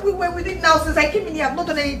 We were with it now since I came in here. I've not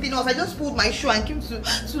done anything else. I just pulled my shoe and came to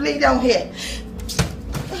lay down here.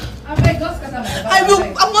 I beg, don't scatter my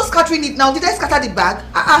bag. I'm not scattering it now. Did I scatter the bag?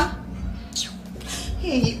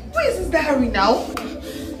 Hey, where is this diary now?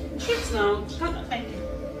 Check now.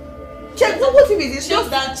 Check. What if it is? Check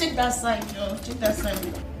that side. Check that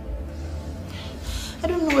side. I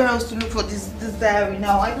don't know where else to look for this diary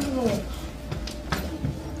now. I don't know.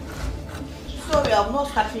 Sorry, I'm not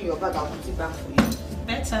catching your bag. I'll put it back for you.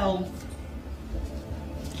 Better.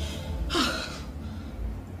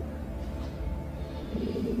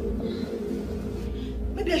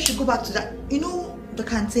 Maybe I should go back to that. You know the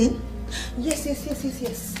canteen? Yes.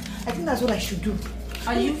 I think that's what I should do.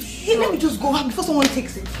 Are you sure? Let me just go out before someone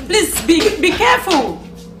takes it. Please be careful.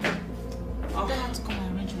 I'm gonna have to come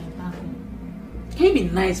and arrange my bag. Can you be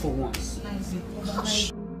nice for once?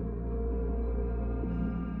 Nice.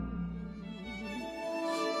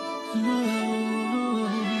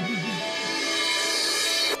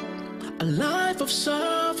 A life of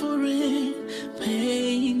suffering,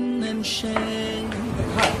 pain and shame.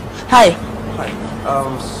 Hi.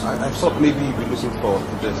 I thought maybe you'd be looking for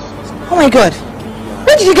this. Oh my god.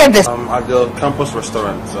 Where did you get this? At the campus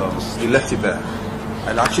restaurant. You left it there.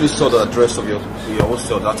 And I actually saw the address of your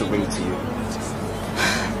hostel. That to bring it to you.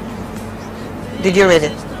 Did you read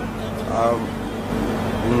it?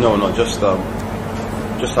 No, just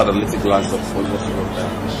had a little glance of what you wrote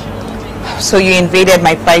there. So you invaded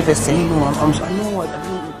my privacy? No, I know.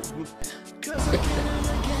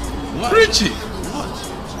 What? Richie! What?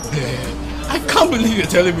 I can't believe you're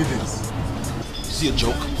telling me this. Is it a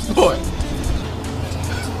joke? Boy!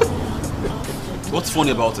 What's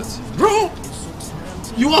funny about it? Bro!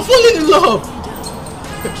 You are falling in love!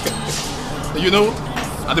 You know,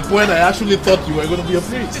 at the point I actually thought you were going to be a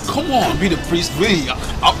priest. Come on, be the priest, really.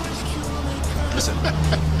 Listen,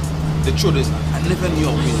 the truth is, I never knew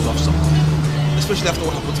I would be in love something. Especially after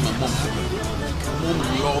what happened to my mom. My mom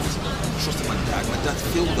loved and trusted my dad. My dad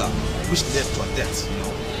failed her, which led to a death, you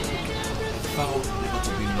know. I vowed never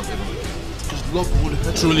to be in love ever again. Because love would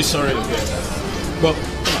hurt. Truly sorry to hear that. But,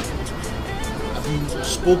 come on. Have you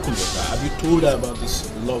spoken with her? Have you told her about this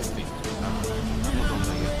love thing? I'm not done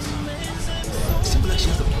that yet. It's simply like she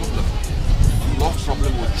has a problem. Love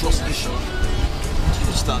problem or trust issue. Do you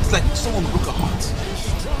understand? It's like someone broke her heart.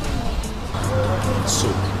 So,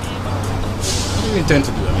 what do you intend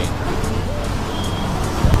to do, I mean?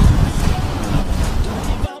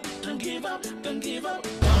 I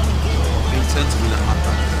intend to win a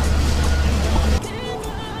matter.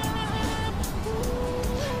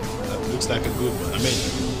 That looks like a good one. I mean,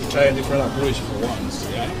 try a different approach for once,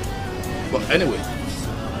 yeah? But anyway,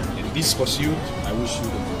 in this pursuit, I wish you the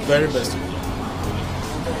very best of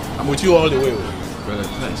luck. I'm with you all the way. Brother,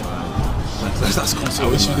 thanks, man. That's I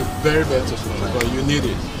wish you the very best of luck, because you need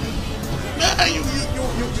it. Man, you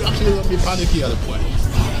actually let me panicky at the point.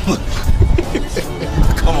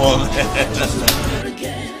 Come on,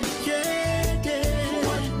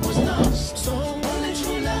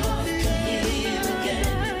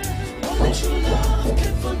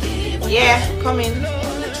 Yeah, come in.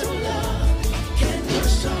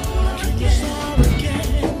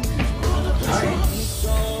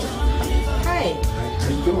 Hi. How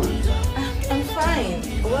you doing? I'm fine.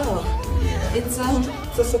 Well, it's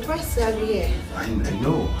a surprise to have you here. I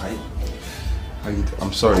know.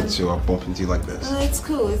 I'm sorry to bump into you like this. It's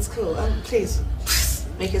cool. It's cool. Please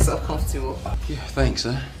make yourself comfortable. Yeah, thanks,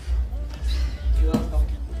 huh? You're welcome.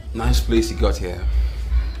 Nice place you got here.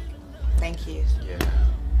 Thank you. Yeah.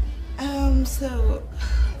 So,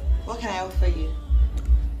 what can I offer you?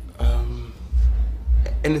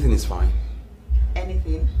 Anything is fine.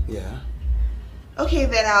 Anything? Yeah. Okay,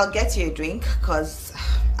 then I'll get you a drink, because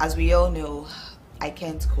as we all know, I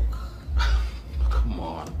can't cook. Come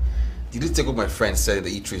on. Did you take what my friend said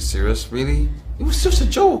the eatery is serious? Really? It was just a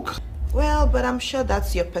joke. Well, but I'm sure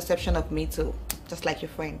that's your perception of me too, just like your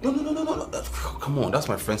friend. No. Come on, that's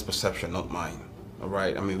my friend's perception, not mine.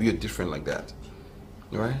 Alright? I mean, we are different like that.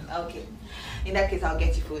 Alright? Okay. In that case, I'll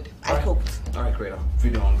get you food. I cooked. Alright, great. I'm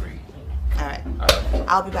really hungry. Alright. Alright.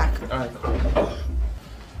 I'll be back. Alright, cool.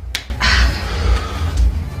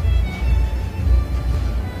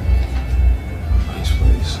 Nice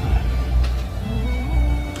place.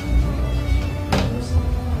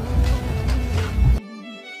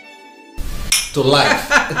 To life.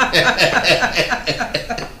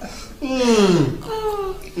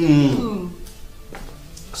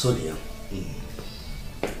 So dear.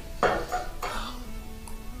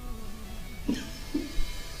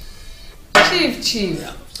 Chief.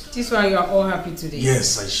 This is why you are all happy today.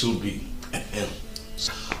 Yes, I should be.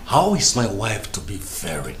 How is my wife to be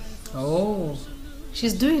faring? Oh,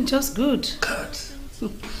 she's doing just good. God.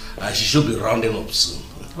 She should be rounding up soon.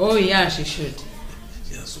 Oh yeah, she should.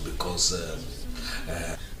 Yes, because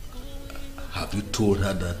have you told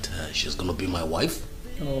her that she's gonna be my wife?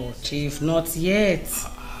 Oh, Chief, not yet.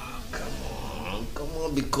 Come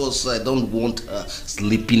on, because I don't want her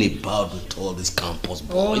sleeping about with all these campus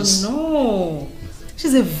boys. Oh no,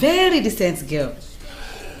 she's a very decent girl.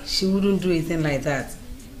 She wouldn't do anything like that.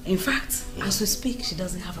 In fact, as we speak, she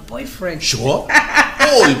doesn't have a boyfriend. Sure?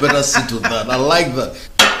 Oh, you better see to that. I like that.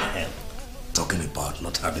 Talking about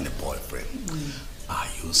not having a boyfriend. Are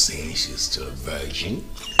you saying she's still a virgin?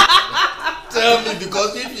 Tell me,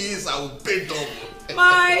 because if she is, I will pay double.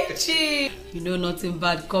 My Chief, you know nothing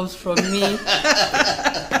bad comes from me.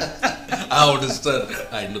 I understand.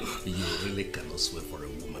 I know you really cannot swear for a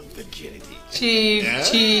woman's virginity. Chief, Yeah?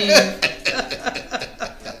 Chief.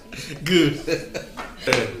 Good.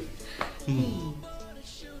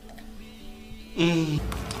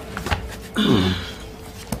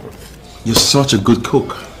 You're such a good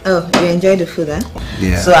cook. Oh, you enjoyed the food, huh?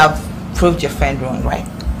 Yeah. So I've proved your friend wrong, right?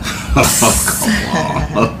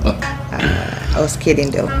 I was kidding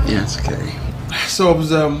though. Yeah, it's okay. So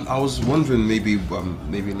I was wondering maybe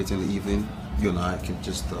later in the evening you and I could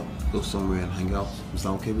just go somewhere and hang out. Is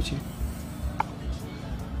that okay with you?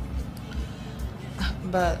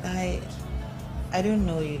 But I don't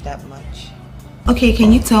know you that much. Okay,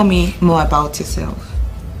 can you tell me more about yourself?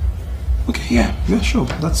 Okay, yeah, sure.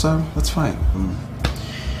 That's fine.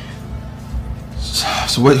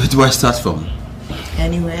 So where do I start from?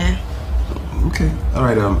 Anywhere. Okay. All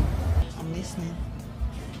right. I'm listening.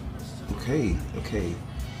 Okay. Okay.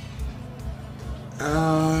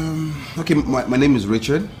 My name is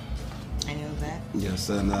Richard. I know that. Yes,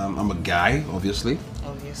 and I'm a guy, obviously.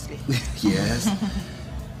 Obviously. Yes.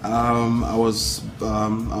 I'm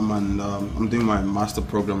doing my master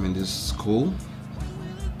program in this school.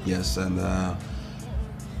 Yes, and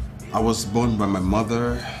I was born by my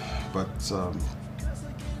mother, but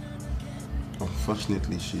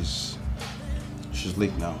unfortunately she's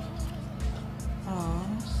late now. Oh,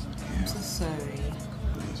 Yeah. I'm so sorry.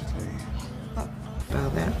 It's okay.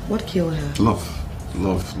 About that. What killed her?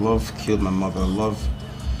 Love killed my mother. Love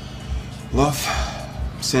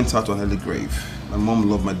sent her to an early grave. My mom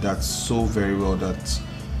loved my dad so very well that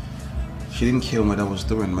she didn't care what my dad was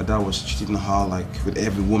doing. My dad was cheating her like with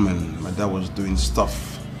every woman. My dad was doing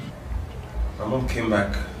stuff. My mom came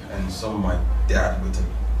back and saw my dad with a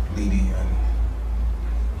lady, and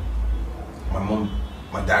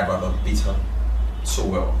my dad rather beat her so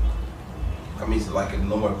well. I mean, it's like a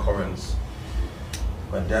normal occurrence.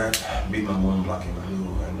 My dad beat my mom black and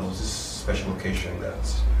blue, and there was this special occasion that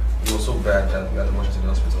it was so bad that we had to rush to the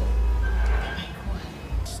hospital.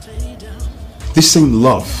 This same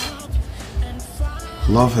love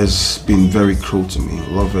has been very cruel to me.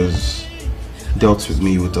 Love has dealt with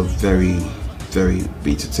me with a very, very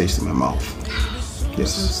bitter taste in my mouth. Yes. I'm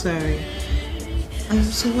so sorry.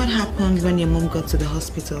 So what happened when your mom got to the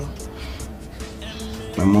hospital?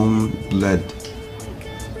 My mom bled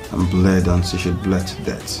and bled until she bled to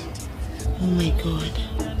death. Oh my God.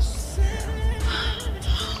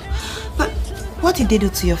 But what did they do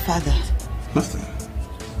to your father? Nothing.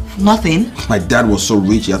 Nothing? My dad was so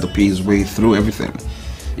rich he had to pay his way through everything.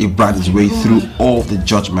 He brought his way through all the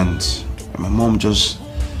judgments. And my mom just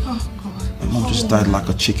died like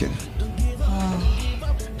a chicken.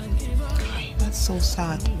 That's so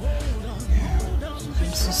sad.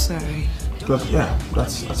 I'm so sorry. But yeah,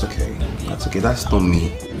 that's okay. That's okay. That's not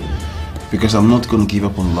me. Because I'm not going to give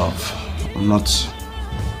up on love. I'm not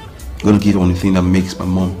going to give up on anything that makes my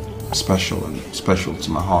mom special and special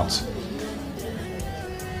to my heart.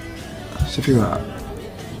 Sophia,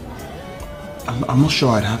 I'm not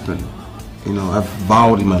sure it happened. You know, I've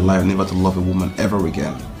vowed in my life never to love a woman ever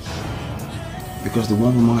again. Because the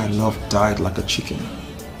one woman I loved died like a chicken.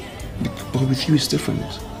 But with you it's different.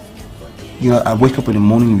 You know, I wake up in the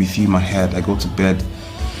morning with you in my head. I go to bed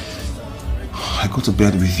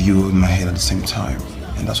with you in my head at the same time.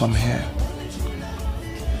 And that's why I'm here.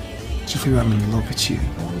 Sophia, I'm in love with you.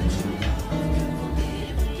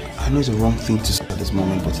 I know it's a wrong thing to say at this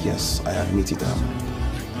moment, but yes, I admit it. I'm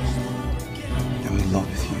in love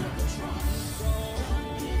with you.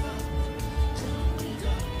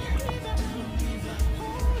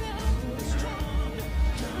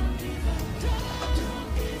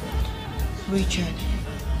 Richard,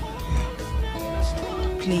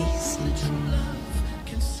 please,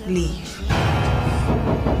 leave.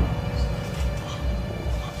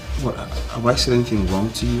 What, have I said anything wrong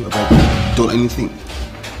to you? Have I done anything?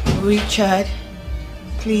 Richard,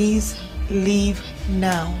 please leave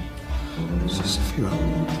now. Sophia,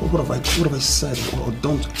 what have I said or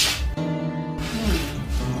done?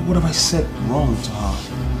 What have I said wrong to her?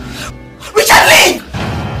 Richard, leave!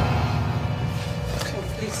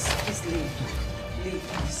 Please leave. Leave,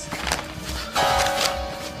 please.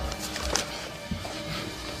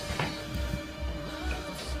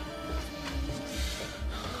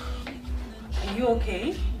 Are you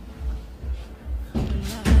okay?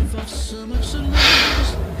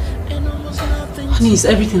 Honey, is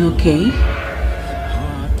everything okay?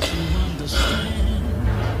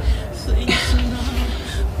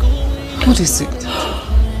 What is it?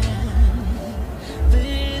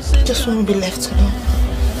 Just want to be left alone.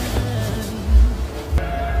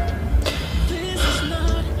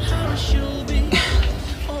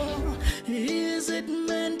 Is it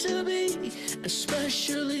meant to be?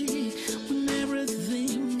 Especially when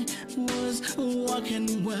everything was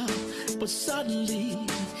working well, but suddenly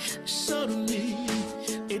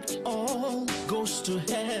it all goes to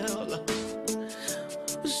hell.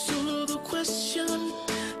 So the question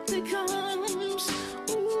becomes,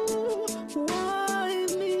 ooh, why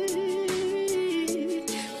me?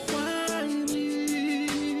 Why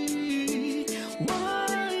me?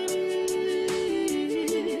 Why me?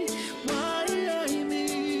 Why me?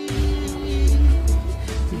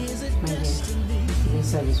 Is it My dear, destiny? the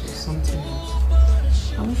service was something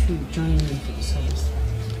else. I wish you would join me for the service.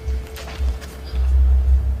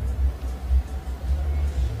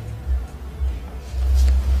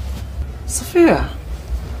 Sophia,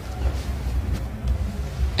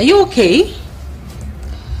 are you okay?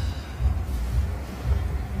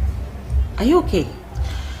 Are you okay?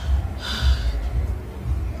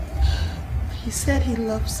 He said he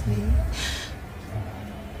loves me.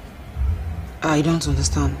 I don't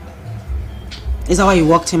understand. Is that why you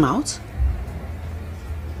walked him out?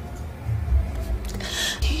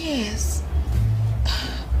 Yes.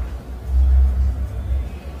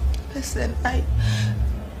 Listen, I'm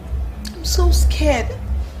so scared.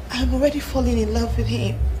 I'm already falling in love with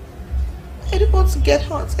him. I don't want to get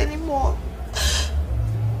hurt anymore.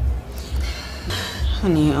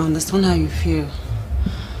 Honey, I understand how you feel.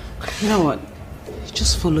 You know what?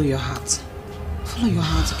 Just follow your heart. Follow your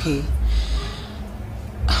heart, okay?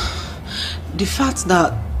 The fact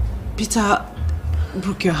that Peter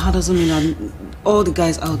broke your heart doesn't mean that all the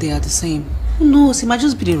guys out there are the same. Who knows? He might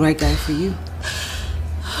just be the right guy for you.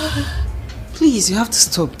 Please, you have to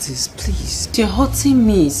stop this. Please. You're hurting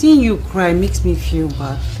me. Seeing you cry makes me feel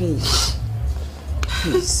bad. Please.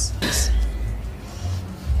 Please.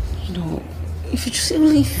 You know, if you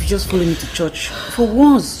just follow me to church for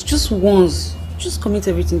once, just commit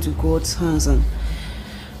everything to God's hands, and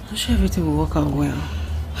I'm sure everything will work out well.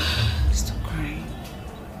 Stop crying.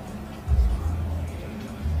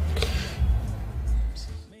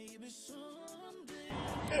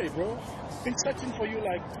 Hey, bro. been searching for you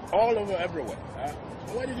like all over everywhere.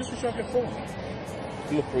 Why did you switch off your phone?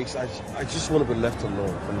 Look, Reese, I just want to be left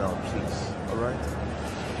alone for now, please. Alright?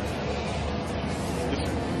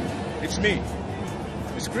 Listen, it's me.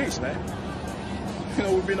 It's Chris, man. You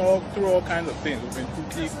know, we've been all through all kinds of things. We've been too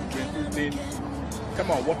deep, we've been too thin.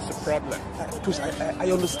 Come on, what's the problem? Chris, I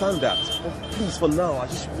understand that. But please, for now, I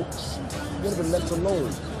just want to be left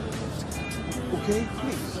alone. Okay?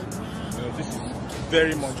 Please. You know, this is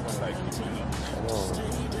very much unlike you, you know. Oh.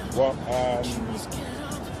 Well,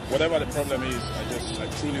 whatever the problem is, I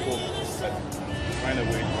truly hope that you find a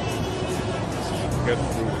way to get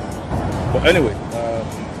through it. But anyway,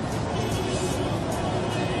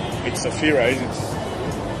 it's Safira, isn't it?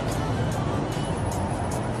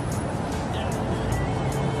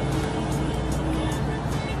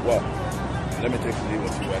 Well, let me take a leave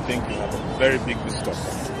of you. I think you have a very big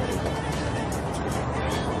discussion.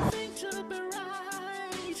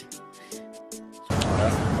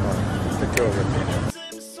 Take care of your opinion.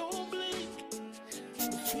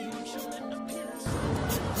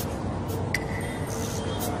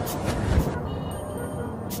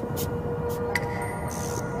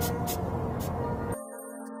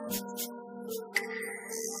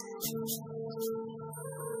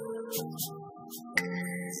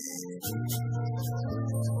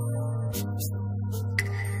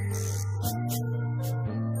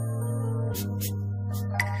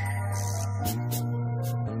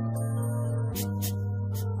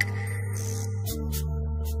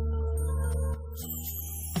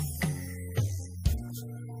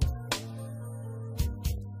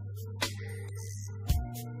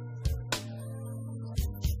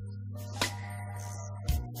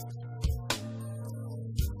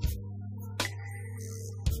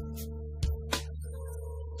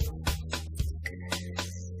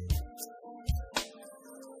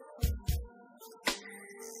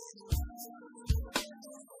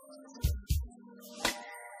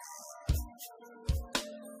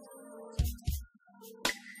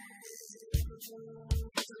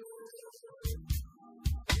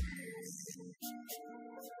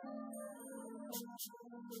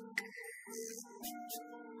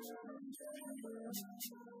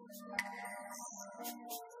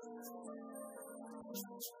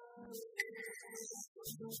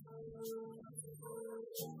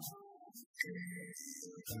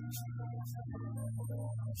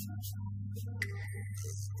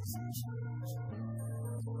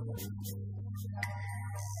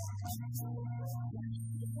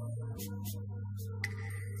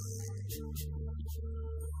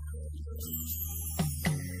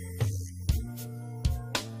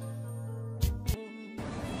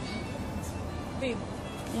 Babe.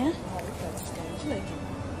 Yeah? Wow, look at this guy. Do you like him?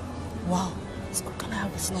 Wow. Can I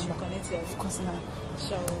have his number? Connect here. Of course now.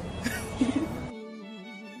 Shall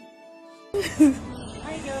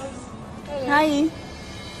Hi girls. Hello. Hi.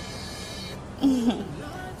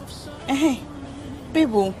 Hey,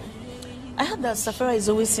 people. I heard that Safira is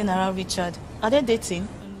always seen around Richard. Are they dating?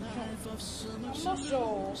 I'm not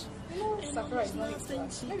sure. You know, Safira is not his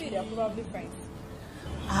class. Maybe they are probably friends.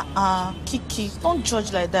 Kiki, don't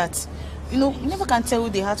judge like that. You know, you never can tell who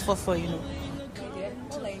they had for, you know. My dear,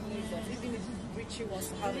 all I know is that even if Richie wants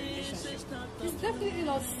to have a relationship, he's definitely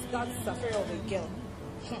not that Safira of a girl.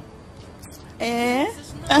 And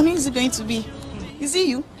who is it going to be? Is it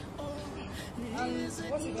you?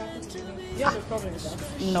 What's it going to do? Do you have a problem with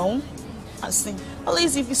that? No. I think. At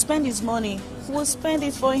least if you spend his money, we'll spend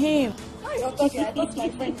it for him. Why you're talking? I thought my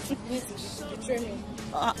friend needs to betray me.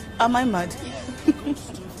 Am I mad?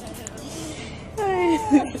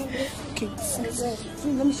 Okay,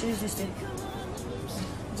 let me show you this thing.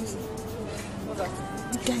 What's that?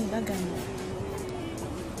 That guy.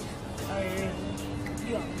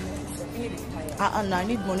 You are not. No, I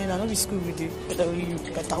need money now. Not be school with you.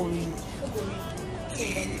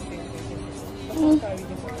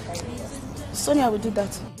 Sonia will do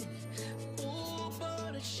that.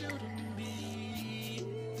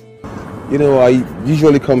 You know, I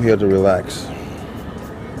usually come here to relax.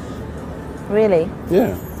 Really?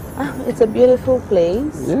 Yeah. It's a beautiful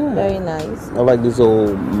place. Yeah. Very nice. I like this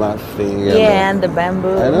old mat thing. Yeah, and the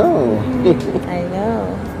bamboo. I know. I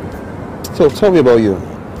know. So tell me about you.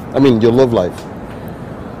 I mean, your love life.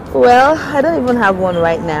 Well, I don't even have one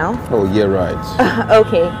right now. Oh, yeah, right.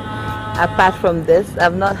 Okay. Apart from this,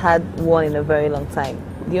 I've not had one in a very long time.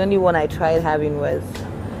 The only one I tried having was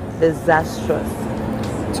disastrous.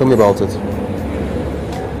 Tell me about it.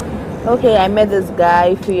 Okay, I met this guy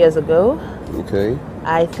a few years ago. Okay.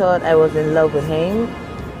 I thought I was in love with him,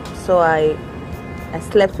 so I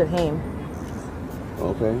slept with him.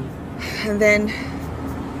 Okay. And then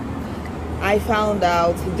I found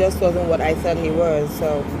out he just wasn't what I thought he was,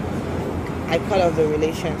 so I cut off the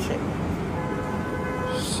relationship.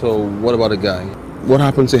 So what about the guy? What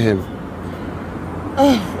happened to him?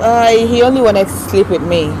 He only wanted to sleep with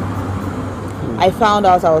me. I found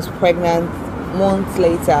out I was pregnant months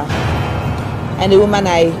later, and the woman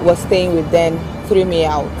I was staying with then threw me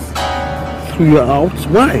out. Threw you out?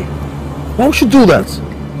 Why? Why would you do that?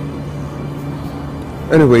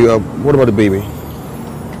 Anyway, what about the baby?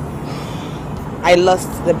 I lost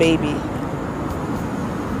the baby.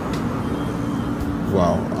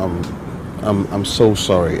 Wow, I'm so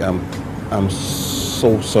sorry. I'm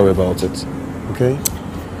so sorry about it. Okay?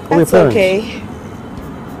 That's okay.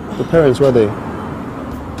 The parents, where are they?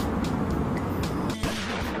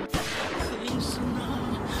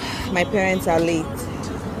 My parents are late.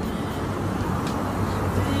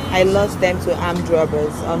 I lost them to armed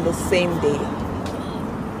robbers on the same day.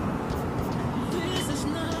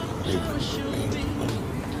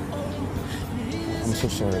 I'm so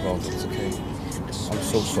sorry about it, okay? I'm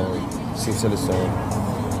so sorry. Sincerely sorry.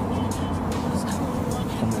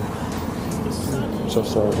 I'm so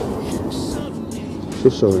sorry. So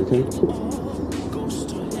sorry, okay?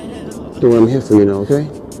 Don't worry, I'm here for you now, okay?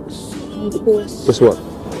 Guess what?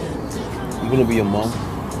 I'm gonna be your mom.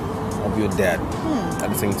 I'll be your dad. At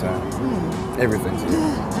the same time. Everything.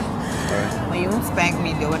 Alright? Well, you won't spank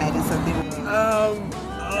me though when I do something wrong.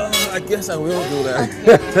 I guess I will do that.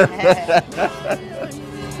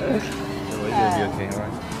 You're gonna be okay,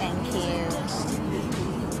 alright? Thank you.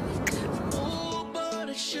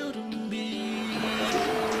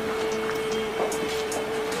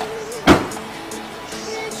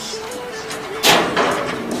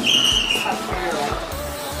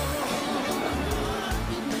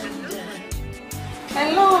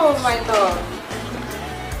 Hello, my dog.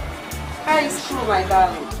 How is school, my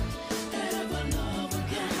darling?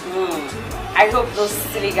 I hope those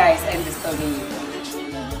silly guys ain't disturbing you.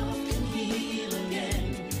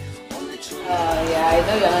 Yeah, I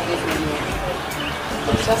know you're not dating me.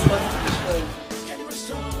 It's just what to show you.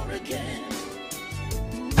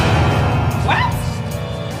 What?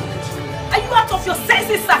 Are you out of your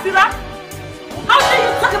senses, Safira? How dare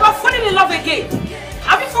you talk about falling in love again?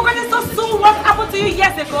 Have you forgotten so soon what happened to you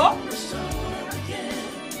years ago?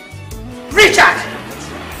 Richard!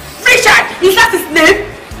 Richard! Is that his name?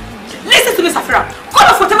 Listen to me, Safira. Call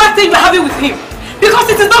off whatever thing you're having with him. Because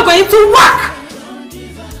it is not going to work!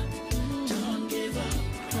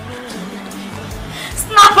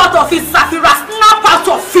 Snap out of it, Safira! Snap out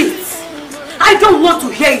of it! I don't want to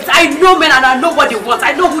hear it. I know men and I know what they want.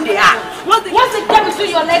 I know who they are. Once they get between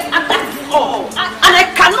your legs, and that is all. And I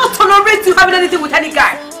cannot tolerate you having anything with any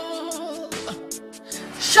guy.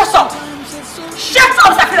 Shut up! Shut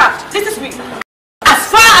up, Safira! Listen to me. As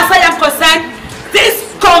far as I am concerned, this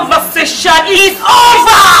conversation is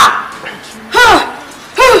over!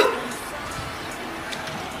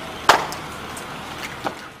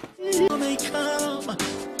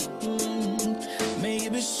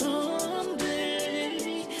 Maybe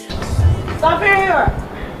someday. Safira!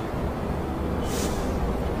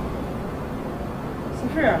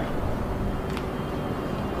 Safira?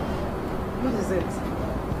 What is it?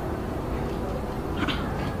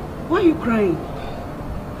 Why are you crying?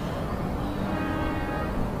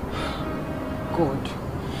 God,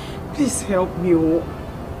 please help me. Oh.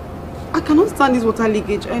 I cannot stand this water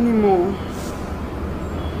leakage anymore.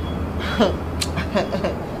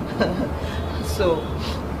 So,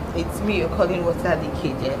 it's me you're calling water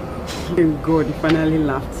leakage, eh? Thank God, you finally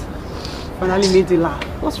laughed. Finally made you laugh.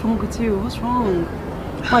 What's wrong with you? What's wrong?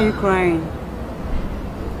 Why are you crying?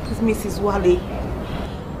 It's Mrs. Wale.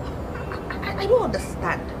 I don't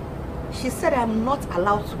understand. She said I'm not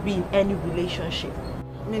allowed to be in any relationship.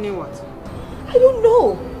 Meaning what? I don't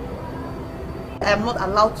know. I am not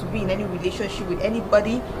allowed to be in any relationship with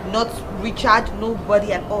anybody, not Richard,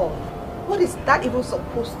 nobody at all. What is that even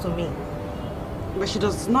supposed to mean? But she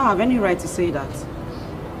does not have any right to say that.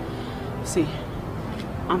 See,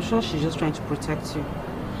 I'm sure she's just trying to protect you.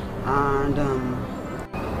 And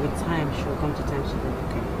with time, she'll come to terms with it,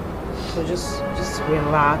 okay? So just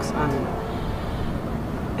relax and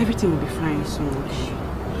everything will be fine soon, okay?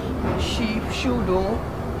 She should, though.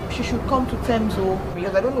 She should come to terms, though,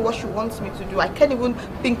 because I don't know what she wants me to do. I can't even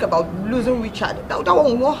think about losing Richard. That one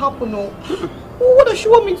will not happen, no. What does she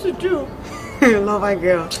want me to do? Love my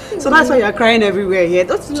girl. So that's why you're crying everywhere here.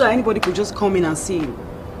 Don't you know that anybody could just come in and see you?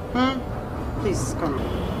 Please, come on.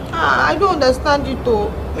 I don't understand it,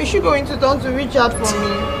 though. Is she going to turn to Richard for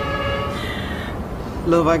me?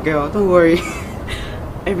 Love my girl. Don't worry.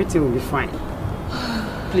 Everything will be fine.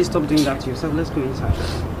 Please stop doing that to yourself. Let's go inside.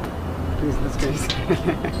 Please, let's go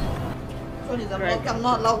inside. question is, I'm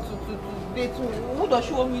not allowed to date. Who does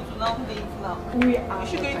she want me to now date now? Is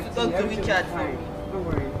she going to talk to Richard?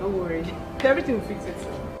 Don't worry. Everything will fix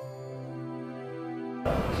itself.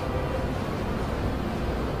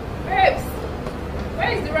 Babes,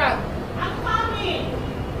 where is the rag? I'm coming.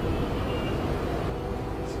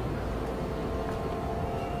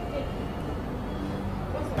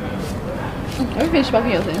 Have you finished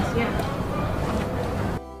packing your things? Yeah.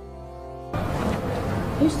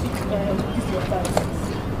 This is your father.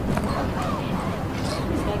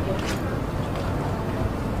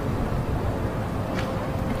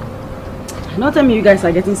 Not tell me you guys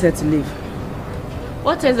are getting set to leave.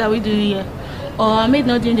 What else are we doing here? Or I made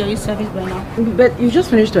not doing the youth service by now? But you just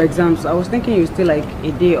finished your exams. I was thinking you still like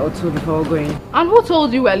a day or two before going. And who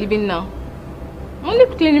told you we are leaving now? I'm only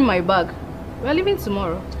cleaning my bag. We are leaving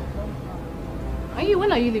tomorrow.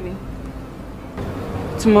 When are you leaving?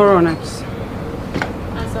 Tomorrow next.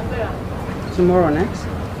 And Safira? Tomorrow next.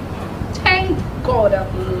 Thank God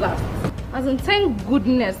at last. As in, thank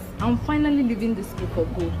goodness I'm finally leaving this school for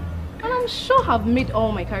good. And I'm sure I've made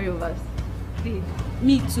all my carryovers. Babe,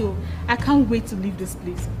 me too. I can't wait to leave this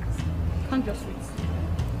place. Can't just wait.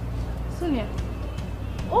 Sonia,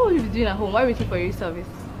 what will you be doing at home while waiting for your service?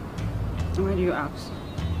 Why do you ask?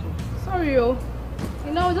 Sorry, I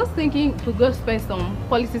was just thinking to go spend some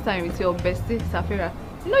quality time with your bestie, Safira.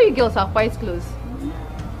 You girls are quite close.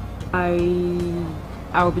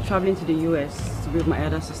 I will be traveling to the US to be with my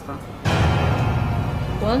elder sister.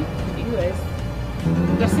 What? The US?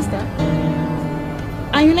 Your sister?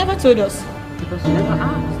 And you never told us? Because you never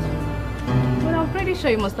asked. Well, I'm pretty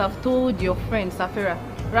sure you must have told your friend Safira,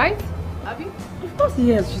 right? Have you? Of course,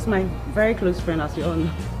 yes. She's my very close friend, as you all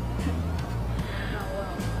know.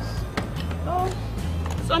 Oh,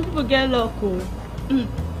 some people get luck.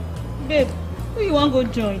 Babe, who you want to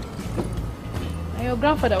go join? And your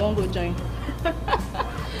grandfather won't go join.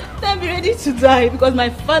 Then be ready to die because my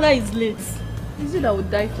father is late. Is it that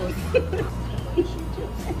would die for?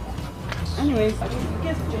 Anyways, I mean, you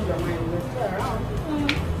guys change your mind. Let's go around.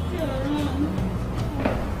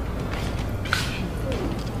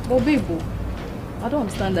 But babe, I don't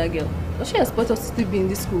understand that girl. Does she expect us to still be in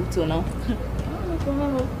this school till now?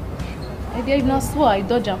 I dare not swear, I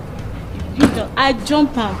dodge her. I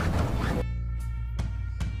jump her.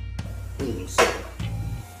 So,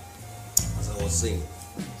 as I was saying,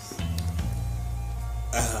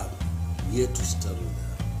 I am here to study that.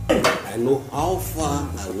 I know how far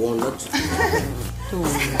I wanted to go.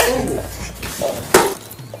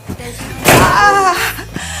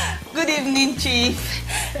 Good evening, Chief.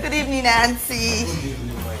 Good evening, Auntie.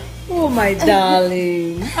 Oh, my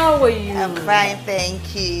darling. How are you? I'm fine,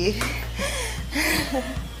 thank you.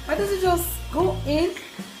 Why don't you just go in,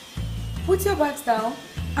 put your bags down,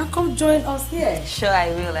 and come join us here? Sure, I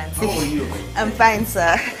will, Auntie. How are you? I'm fine,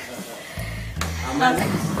 sir.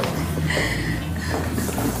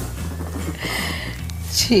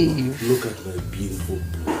 Chief. Look at my beautiful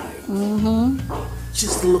bride.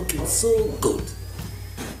 She's looking so good.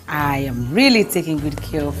 I am really taking good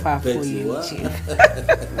care of her for you, Chief.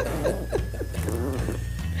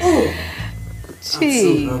 Oh,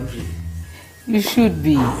 Chief. I'm so happy. You should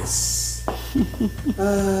be. Yes.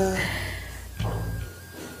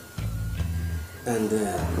 And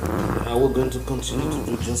are we going to continue to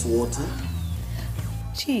do just water?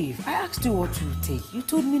 Chief, I asked you what you take. You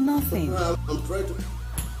told me nothing. I'm trying to...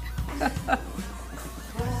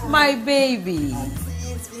 My baby.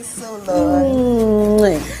 It's been so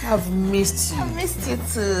long. I've missed you. I missed you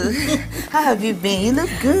too. How have you been? You look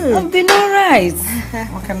good. I've been alright.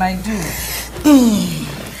 What can I do?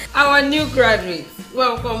 Our new graduate.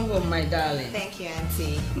 Welcome home, my darling. Thank you,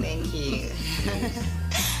 Auntie. Thank you.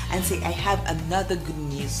 Auntie, I have another good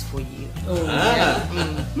news for you. Oh,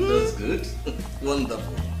 That's good.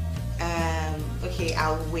 Wonderful. Okay,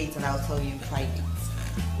 I'll wait and I'll tell you in private.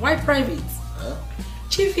 Why private? Huh?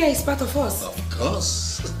 Chief here is part of us. Of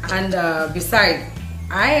course. And besides,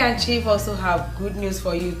 I and Chief also have good news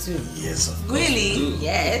for you too. Yes, of course. Really? We do.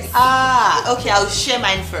 Yes. Okay, I'll share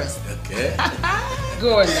mine first. Okay.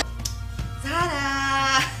 Go on.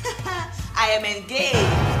 Ta-da! I am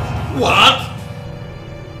engaged. What?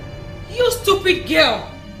 You stupid girl!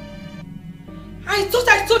 I thought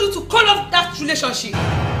I told you to call off that relationship.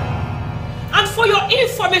 And for your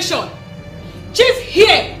information, Chief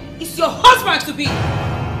here is your husband to be.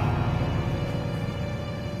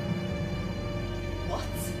 What?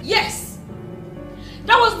 Yes.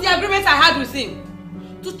 That was the agreement I had with him.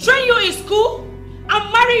 To train you in school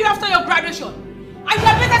and marry you after your graduation. And you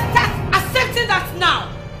had better start accepting that now.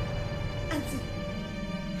 Auntie,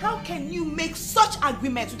 how can you make such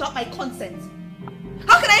agreements without my consent?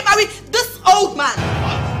 How can I marry this old man.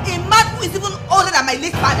 A man who is even older than my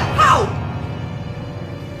late father. How?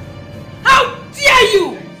 How dare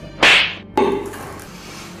you?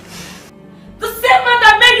 The same man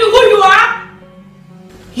that made you who you are?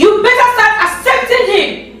 You better start accepting him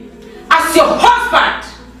as your husband.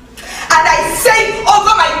 And I say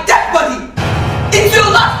over my dead body, it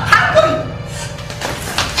will not happen.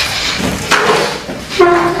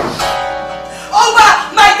 Over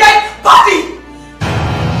my dead body.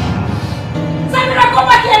 Safira, come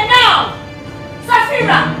back here now.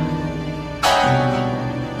 Safira.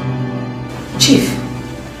 Chief.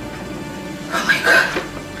 Oh my God.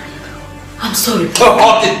 I'm sorry.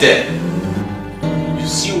 Hold it there. You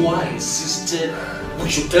see why I insisted we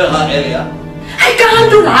should tell her earlier? I can't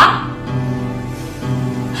handle that.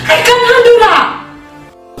 I can't handle that.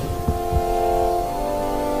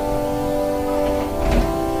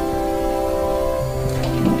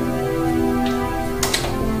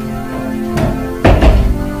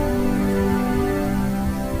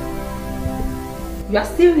 You are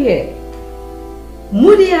still here,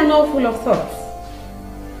 moody and all full of thoughts.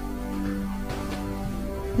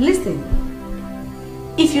 Listen,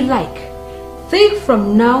 if you like, think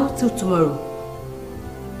from now till tomorrow.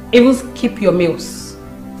 Even skip your meals.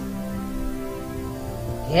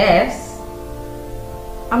 Yes,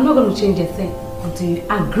 I'm not going to change a thing until you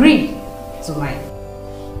agree to mine.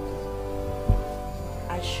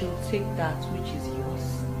 I should take that which is yours.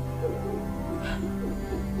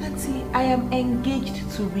 Auntie, I am engaged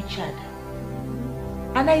to Richard.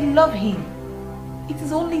 And I love him. It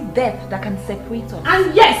is only death that can separate us.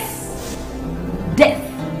 And yes, death.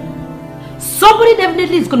 Somebody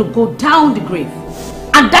definitely is going to go down the grave.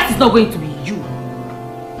 And that is not going to be you.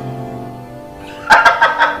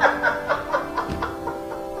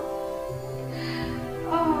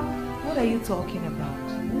 What are you talking about?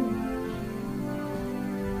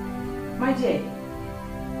 My dear,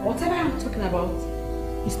 whatever I'm talking about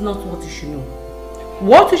is not what you should know.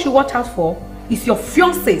 What you should watch out for is your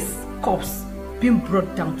fiancé's corpse being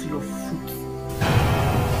brought down to your foot.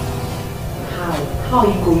 How are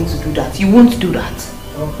you going to do that? You won't do that.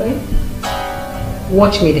 Okay.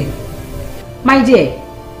 Watch me then. My dear,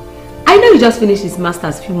 I know you just finished his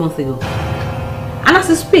master's a few months ago. And as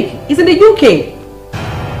you speak, he's in the UK.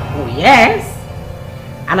 Oh yes.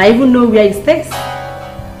 And I even know where he stays.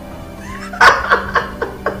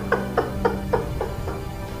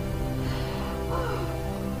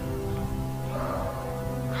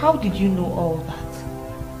 How did you know all that?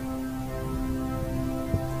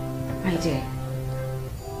 My dear,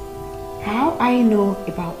 how I know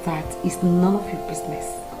about that is none of your business.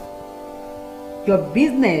 Your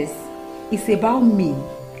business is about me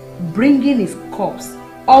bringing his corpse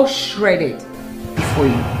all shredded before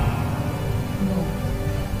you.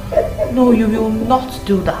 No, you will not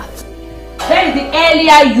do that. Then the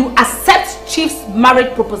earlier you accept Chief's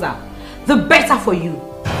marriage proposal, the better for you.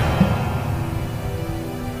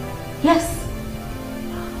 Yes.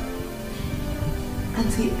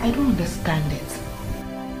 Auntie, I don't understand it.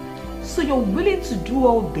 So you're willing to do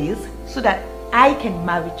all this so that I can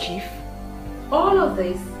marry Chief? All of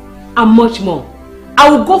this and much more. I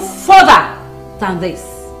will go further than this.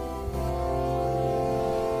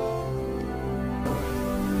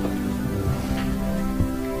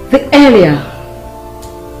 The earlier,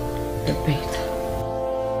 the better.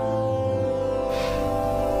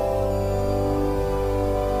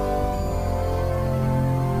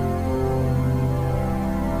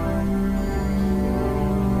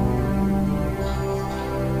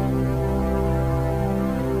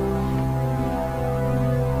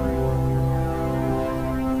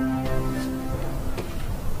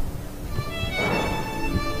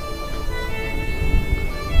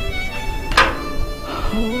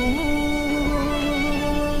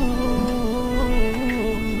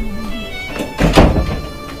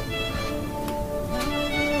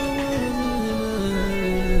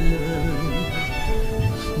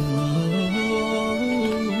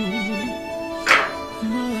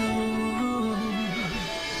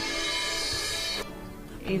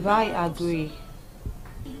 If I agree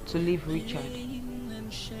to leave Richard,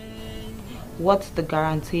 what's the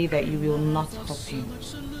guarantee that you will not hurt him?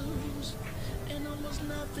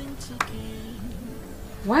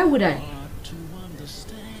 Why would I?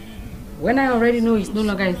 When I already know he's no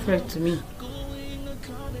longer a threat to me.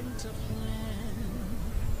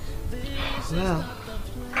 Well,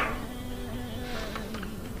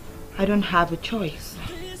 I don't have a choice.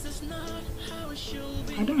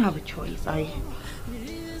 I don't have a choice. I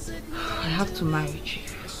have to marry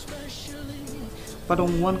Chief. But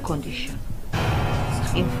on one condition.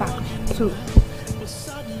 In fact, two.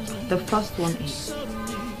 The first one is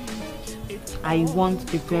I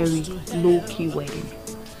want a very low-key wedding.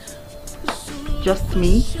 Just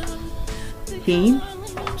me, him,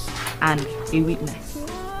 and a witness.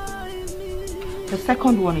 The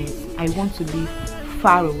second one is I want to live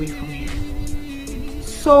far away from here.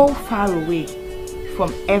 So far away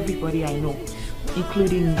from everybody I know,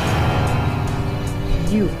 including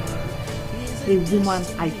you, the woman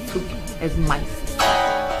I took as my sister.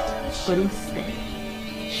 But instead,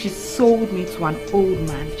 she sold me to an old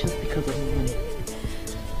man just because of money.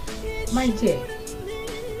 My dear,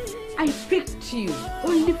 I picked you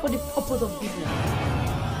only for the purpose of business.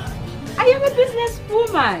 I am a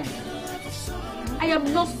businesswoman. I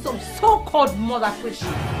am not some so-called mother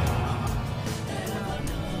Christian.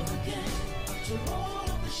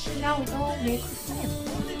 Now it all makes sense.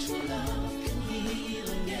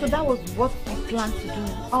 So that was what I planned to do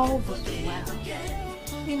all this while.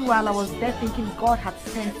 Meanwhile, I was there thinking God had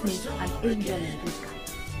sent me an angel in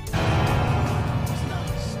disguise.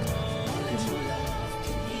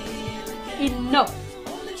 Enough!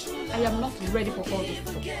 I am not ready for all this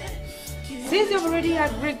talk. Since you've already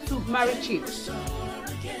agreed to marry Chief,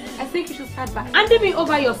 I think you should start by handing me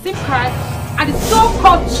over your SIM card and the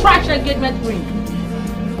so-called trash engagement ring.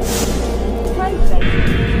 Why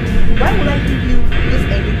would I give you this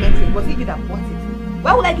engagement ring? Was it you that bought it?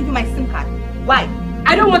 Why would I give you my SIM card? Why?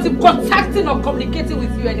 I don't want him contacting or communicating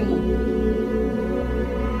with you anymore.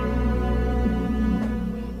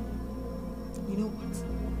 You know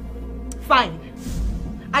what? Fine.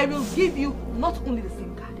 I will give you not only the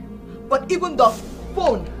SIM card, but even the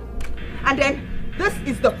phone. And then this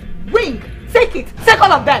is the ring. Take it. Take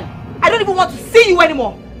all of them. I don't even want to see you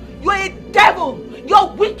anymore. You are a devil.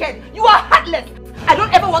 You're wicked. You are heartless. I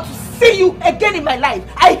don't ever want to see you again in my life.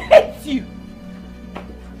 I hate you.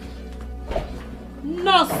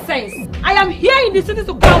 Nonsense! I am here in the city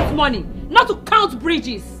to count money, not to count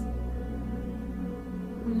bridges.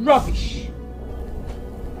 Rubbish.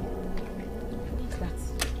 What's that?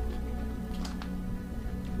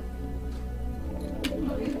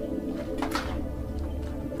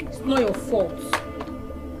 It's not your fault.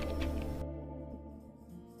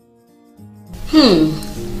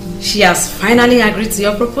 She has finally agreed to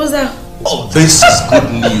your proposal. Oh, this is good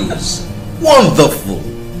news. Wonderful.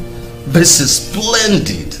 This is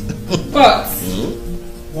splendid. But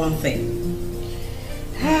one thing.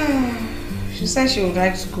 She said she would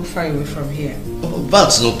like to go far away from here. Oh,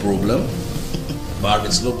 that's no problem. But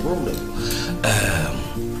it's no problem.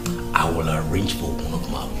 I will arrange for one of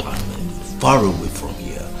my apartments far away from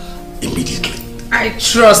here immediately. I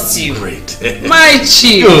trust you. Great. My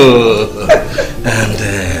chief. And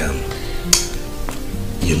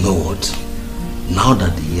you know what? Now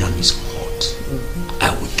that the yam is hot, I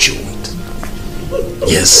will chew it.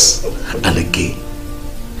 Yes. And again,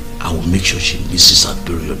 I will make sure she misses her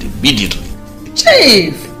period immediately.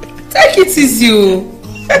 Chief, take it easy.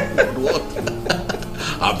 What?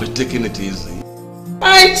 I'll be taking it easy.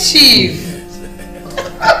 My chief.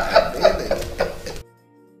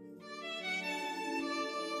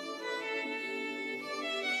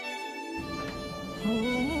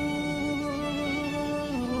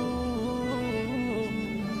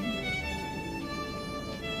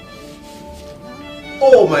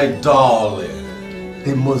 Oh, my darling,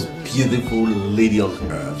 the most beautiful lady on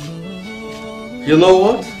earth. You know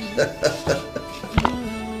what?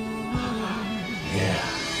 Yeah.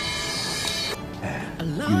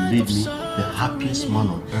 You made me the happiest man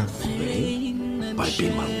on earth today by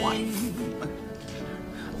being my wife.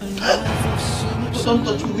 Don't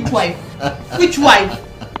touch me. Which wife? Which wife?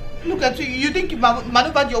 Look at you. You think you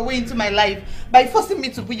maneuvered your way into my life by forcing me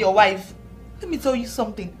to be your wife. Let me tell you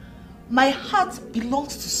something. My heart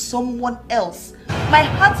belongs to someone else. My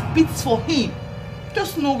heart beats for him.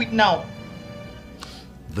 Just know it now.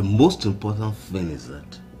 The most important thing is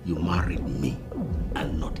that you married me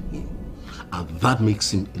and not him. And that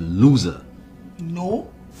makes him a loser.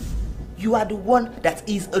 No. You are the one that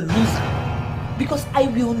is a loser. Because I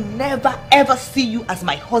will never ever see you as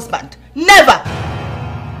my husband. Never!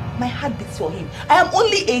 My heart beats for him. I am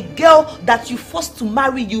only a girl that you forced to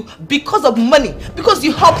marry you because of money. Because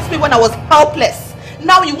you helped me when I was helpless.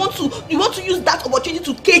 Now you want to use that opportunity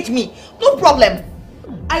to cage me. No problem.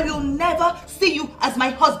 I will never see you as my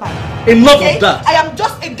husband. Enough of that. I am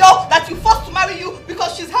just a girl that you forced to marry you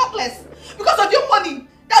because she's helpless. Because of your money.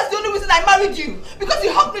 That's the only reason I married you. Because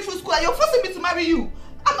you helped me through school and you're forcing me to marry you.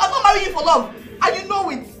 I'm not marrying you for love. And you know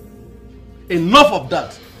it. Enough of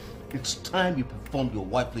that. It's time you perform your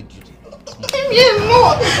wifely duty. Give me a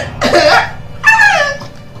more.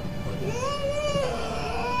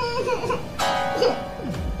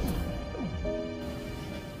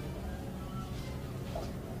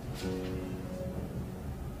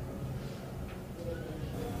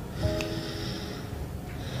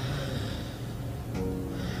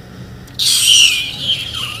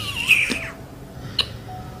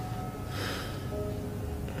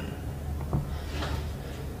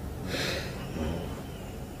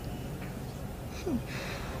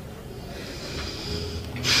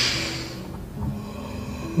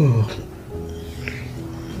 You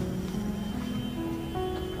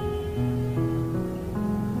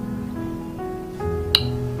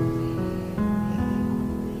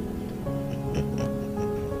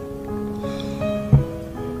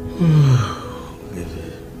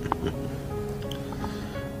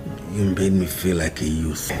made me feel like a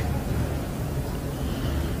youth.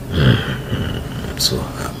 I'm so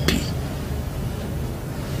happy.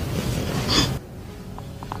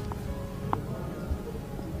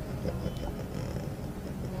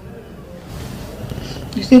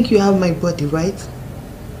 You think you have my body, right?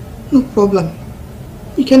 No problem.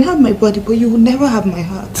 You can have my body, but you will never have my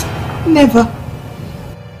heart. Never.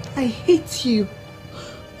 I hate you.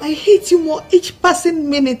 I hate you more each passing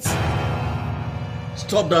minute.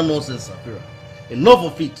 Stop that nonsense, Safira. Enough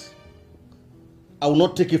of it. I will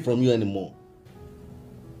not take it from you anymore.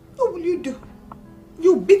 What will you do?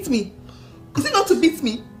 You beat me. Is it not to beat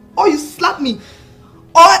me? Or you slap me?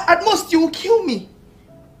 Or at most you will kill me?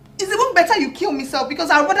 It's even better you kill me, sir,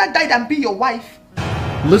 because I'd rather die than be your wife.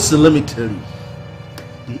 Listen, let me tell you.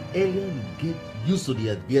 The earlier you get used to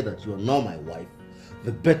the idea that you are now my wife,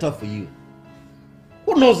 the better for you.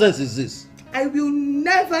 What nonsense is this? I will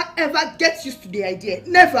never ever get used to the idea.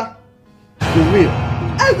 Never. You will.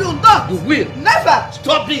 I will not. You will. Never.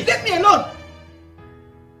 Stop this. Leave me alone.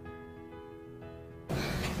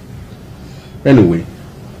 Anyway,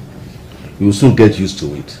 you will soon get used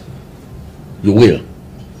to it. You will.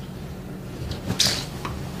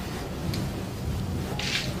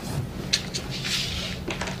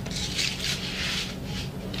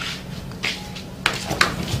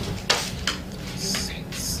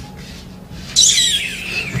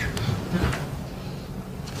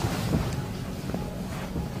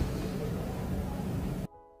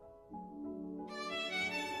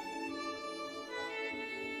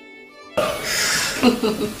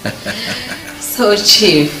 So,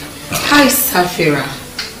 Chief, hi, Safira.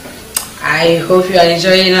 I hope you are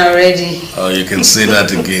enjoying already. Oh, you can say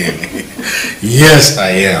that again. Yes, I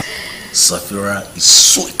am. Safira is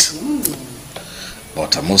sweet.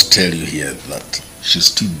 But I must tell you here that she's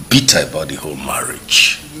still bitter about the whole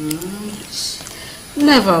marriage. Yes.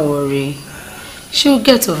 Never worry. She'll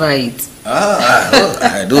get over it.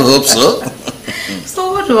 I do hope so.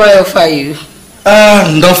 So what do I offer you?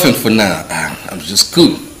 Nothing for now. I'm just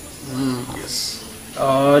cool. Yes.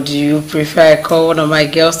 Or do you prefer I call one of my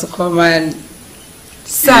girls to come and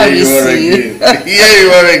service you? Here you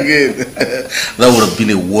are again. That would have been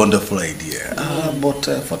a wonderful idea. But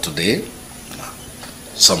for today,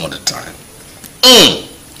 some other time.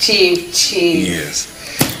 Chief. Yes.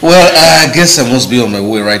 Well, I guess I must be on my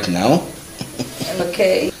way right now.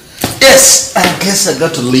 Okay. Yes, I guess I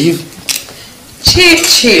got to leave.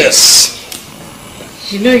 Chief. Yes.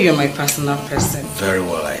 You know you're my personal person. Very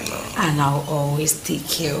well, I know. And I'll always take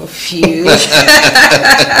care of you.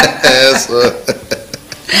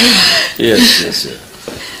 Yes.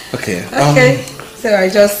 Okay. Okay. So I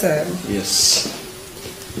just... Yes.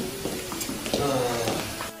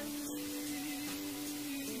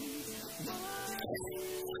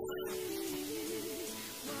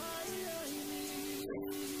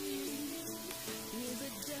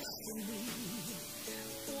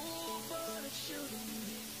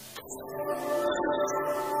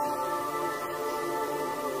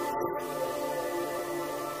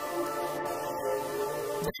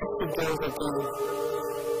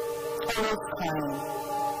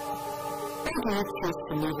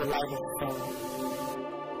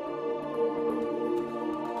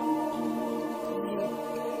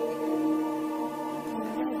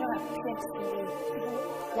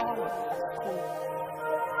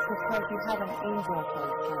 Because you have an angel for a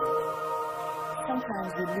child.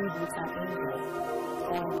 Sometimes we lead with an angel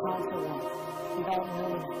or encounter one without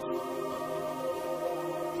knowing it.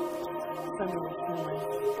 So you will feel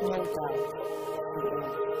no doubt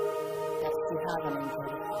that you have an angel.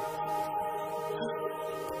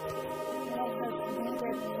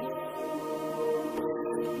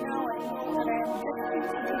 Now I know that I am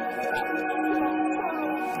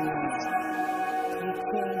you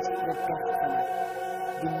changed the destiny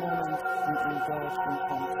the moment you indulge in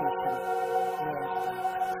temptation. Yes.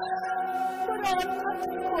 But I am not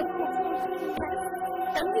God,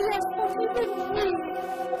 and He has forgiven me.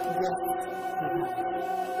 Yes, He has.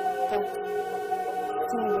 But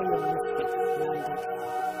see where your mistakes landed.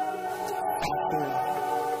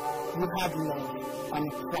 You had love on a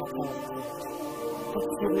platform, but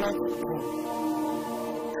you let it go.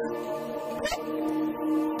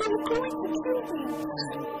 They were going to kill me.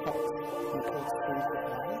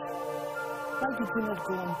 Why did you not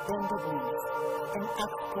go on bended knees and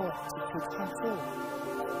ask God to take control?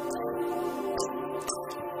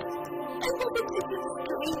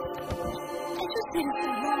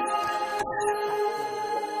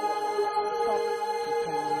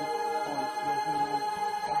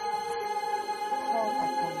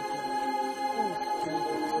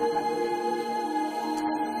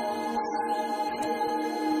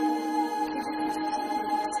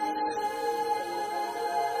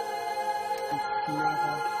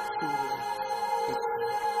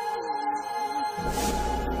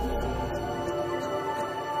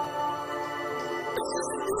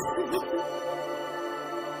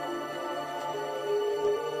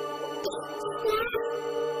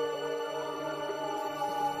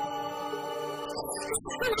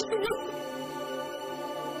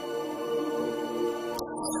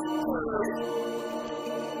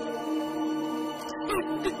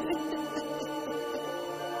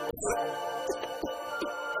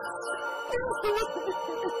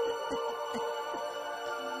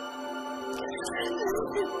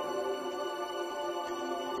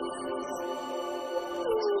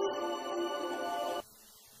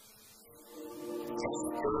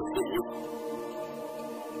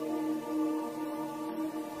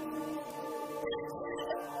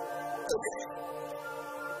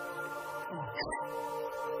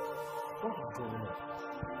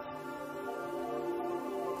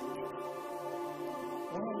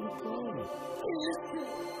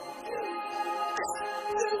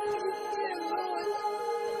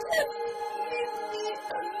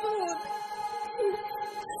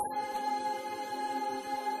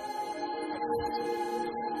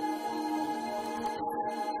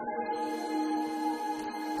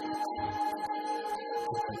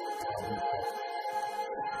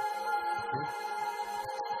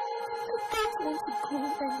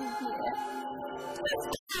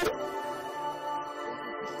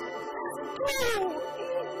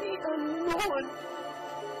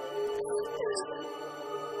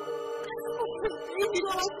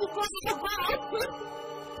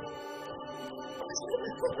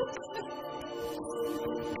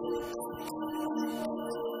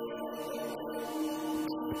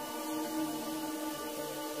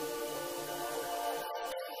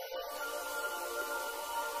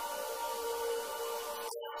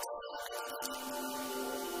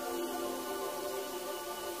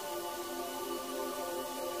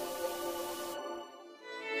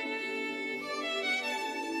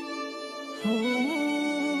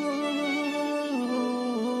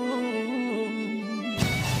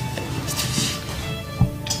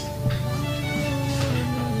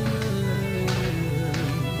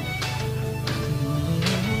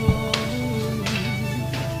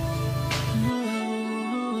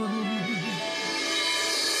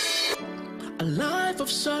 A life of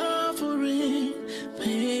suffering,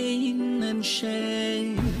 pain and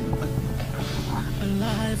shame. A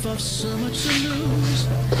life of so much to lose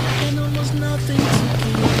and almost nothing to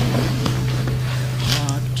gain.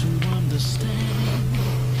 Hard to understand.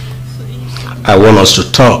 I want us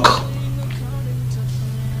to talk.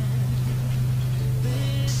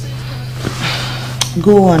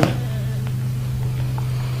 Go on.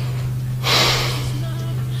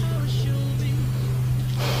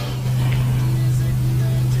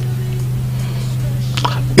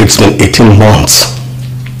 It's been 18 months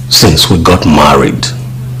since we got married.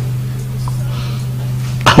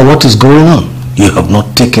 And what is going on? You have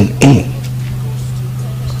not taken in.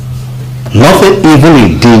 Nothing, even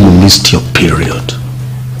a day you missed your period.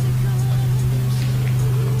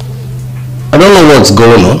 I don't know what's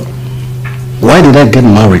going on. Why did I get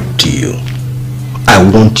married to you? I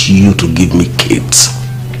want you to give me kids.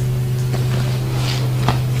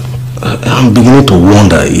 I'm beginning to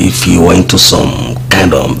wonder if you were into some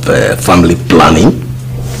kind of family planning.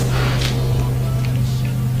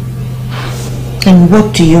 And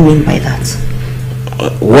what do you mean by that?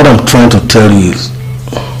 What I'm trying to tell you is...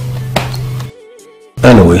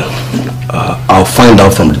 Anyway, I'll find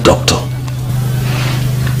out from the doctor.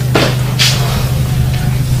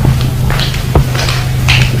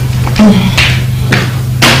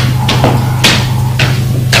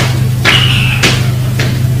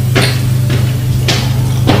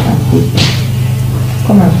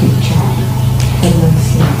 Come on, teacher.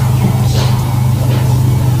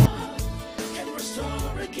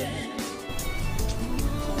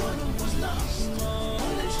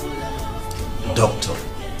 Doctor,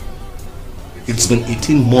 it's been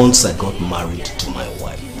 18 months I got married to my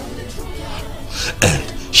wife. And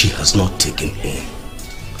she has not taken in.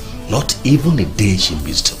 Not even a day she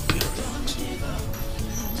missed her period.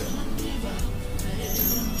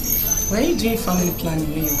 Were you doing family planning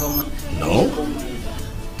when you got married?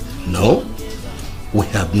 No. We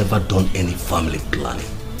have never done any family planning.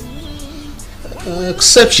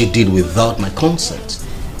 Except she did without my consent.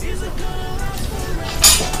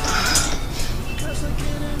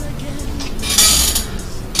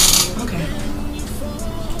 Okay.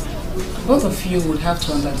 Both of you would have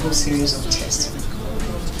to undergo a series of tests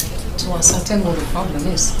to ascertain what the problem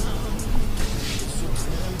is.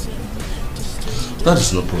 That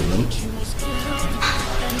is no problem.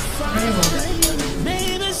 Very well.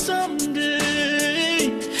 Maybe someday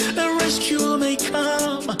a rescue may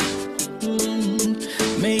come.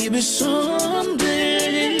 Maybe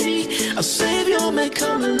someday a savior may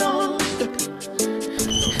come along.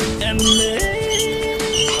 And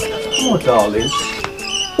Come on, darling.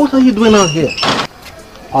 What are you doing out here?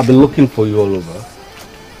 I've been looking for you all over.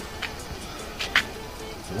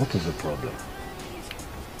 What is the problem?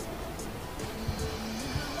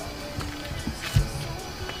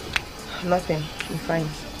 Nothing. I'm fine.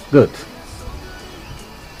 Good.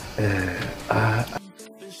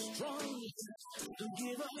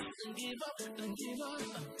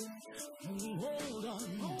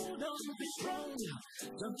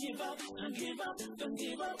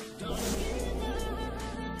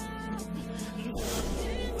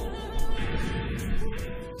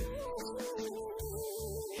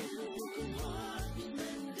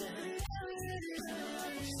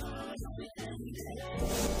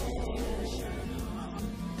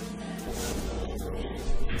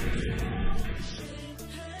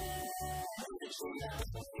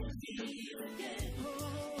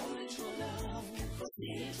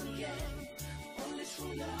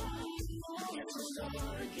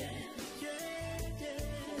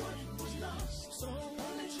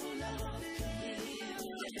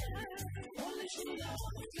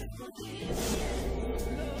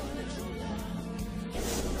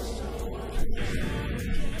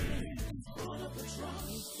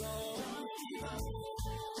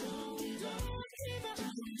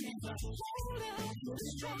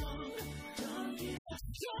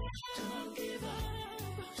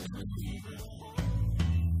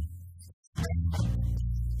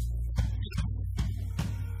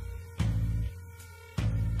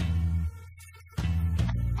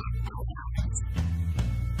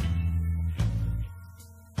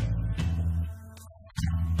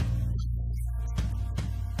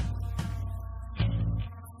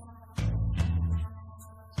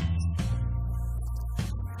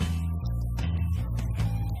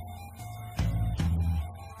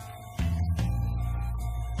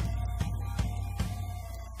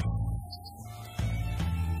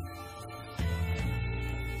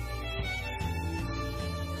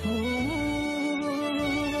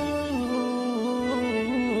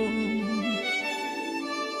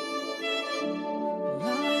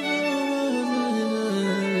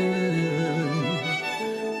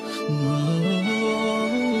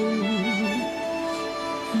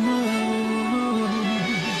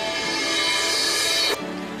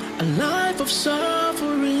 a life of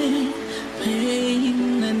suffering,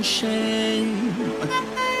 pain and shame.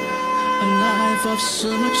 A life of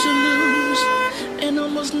so much to lose and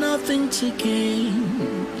almost nothing to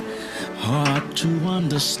gain. Hard to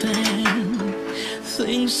understand.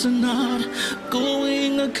 Things are not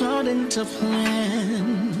going according to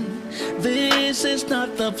plan. This is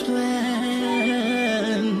not the plan.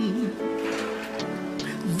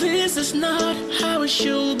 This is not how it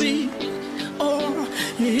should be. Or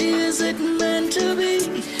is it meant to be?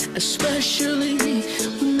 Especially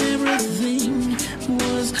when everything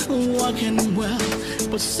was working well,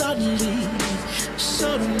 but suddenly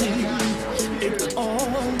it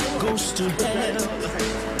all goes to hell.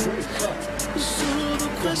 So the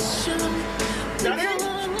question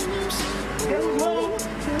becomes,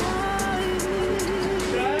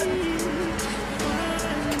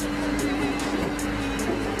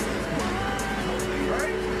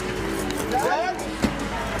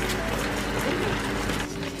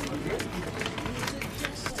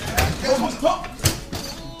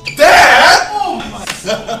 Dad!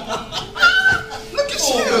 Look at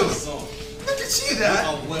you! Look at you, Dad! Oh,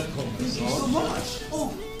 welcome. Thank you so much.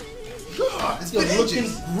 Oh, God, it's been looking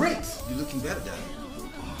ages. great. You're looking better, Dad.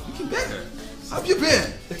 Looking better. How have you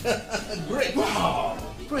been? Great. Wow.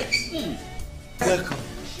 Great. Welcome.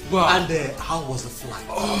 Wow. And how was the flight?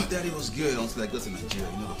 Oh, Daddy was good until I got to Nigeria.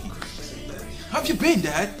 You know the people. How have you been,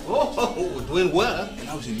 Dad? Oh, we're doing well. And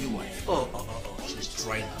how's your new wife? Oh, she's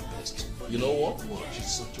trying her best. You know what?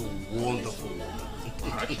 She's such a wonderful woman.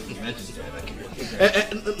 I can imagine, Dad. I can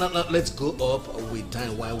imagine. Now, let's go up with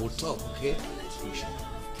time while we talk, okay?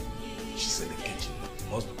 She's in the kitchen.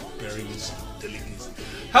 Must be preparing some delicacy.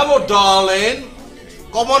 Hello, darling.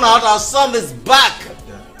 Come on out. Our son is back.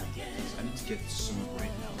 Dad, I need to get to someone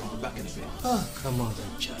right now. back in a bit. Oh, come on,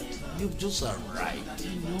 Richard. You've just arrived.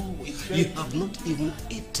 No, it's You have not even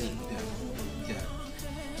eaten. Yeah.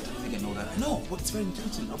 I don't think I know that. I know, but it's very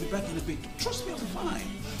important. I'll be back in a bit. Trust me, I'll be fine.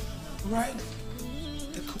 Alright?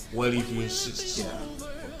 Well, if you insist, I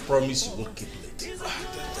promise you won't keep late.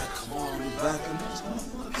 Dad, come on, I'll be back. Come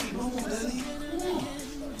on, Daddy. Come on.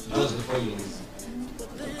 Just before you leave.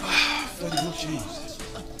 Daddy, no change.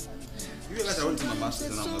 You realize I went to my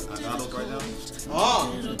master's and I'm an adult right now?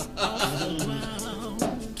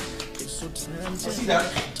 It's so tempting see that?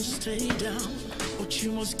 to stay down, but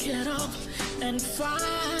you must get up and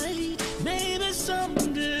fight. Maybe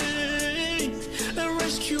someday a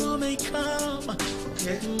rescue may come.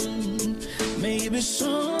 Maybe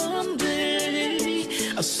someday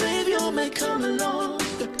a savior may come along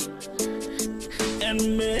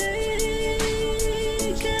and make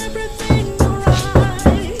everything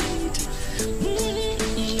right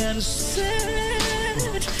and set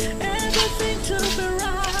everything to be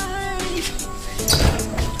right.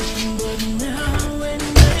 But now when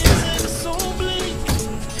days are so bleak,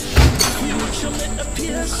 the future may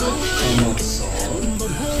appear so bleak.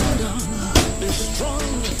 But hold on, be strong,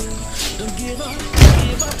 don't give up,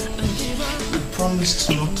 give up, and give up. You promised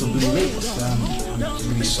not to be late. I'm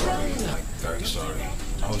really sorry, like very sorry.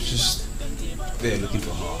 I was just there looking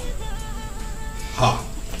for her. Ha!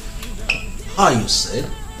 Ha, you said?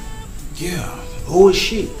 Yeah. Who is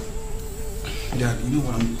she? Dad, you know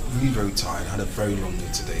what? I'm really very tired. I had a very long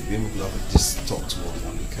day today. Maybe we'll have to just talk tomorrow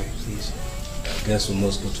morning, okay? Please. I guess we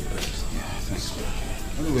must go to bed. Yeah, thanks.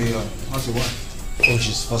 Anyway, how's your wife? Oh,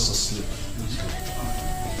 she's fast asleep.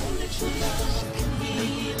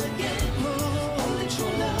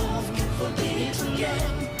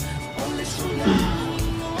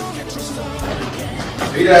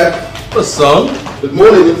 Hey, Dad. What's son? Good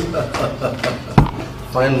morning.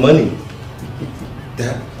 Fine money.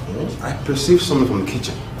 Dad, I perceived something from the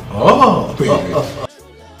kitchen. Oh.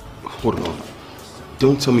 Hold on.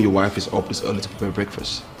 Don't tell me your wife is up this early to prepare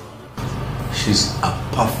breakfast. She's a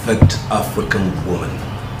perfect African woman.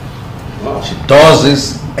 Wow. She does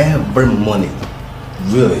this every morning.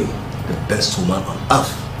 Really, the best woman on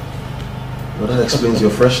earth. Well, that explains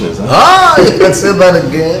your freshness, huh? Ah, you can say that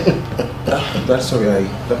again. That's sorry, I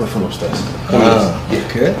left my phone upstairs.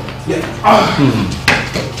 Okay. Yeah.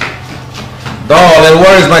 Darling,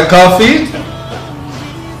 where is my coffee?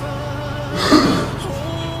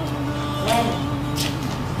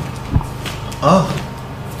 Oh.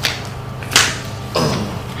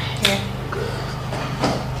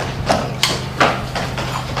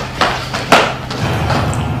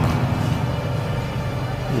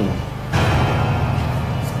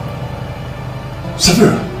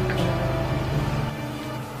 Safira.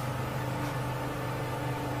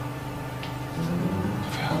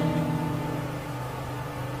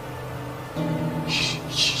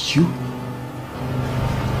 You?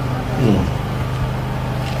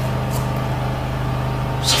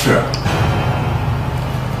 Safira.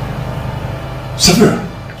 Safira.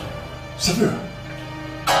 Safira.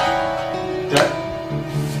 Dad.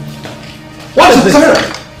 What is this? Safira.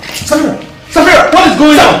 Safira. Safira. What is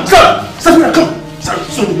going on? Safira, come.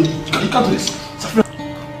 Sorry, you can't do this. Safira.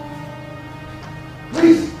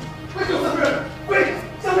 Please. Wake up, Safira. Wait,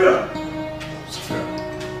 Safira. Safira.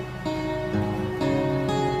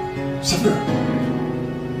 Safira.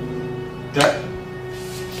 Dad.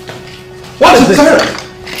 What is this? Safira.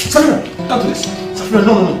 Safira, can't do this. Safira,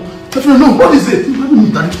 no. Safira, no. What is it?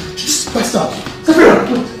 Daddy, she just passed out. Safira,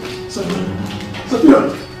 wait.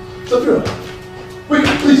 Safira. Wait,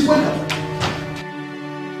 please, wake up.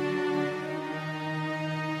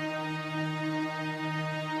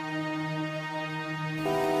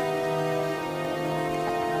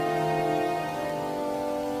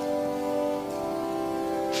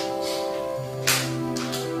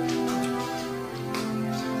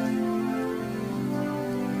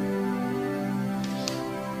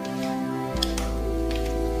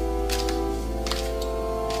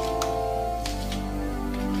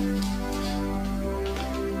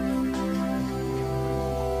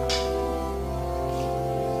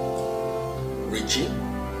 Richie?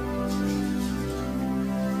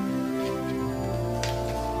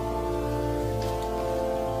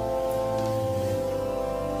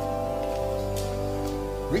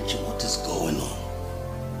 Richie, what is going on?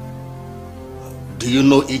 Do you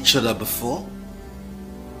know each other before?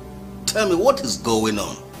 Tell me, what is going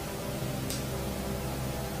on?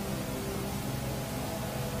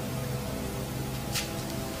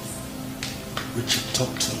 Richie,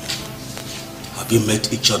 talk to me. Have you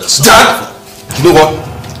met each other? Dad! You know what?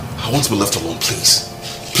 I want to be left alone, please.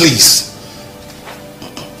 Please.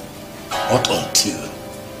 Not until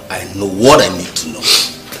I know what I need to know.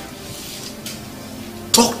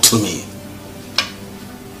 Talk to me.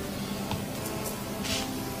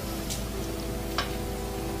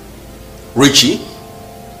 Richie?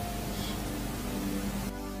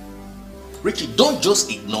 Richie, don't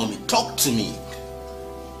just ignore me. Talk to me.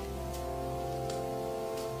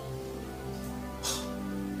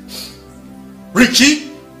 Richie?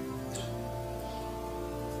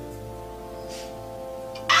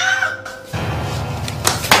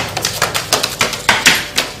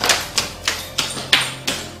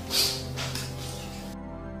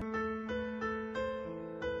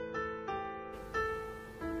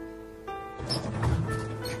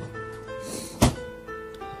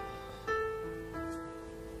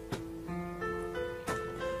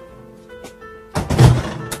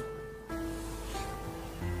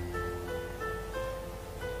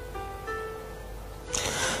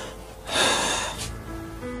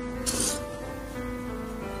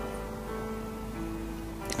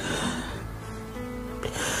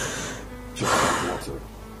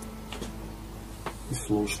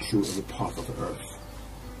 Flows through every part of the earth,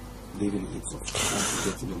 leaving its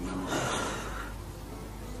unforgettable memories.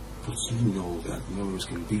 But you know that memories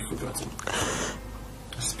can be forgotten,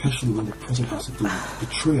 especially when the present has to do with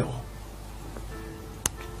betrayal.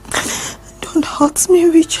 Don't hurt me,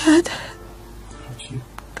 Richard. Hurt you?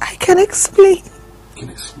 I can explain. Can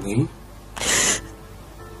explain?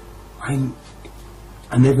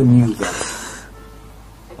 I never knew that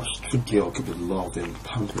a street girl could be loved and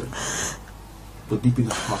pampered. But deep in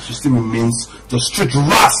her heart, she still remains the street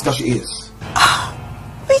rat that she is.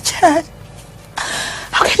 Richard,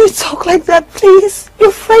 how can you talk like that, please?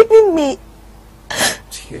 You're frightening me.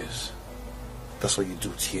 Tears. That's what you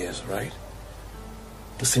do, tears, right?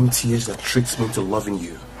 The same tears that tricked me into loving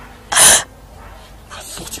you. I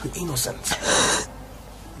thought you were innocent.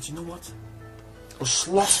 But you know what? A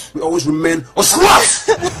slut will always remain a slut!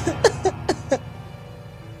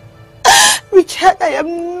 Richard, I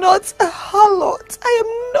am not a harlot. I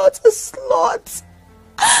am not a slut.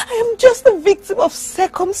 I am just a victim of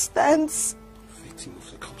circumstance. Victim of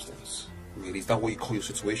circumstance? Really? Is that what you call your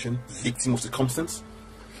situation? Victim of circumstance?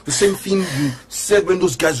 The same thing you said when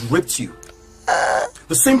those guys raped you.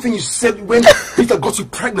 The same thing you said when Peter got you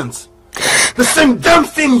pregnant. The same damn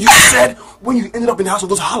thing you said when you ended up in the house of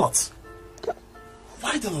those harlots.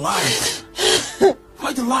 Why the lies?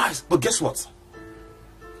 Why the lies? But guess what?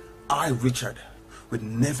 I, Richard, would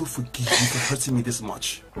never forgive you for hurting me this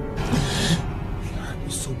much. You hurt me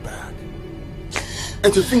so bad.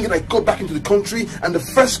 And to think that I got back into the country and the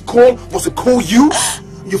first call was to call you,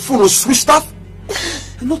 your phone was switched off,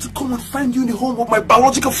 and not to come and find you in the home of my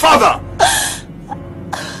biological father.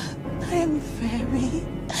 I am very,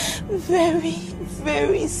 very,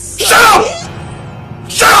 very sorry. Shut up!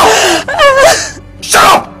 Shut up! Shut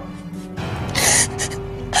up!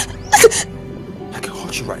 I can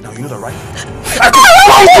hurt you right now, you know that, right? I can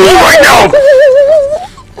fight you right now!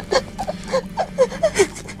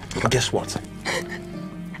 But guess what?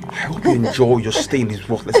 I hope you enjoy your stay in this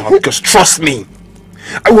worthless house, because trust me,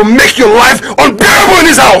 I will make your life unbearable in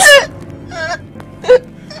this house!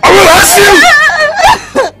 I will ask you!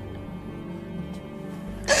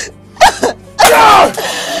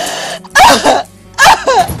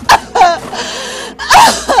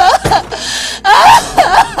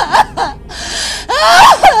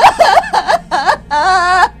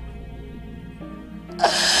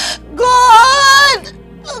 God!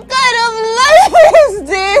 What kind of life is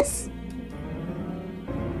this?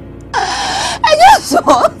 I just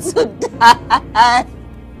want to die.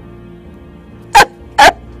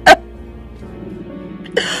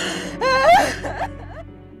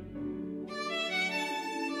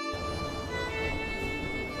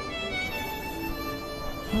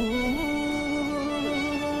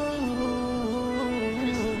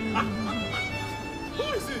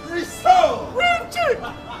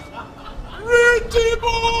 Richie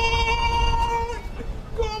boy!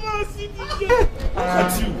 Come and see me. Look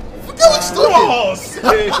at you. Cross!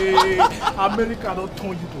 Hey, America don't turn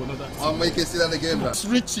you to another team. I'll make you see that again, man. It's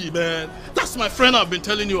Richie, man. That's my friend I've been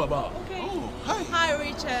telling you about. Okay. Oh, hi. Hi,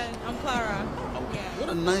 Richard. I'm Clara. Yeah. What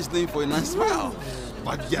a nice name for a nice smile.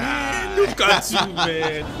 But yeah, look at you,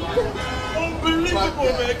 man. Unbelievable,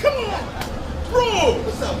 man. Come on. Bro,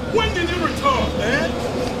 when did you return, man?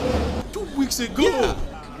 2 weeks ago. Yeah.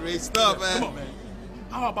 Great stuff, man. Come on, man.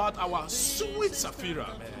 How about our sweet Safira,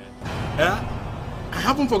 man? Yeah? I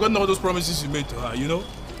haven't forgotten all those promises you made to her, you know?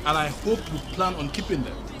 And I hope you plan on keeping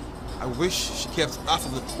them. I wish she kept half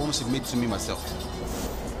of the promise she made to me myself.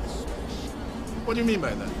 What do you mean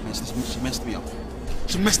by that? Man, she messed me up.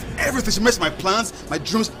 She messed everything. She messed my plans, my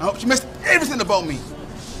dreams. She messed everything about me.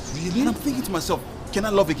 Really? And I'm thinking to myself, can I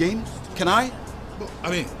love again? Can I? I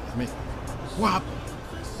mean, what happened?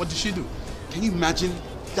 What did she do? Can you imagine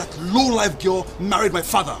that low-life girl married my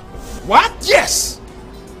father? What? Yes!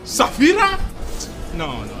 Safira?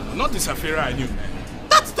 No, not the Safira I knew, man.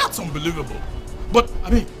 That's unbelievable. But, I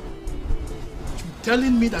mean, you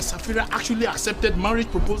telling me that Safira actually accepted marriage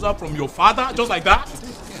proposal from your father just like that?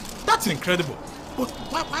 Yeah. That's incredible. But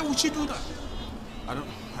why would she do that? I don't...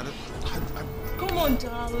 Come on,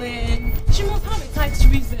 darling. She must have a tight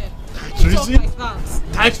reason. Tight reason? Like that.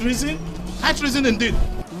 Tight reason? Tight reason indeed.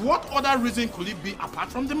 What other reason could it be apart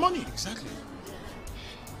from the money? Exactly.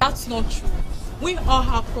 That's not true. We all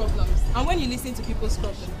have problems. And when you listen to people's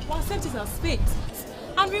problems, you accept it as fate.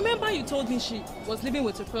 And remember you told me she was living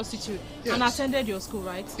with a prostitute and attended your school,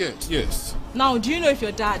 right? Yes. Now, do you know if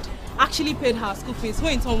your dad actually paid her school fees who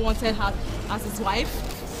in turn wanted her as his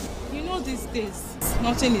wife? You know these days,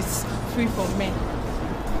 nothing is free for men.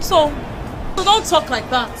 So don't talk like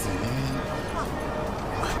that.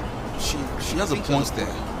 She has a point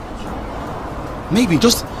there.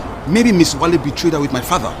 Maybe Miss Wale betrayed her with my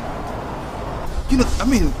father. You know, I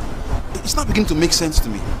mean, it's not beginning to make sense to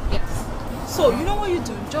me. Yes. So, you know what you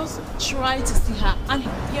do? Just try to see her and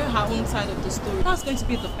hear her own side of the story. That's going to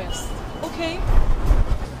be the best. Okay?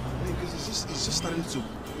 Because it's just starting to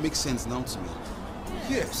make sense now to me.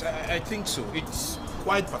 Yes, I think so. It's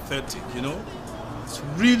quite pathetic, you know? It's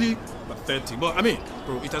really pathetic. But, I mean,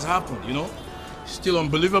 bro, it has happened, you know? Still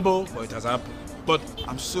unbelievable, but it has happened. But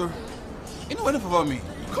I'm sure... You know enough about me.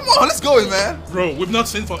 Come on, let's go, man. Bro, we've not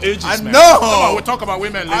seen for ages, man. I know. Come on, we'll talk about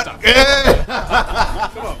women later.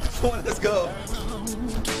 Come on, let's go.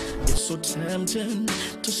 It's so tempting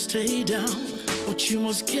to stay down, but you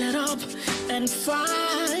must get up and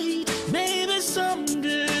fight. Maybe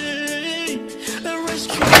someday the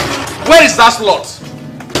rescue. Where is that slot?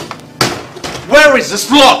 Where is the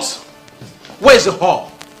slot? Where is the whore?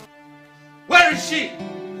 Where is she?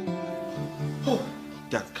 Oh,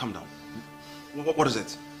 Dad, calm down. What is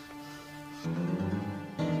it?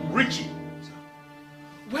 Richie,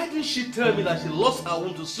 why didn't she tell me that she lost her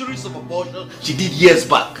womb to a series of abortions she did years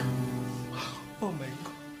back? Oh my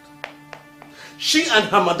God. She and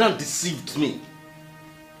her madam deceived me.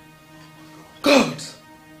 God.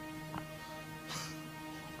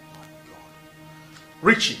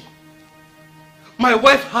 Richie, my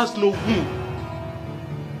wife has no womb.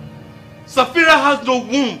 Safira has no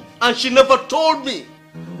womb and she never told me.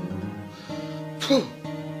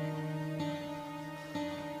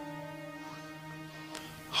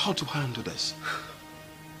 How do I handle this?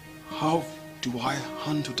 How do I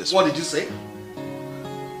handle this? What did you say?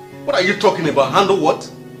 What are you talking about? Handle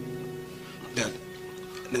what? Dad,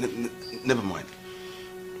 never mind.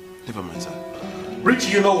 Never mind, sir.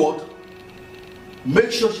 Richie, you know what?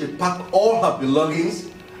 Make sure she pack all her belongings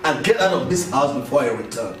and get out of this house before I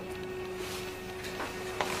return.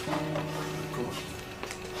 Come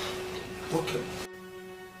on. Okay.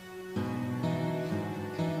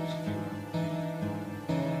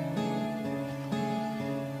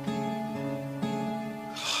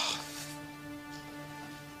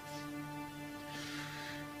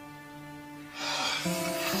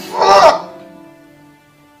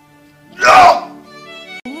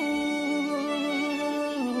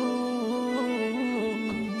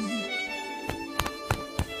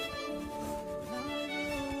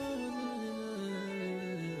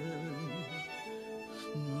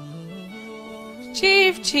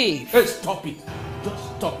 Chief. Hey, stop it.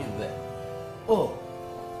 Just stop it there. Oh,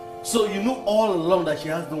 so you knew all along that she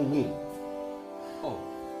has no womb? Oh,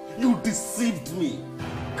 you deceived me.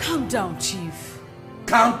 Calm down, Chief.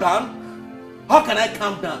 Calm down? How can I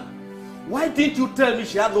calm down? Why didn't you tell me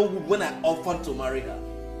she had no womb when I offered to marry her?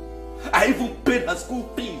 I even paid her school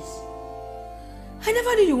fees. I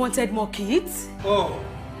never knew you wanted more kids. Oh.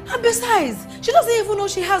 And besides, she doesn't even know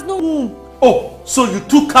she has no womb. Oh, so you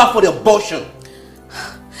took her for the abortion?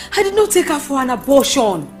 I did not take her for an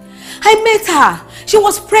abortion. I met her. She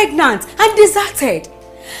was pregnant and deserted.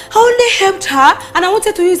 I only helped her and I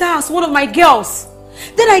wanted to use her as one of my girls.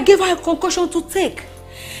 Then I gave her a concussion to take.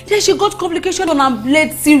 Then she got complications and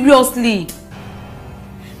bled seriously.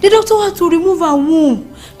 The doctor had to remove her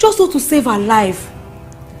womb just so to save her life.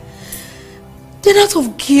 Then out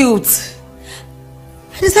of guilt,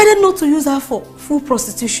 I decided not to use her for full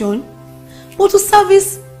prostitution, but to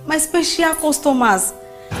service my special customers.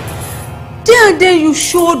 There and then you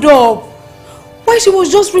showed up while she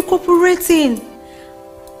was just recuperating.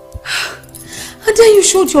 And then you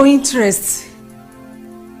showed your interest.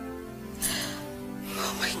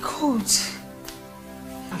 Oh my God.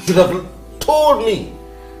 You should have told me.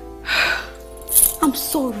 I'm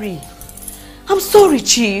sorry. I'm sorry,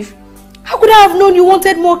 Chief. How could I have known you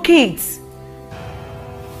wanted more kids?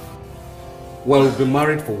 Well, we've been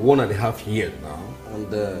married for 1.5 years now, and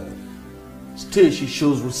still she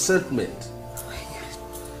shows resentment.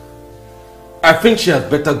 I think she had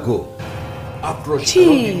better go. After all, she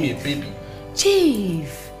cannot give me a baby.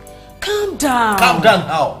 Chief, calm down. Calm down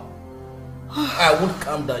how? I won't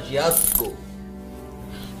calm down. She has to go.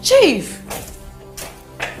 Chief!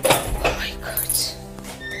 Oh my God.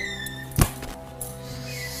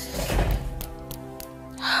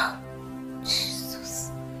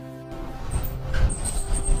 Jesus.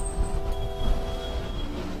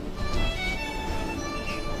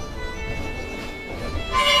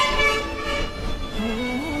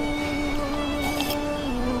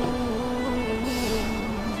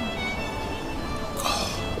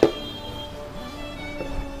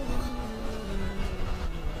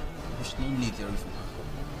 There's no need hearing from her.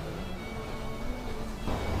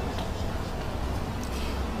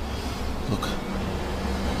 Look,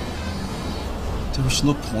 there is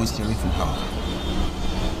no point hearing from her.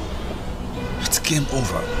 It's game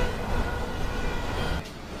over.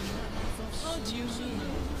 How do you mean?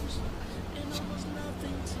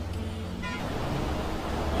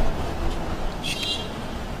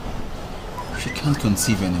 She can't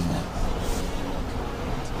conceive anymore.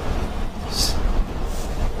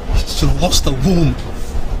 She lost the womb.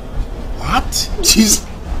 What? She's...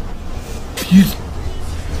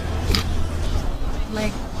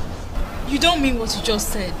 Like, you don't mean what you just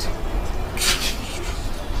said.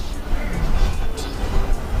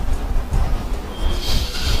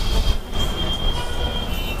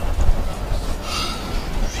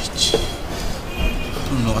 Rich. I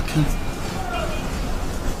don't know, I can't...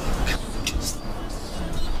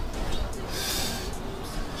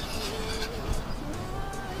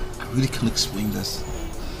 I really can't explain this.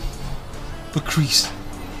 But Chris,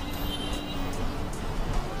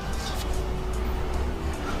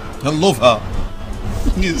 I love her.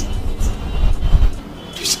 Yes.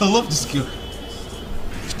 Chris, I love this girl.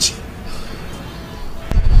 Richie,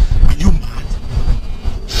 are you mad?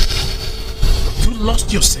 You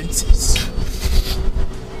lost your senses.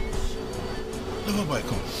 Never mind,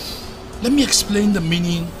 come. Let me explain the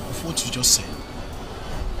meaning of what you just said.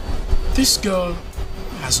 This girl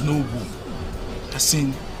has no womb. As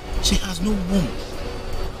in, she has no womb.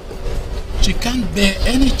 She can't bear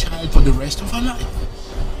any child for the rest of her life.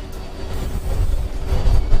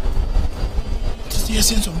 What is the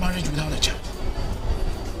essence of marriage without a child?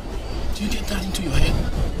 Do you get that into your head?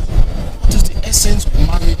 What is the essence of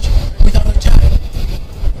marriage without a child?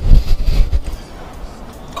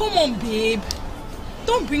 Come on, babe.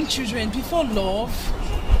 Don't bring children before love.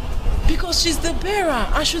 Because she's the bearer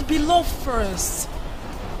and should be loved first.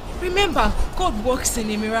 Remember, God works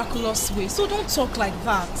in a miraculous way, so don't talk like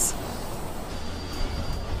that.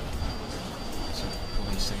 What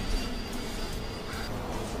are you saying?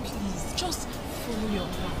 Please, just follow your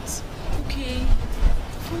heart, okay?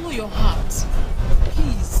 Follow your heart,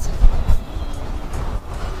 please.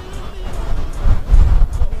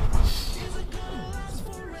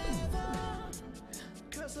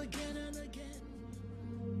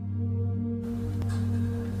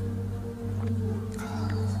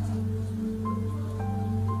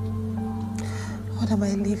 What am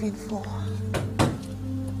I living for?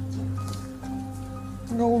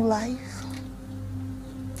 No life,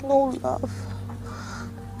 no love,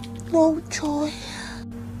 no joy,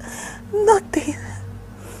 nothing.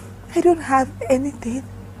 I don't have anything.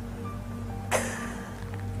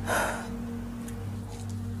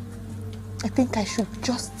 I think I should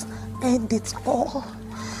just end it all.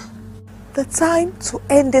 The time to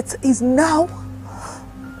end it is now.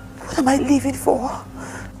 What am I living for?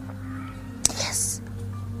 Yes,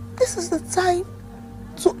 this is the time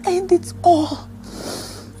to end it all.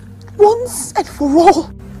 Once and for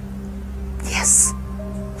all. Yes,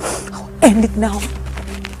 I'll end it now.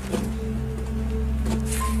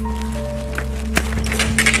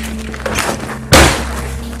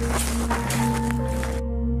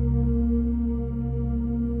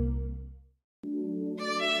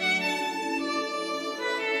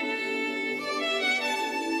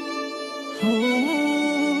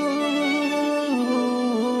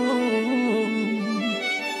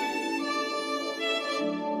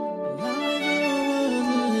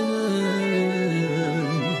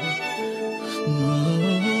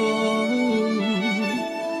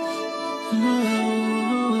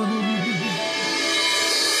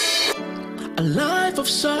 A life of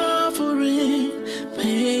suffering,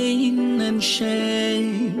 pain and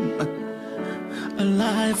shame. A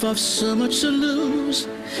life of so much to lose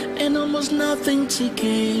and almost nothing to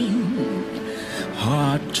gain.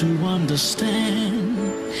 hard to understand.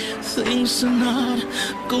 Things are not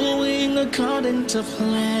going according to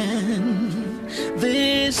plan.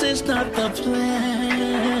 This is not the plan.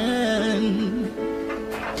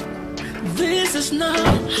 This is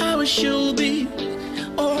not how it should be.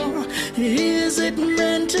 Or is it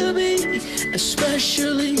meant to be?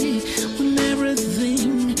 Especially when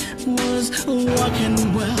everything was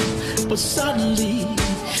working well, but suddenly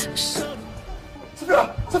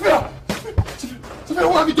Sophia! Sophia! Sophia,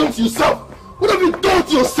 what have you done to yourself? What have you done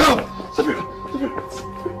to yourself? Sophia!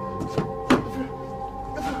 Sophia!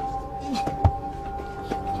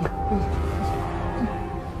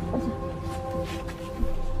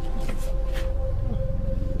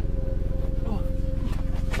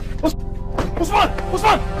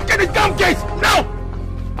 Usman! Get the damn gate! Now!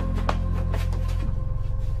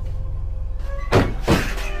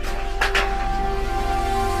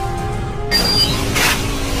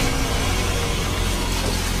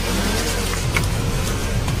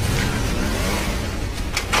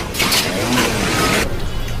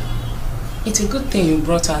 It's a good thing you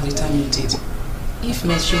brought her the time you did. If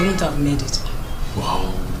not, she wouldn't have made it.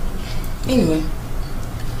 Wow. Anyway,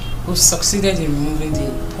 we've succeeded in removing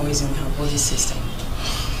the poison in her body system.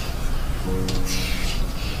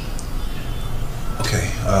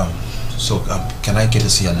 Okay, so can I get to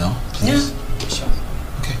see her now, please? Yeah, sure.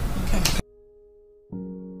 Okay.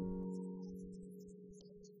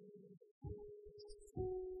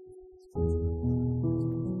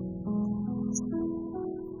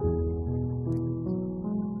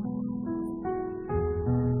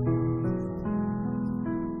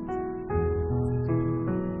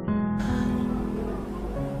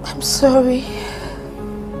 I'm sorry.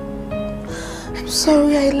 I'm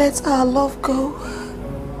sorry I let our love go.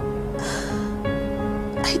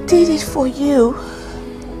 I did it for you.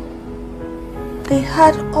 They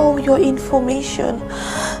had all your information.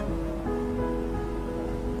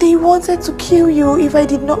 They wanted to kill you if I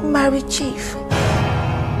did not marry Chief.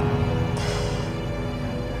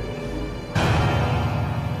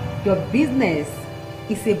 Your business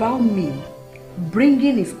is about me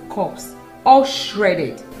bringing his corpse all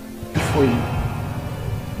shredded before you.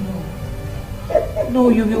 No,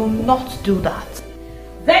 you will not do that.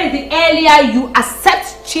 Then the earlier you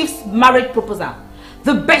accept Chief's marriage proposal,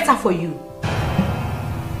 the better for you.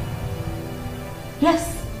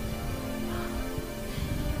 Yes.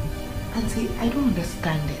 Auntie, I don't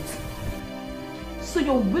understand it. So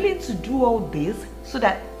you're willing to do all this so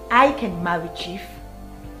that I can marry Chief?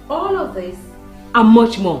 All of this and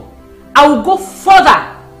much more. I will go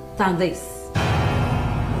further than this.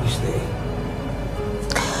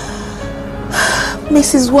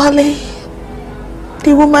 Mrs. Wale,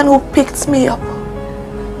 the woman who picked me up.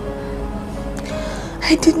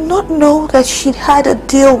 I did not know that she'd had a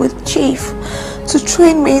deal with Chief to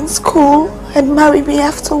train me in school and marry me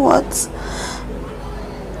afterwards.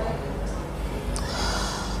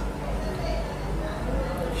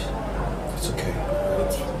 It's okay.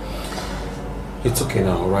 It's okay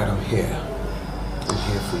now, alright? I'm here. I'm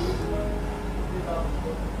here for you.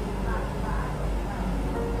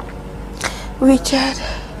 Richard,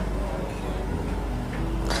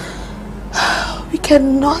 we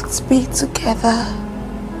cannot be together.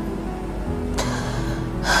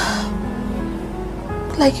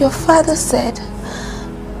 Like your father said,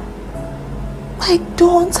 I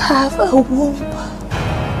don't have a womb.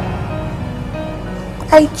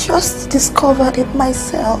 I just discovered it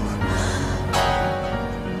myself.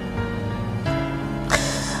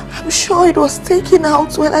 I'm sure it was taken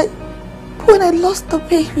out when I lost the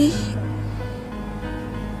baby.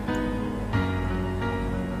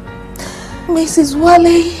 Mrs.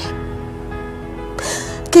 Wale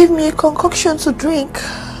gave me a concoction to drink.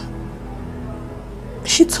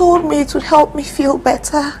 She told me it would help me feel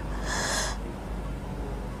better.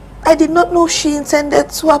 I did not know she intended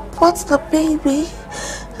to abort the baby.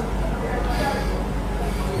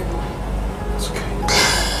 It's okay.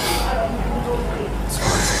 It's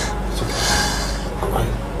fine. It's okay.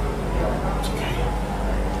 Alright. It's okay.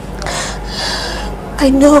 I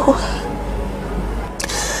know.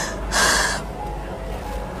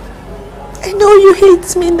 I know you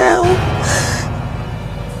hate me now.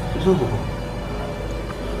 No,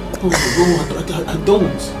 I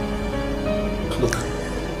don't. Look,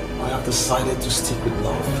 I have decided to stick with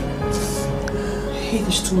love. Hate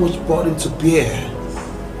is too much burden to bear.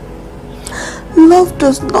 Love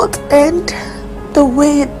does not end the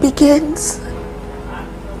way it begins.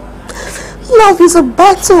 Love is a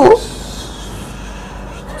battle.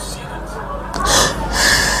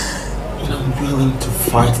 And I'm willing to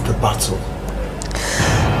fight the battle.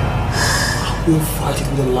 I will fight it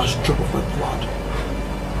in the last drop of my blood.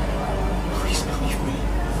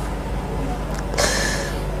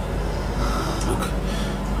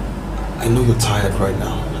 I know you're tired right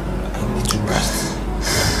now. I need to rest.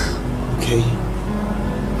 Okay?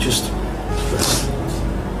 Just rest.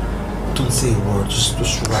 Don't say a word. Just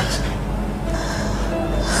rest.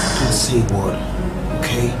 Don't say a word.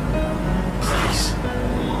 Okay? Please.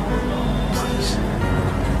 Please.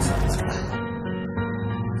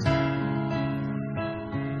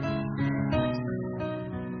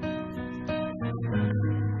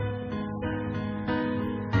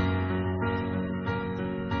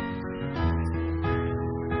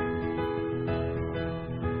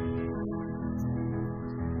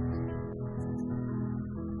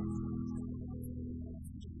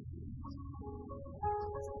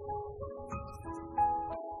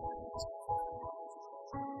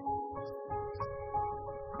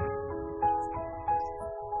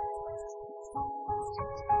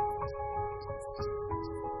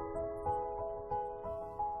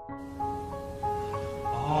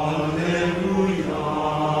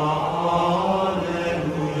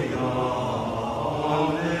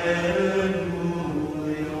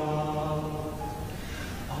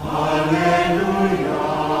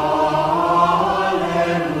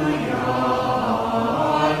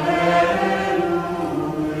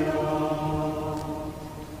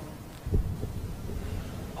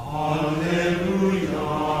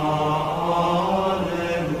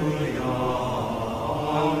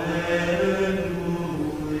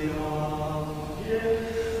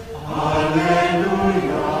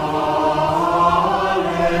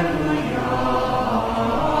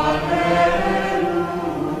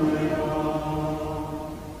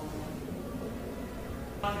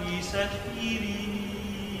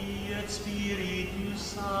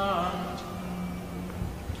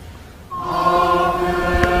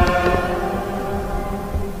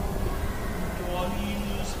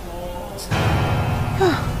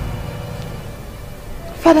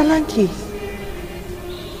 Father Lanky,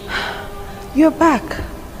 you're back.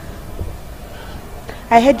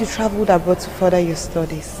 I heard you traveled abroad to further your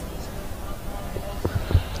studies.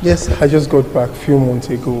 Yes, I just got back a few months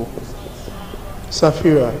ago.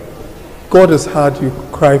 Safira, God has heard you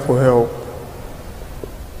cry for help.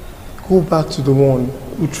 Go back to the one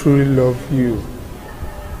who truly loves you.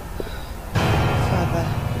 Father,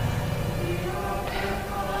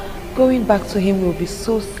 going back to him will be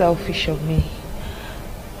so selfish of me.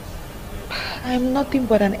 I am nothing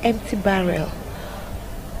but an empty barrel.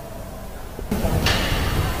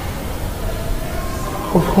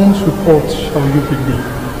 Of whose report shall you believe?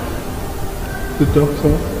 The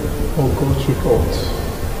doctor or God's report?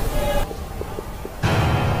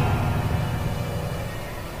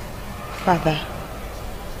 Father,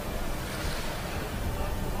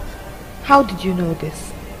 how did you know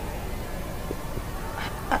this?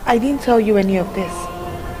 I didn't tell you any of this.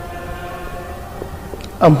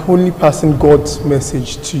 I'm only passing God's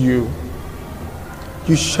message to you.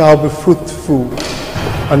 You shall be fruitful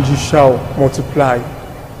and you shall multiply.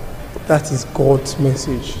 That is God's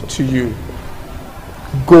message to you.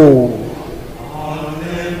 Go.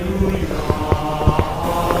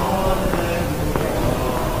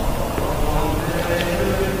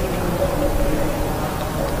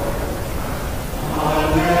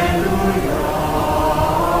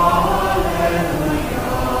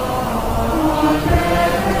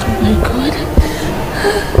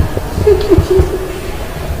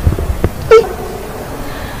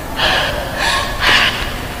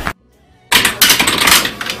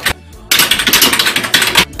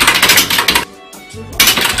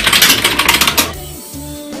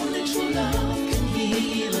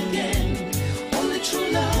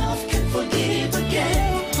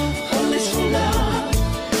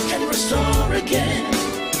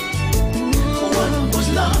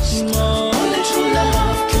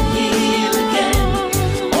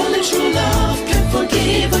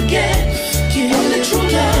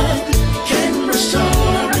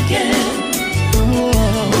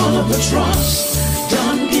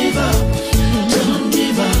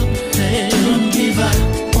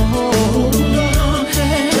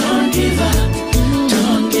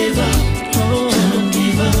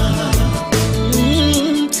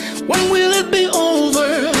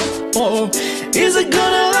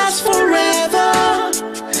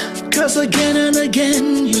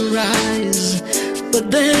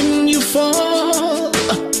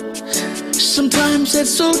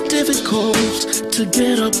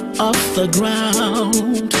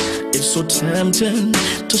 Tempting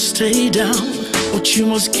to stay down, but you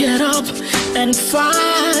must get up and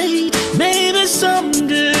fight. Maybe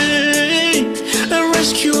someday a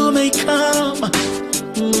rescue may come.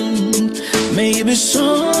 Maybe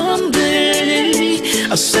someday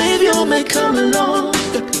a savior may come along,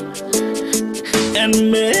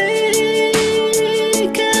 and maybe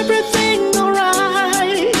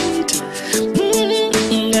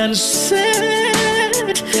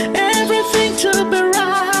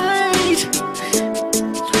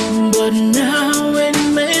But now it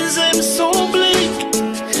may seem so bleak.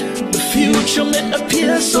 The future may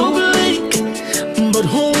appear so bleak. But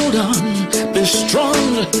hold on, be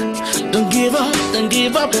strong. Don't give up, don't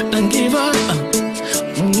give up, don't give up.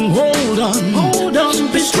 Hold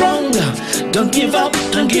on, be strong. Don't give up,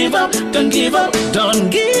 don't give up, don't give up, don't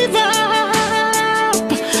give up,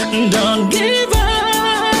 don't give up.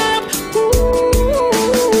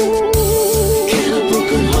 Can a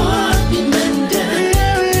broken heart be mended?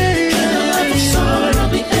 Can a life of sorrow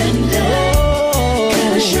be ended?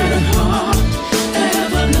 Can a shattered heart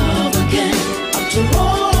ever love again? After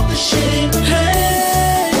all the shame,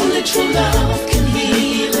 hey, only true love can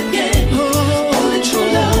heal again. Only true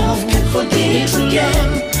love can forgive again.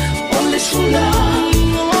 Only true love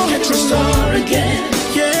can restore again.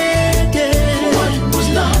 Yeah, yeah. What was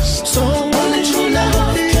lost, so only true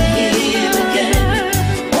love can heal again.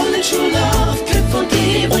 Only true love can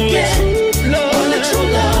forgive again. Only true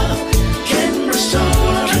love can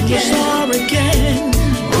restore again.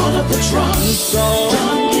 Roll up the trust,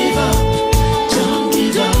 don't give up, don't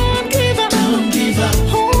give up, don't give up.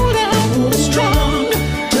 Hold on, strong,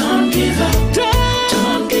 don't give up,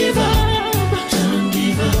 don't give up, don't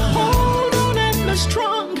give up. Hold on and be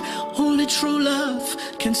strong. Only true love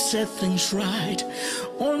can set things right.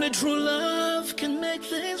 Only true love can make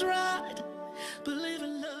things right.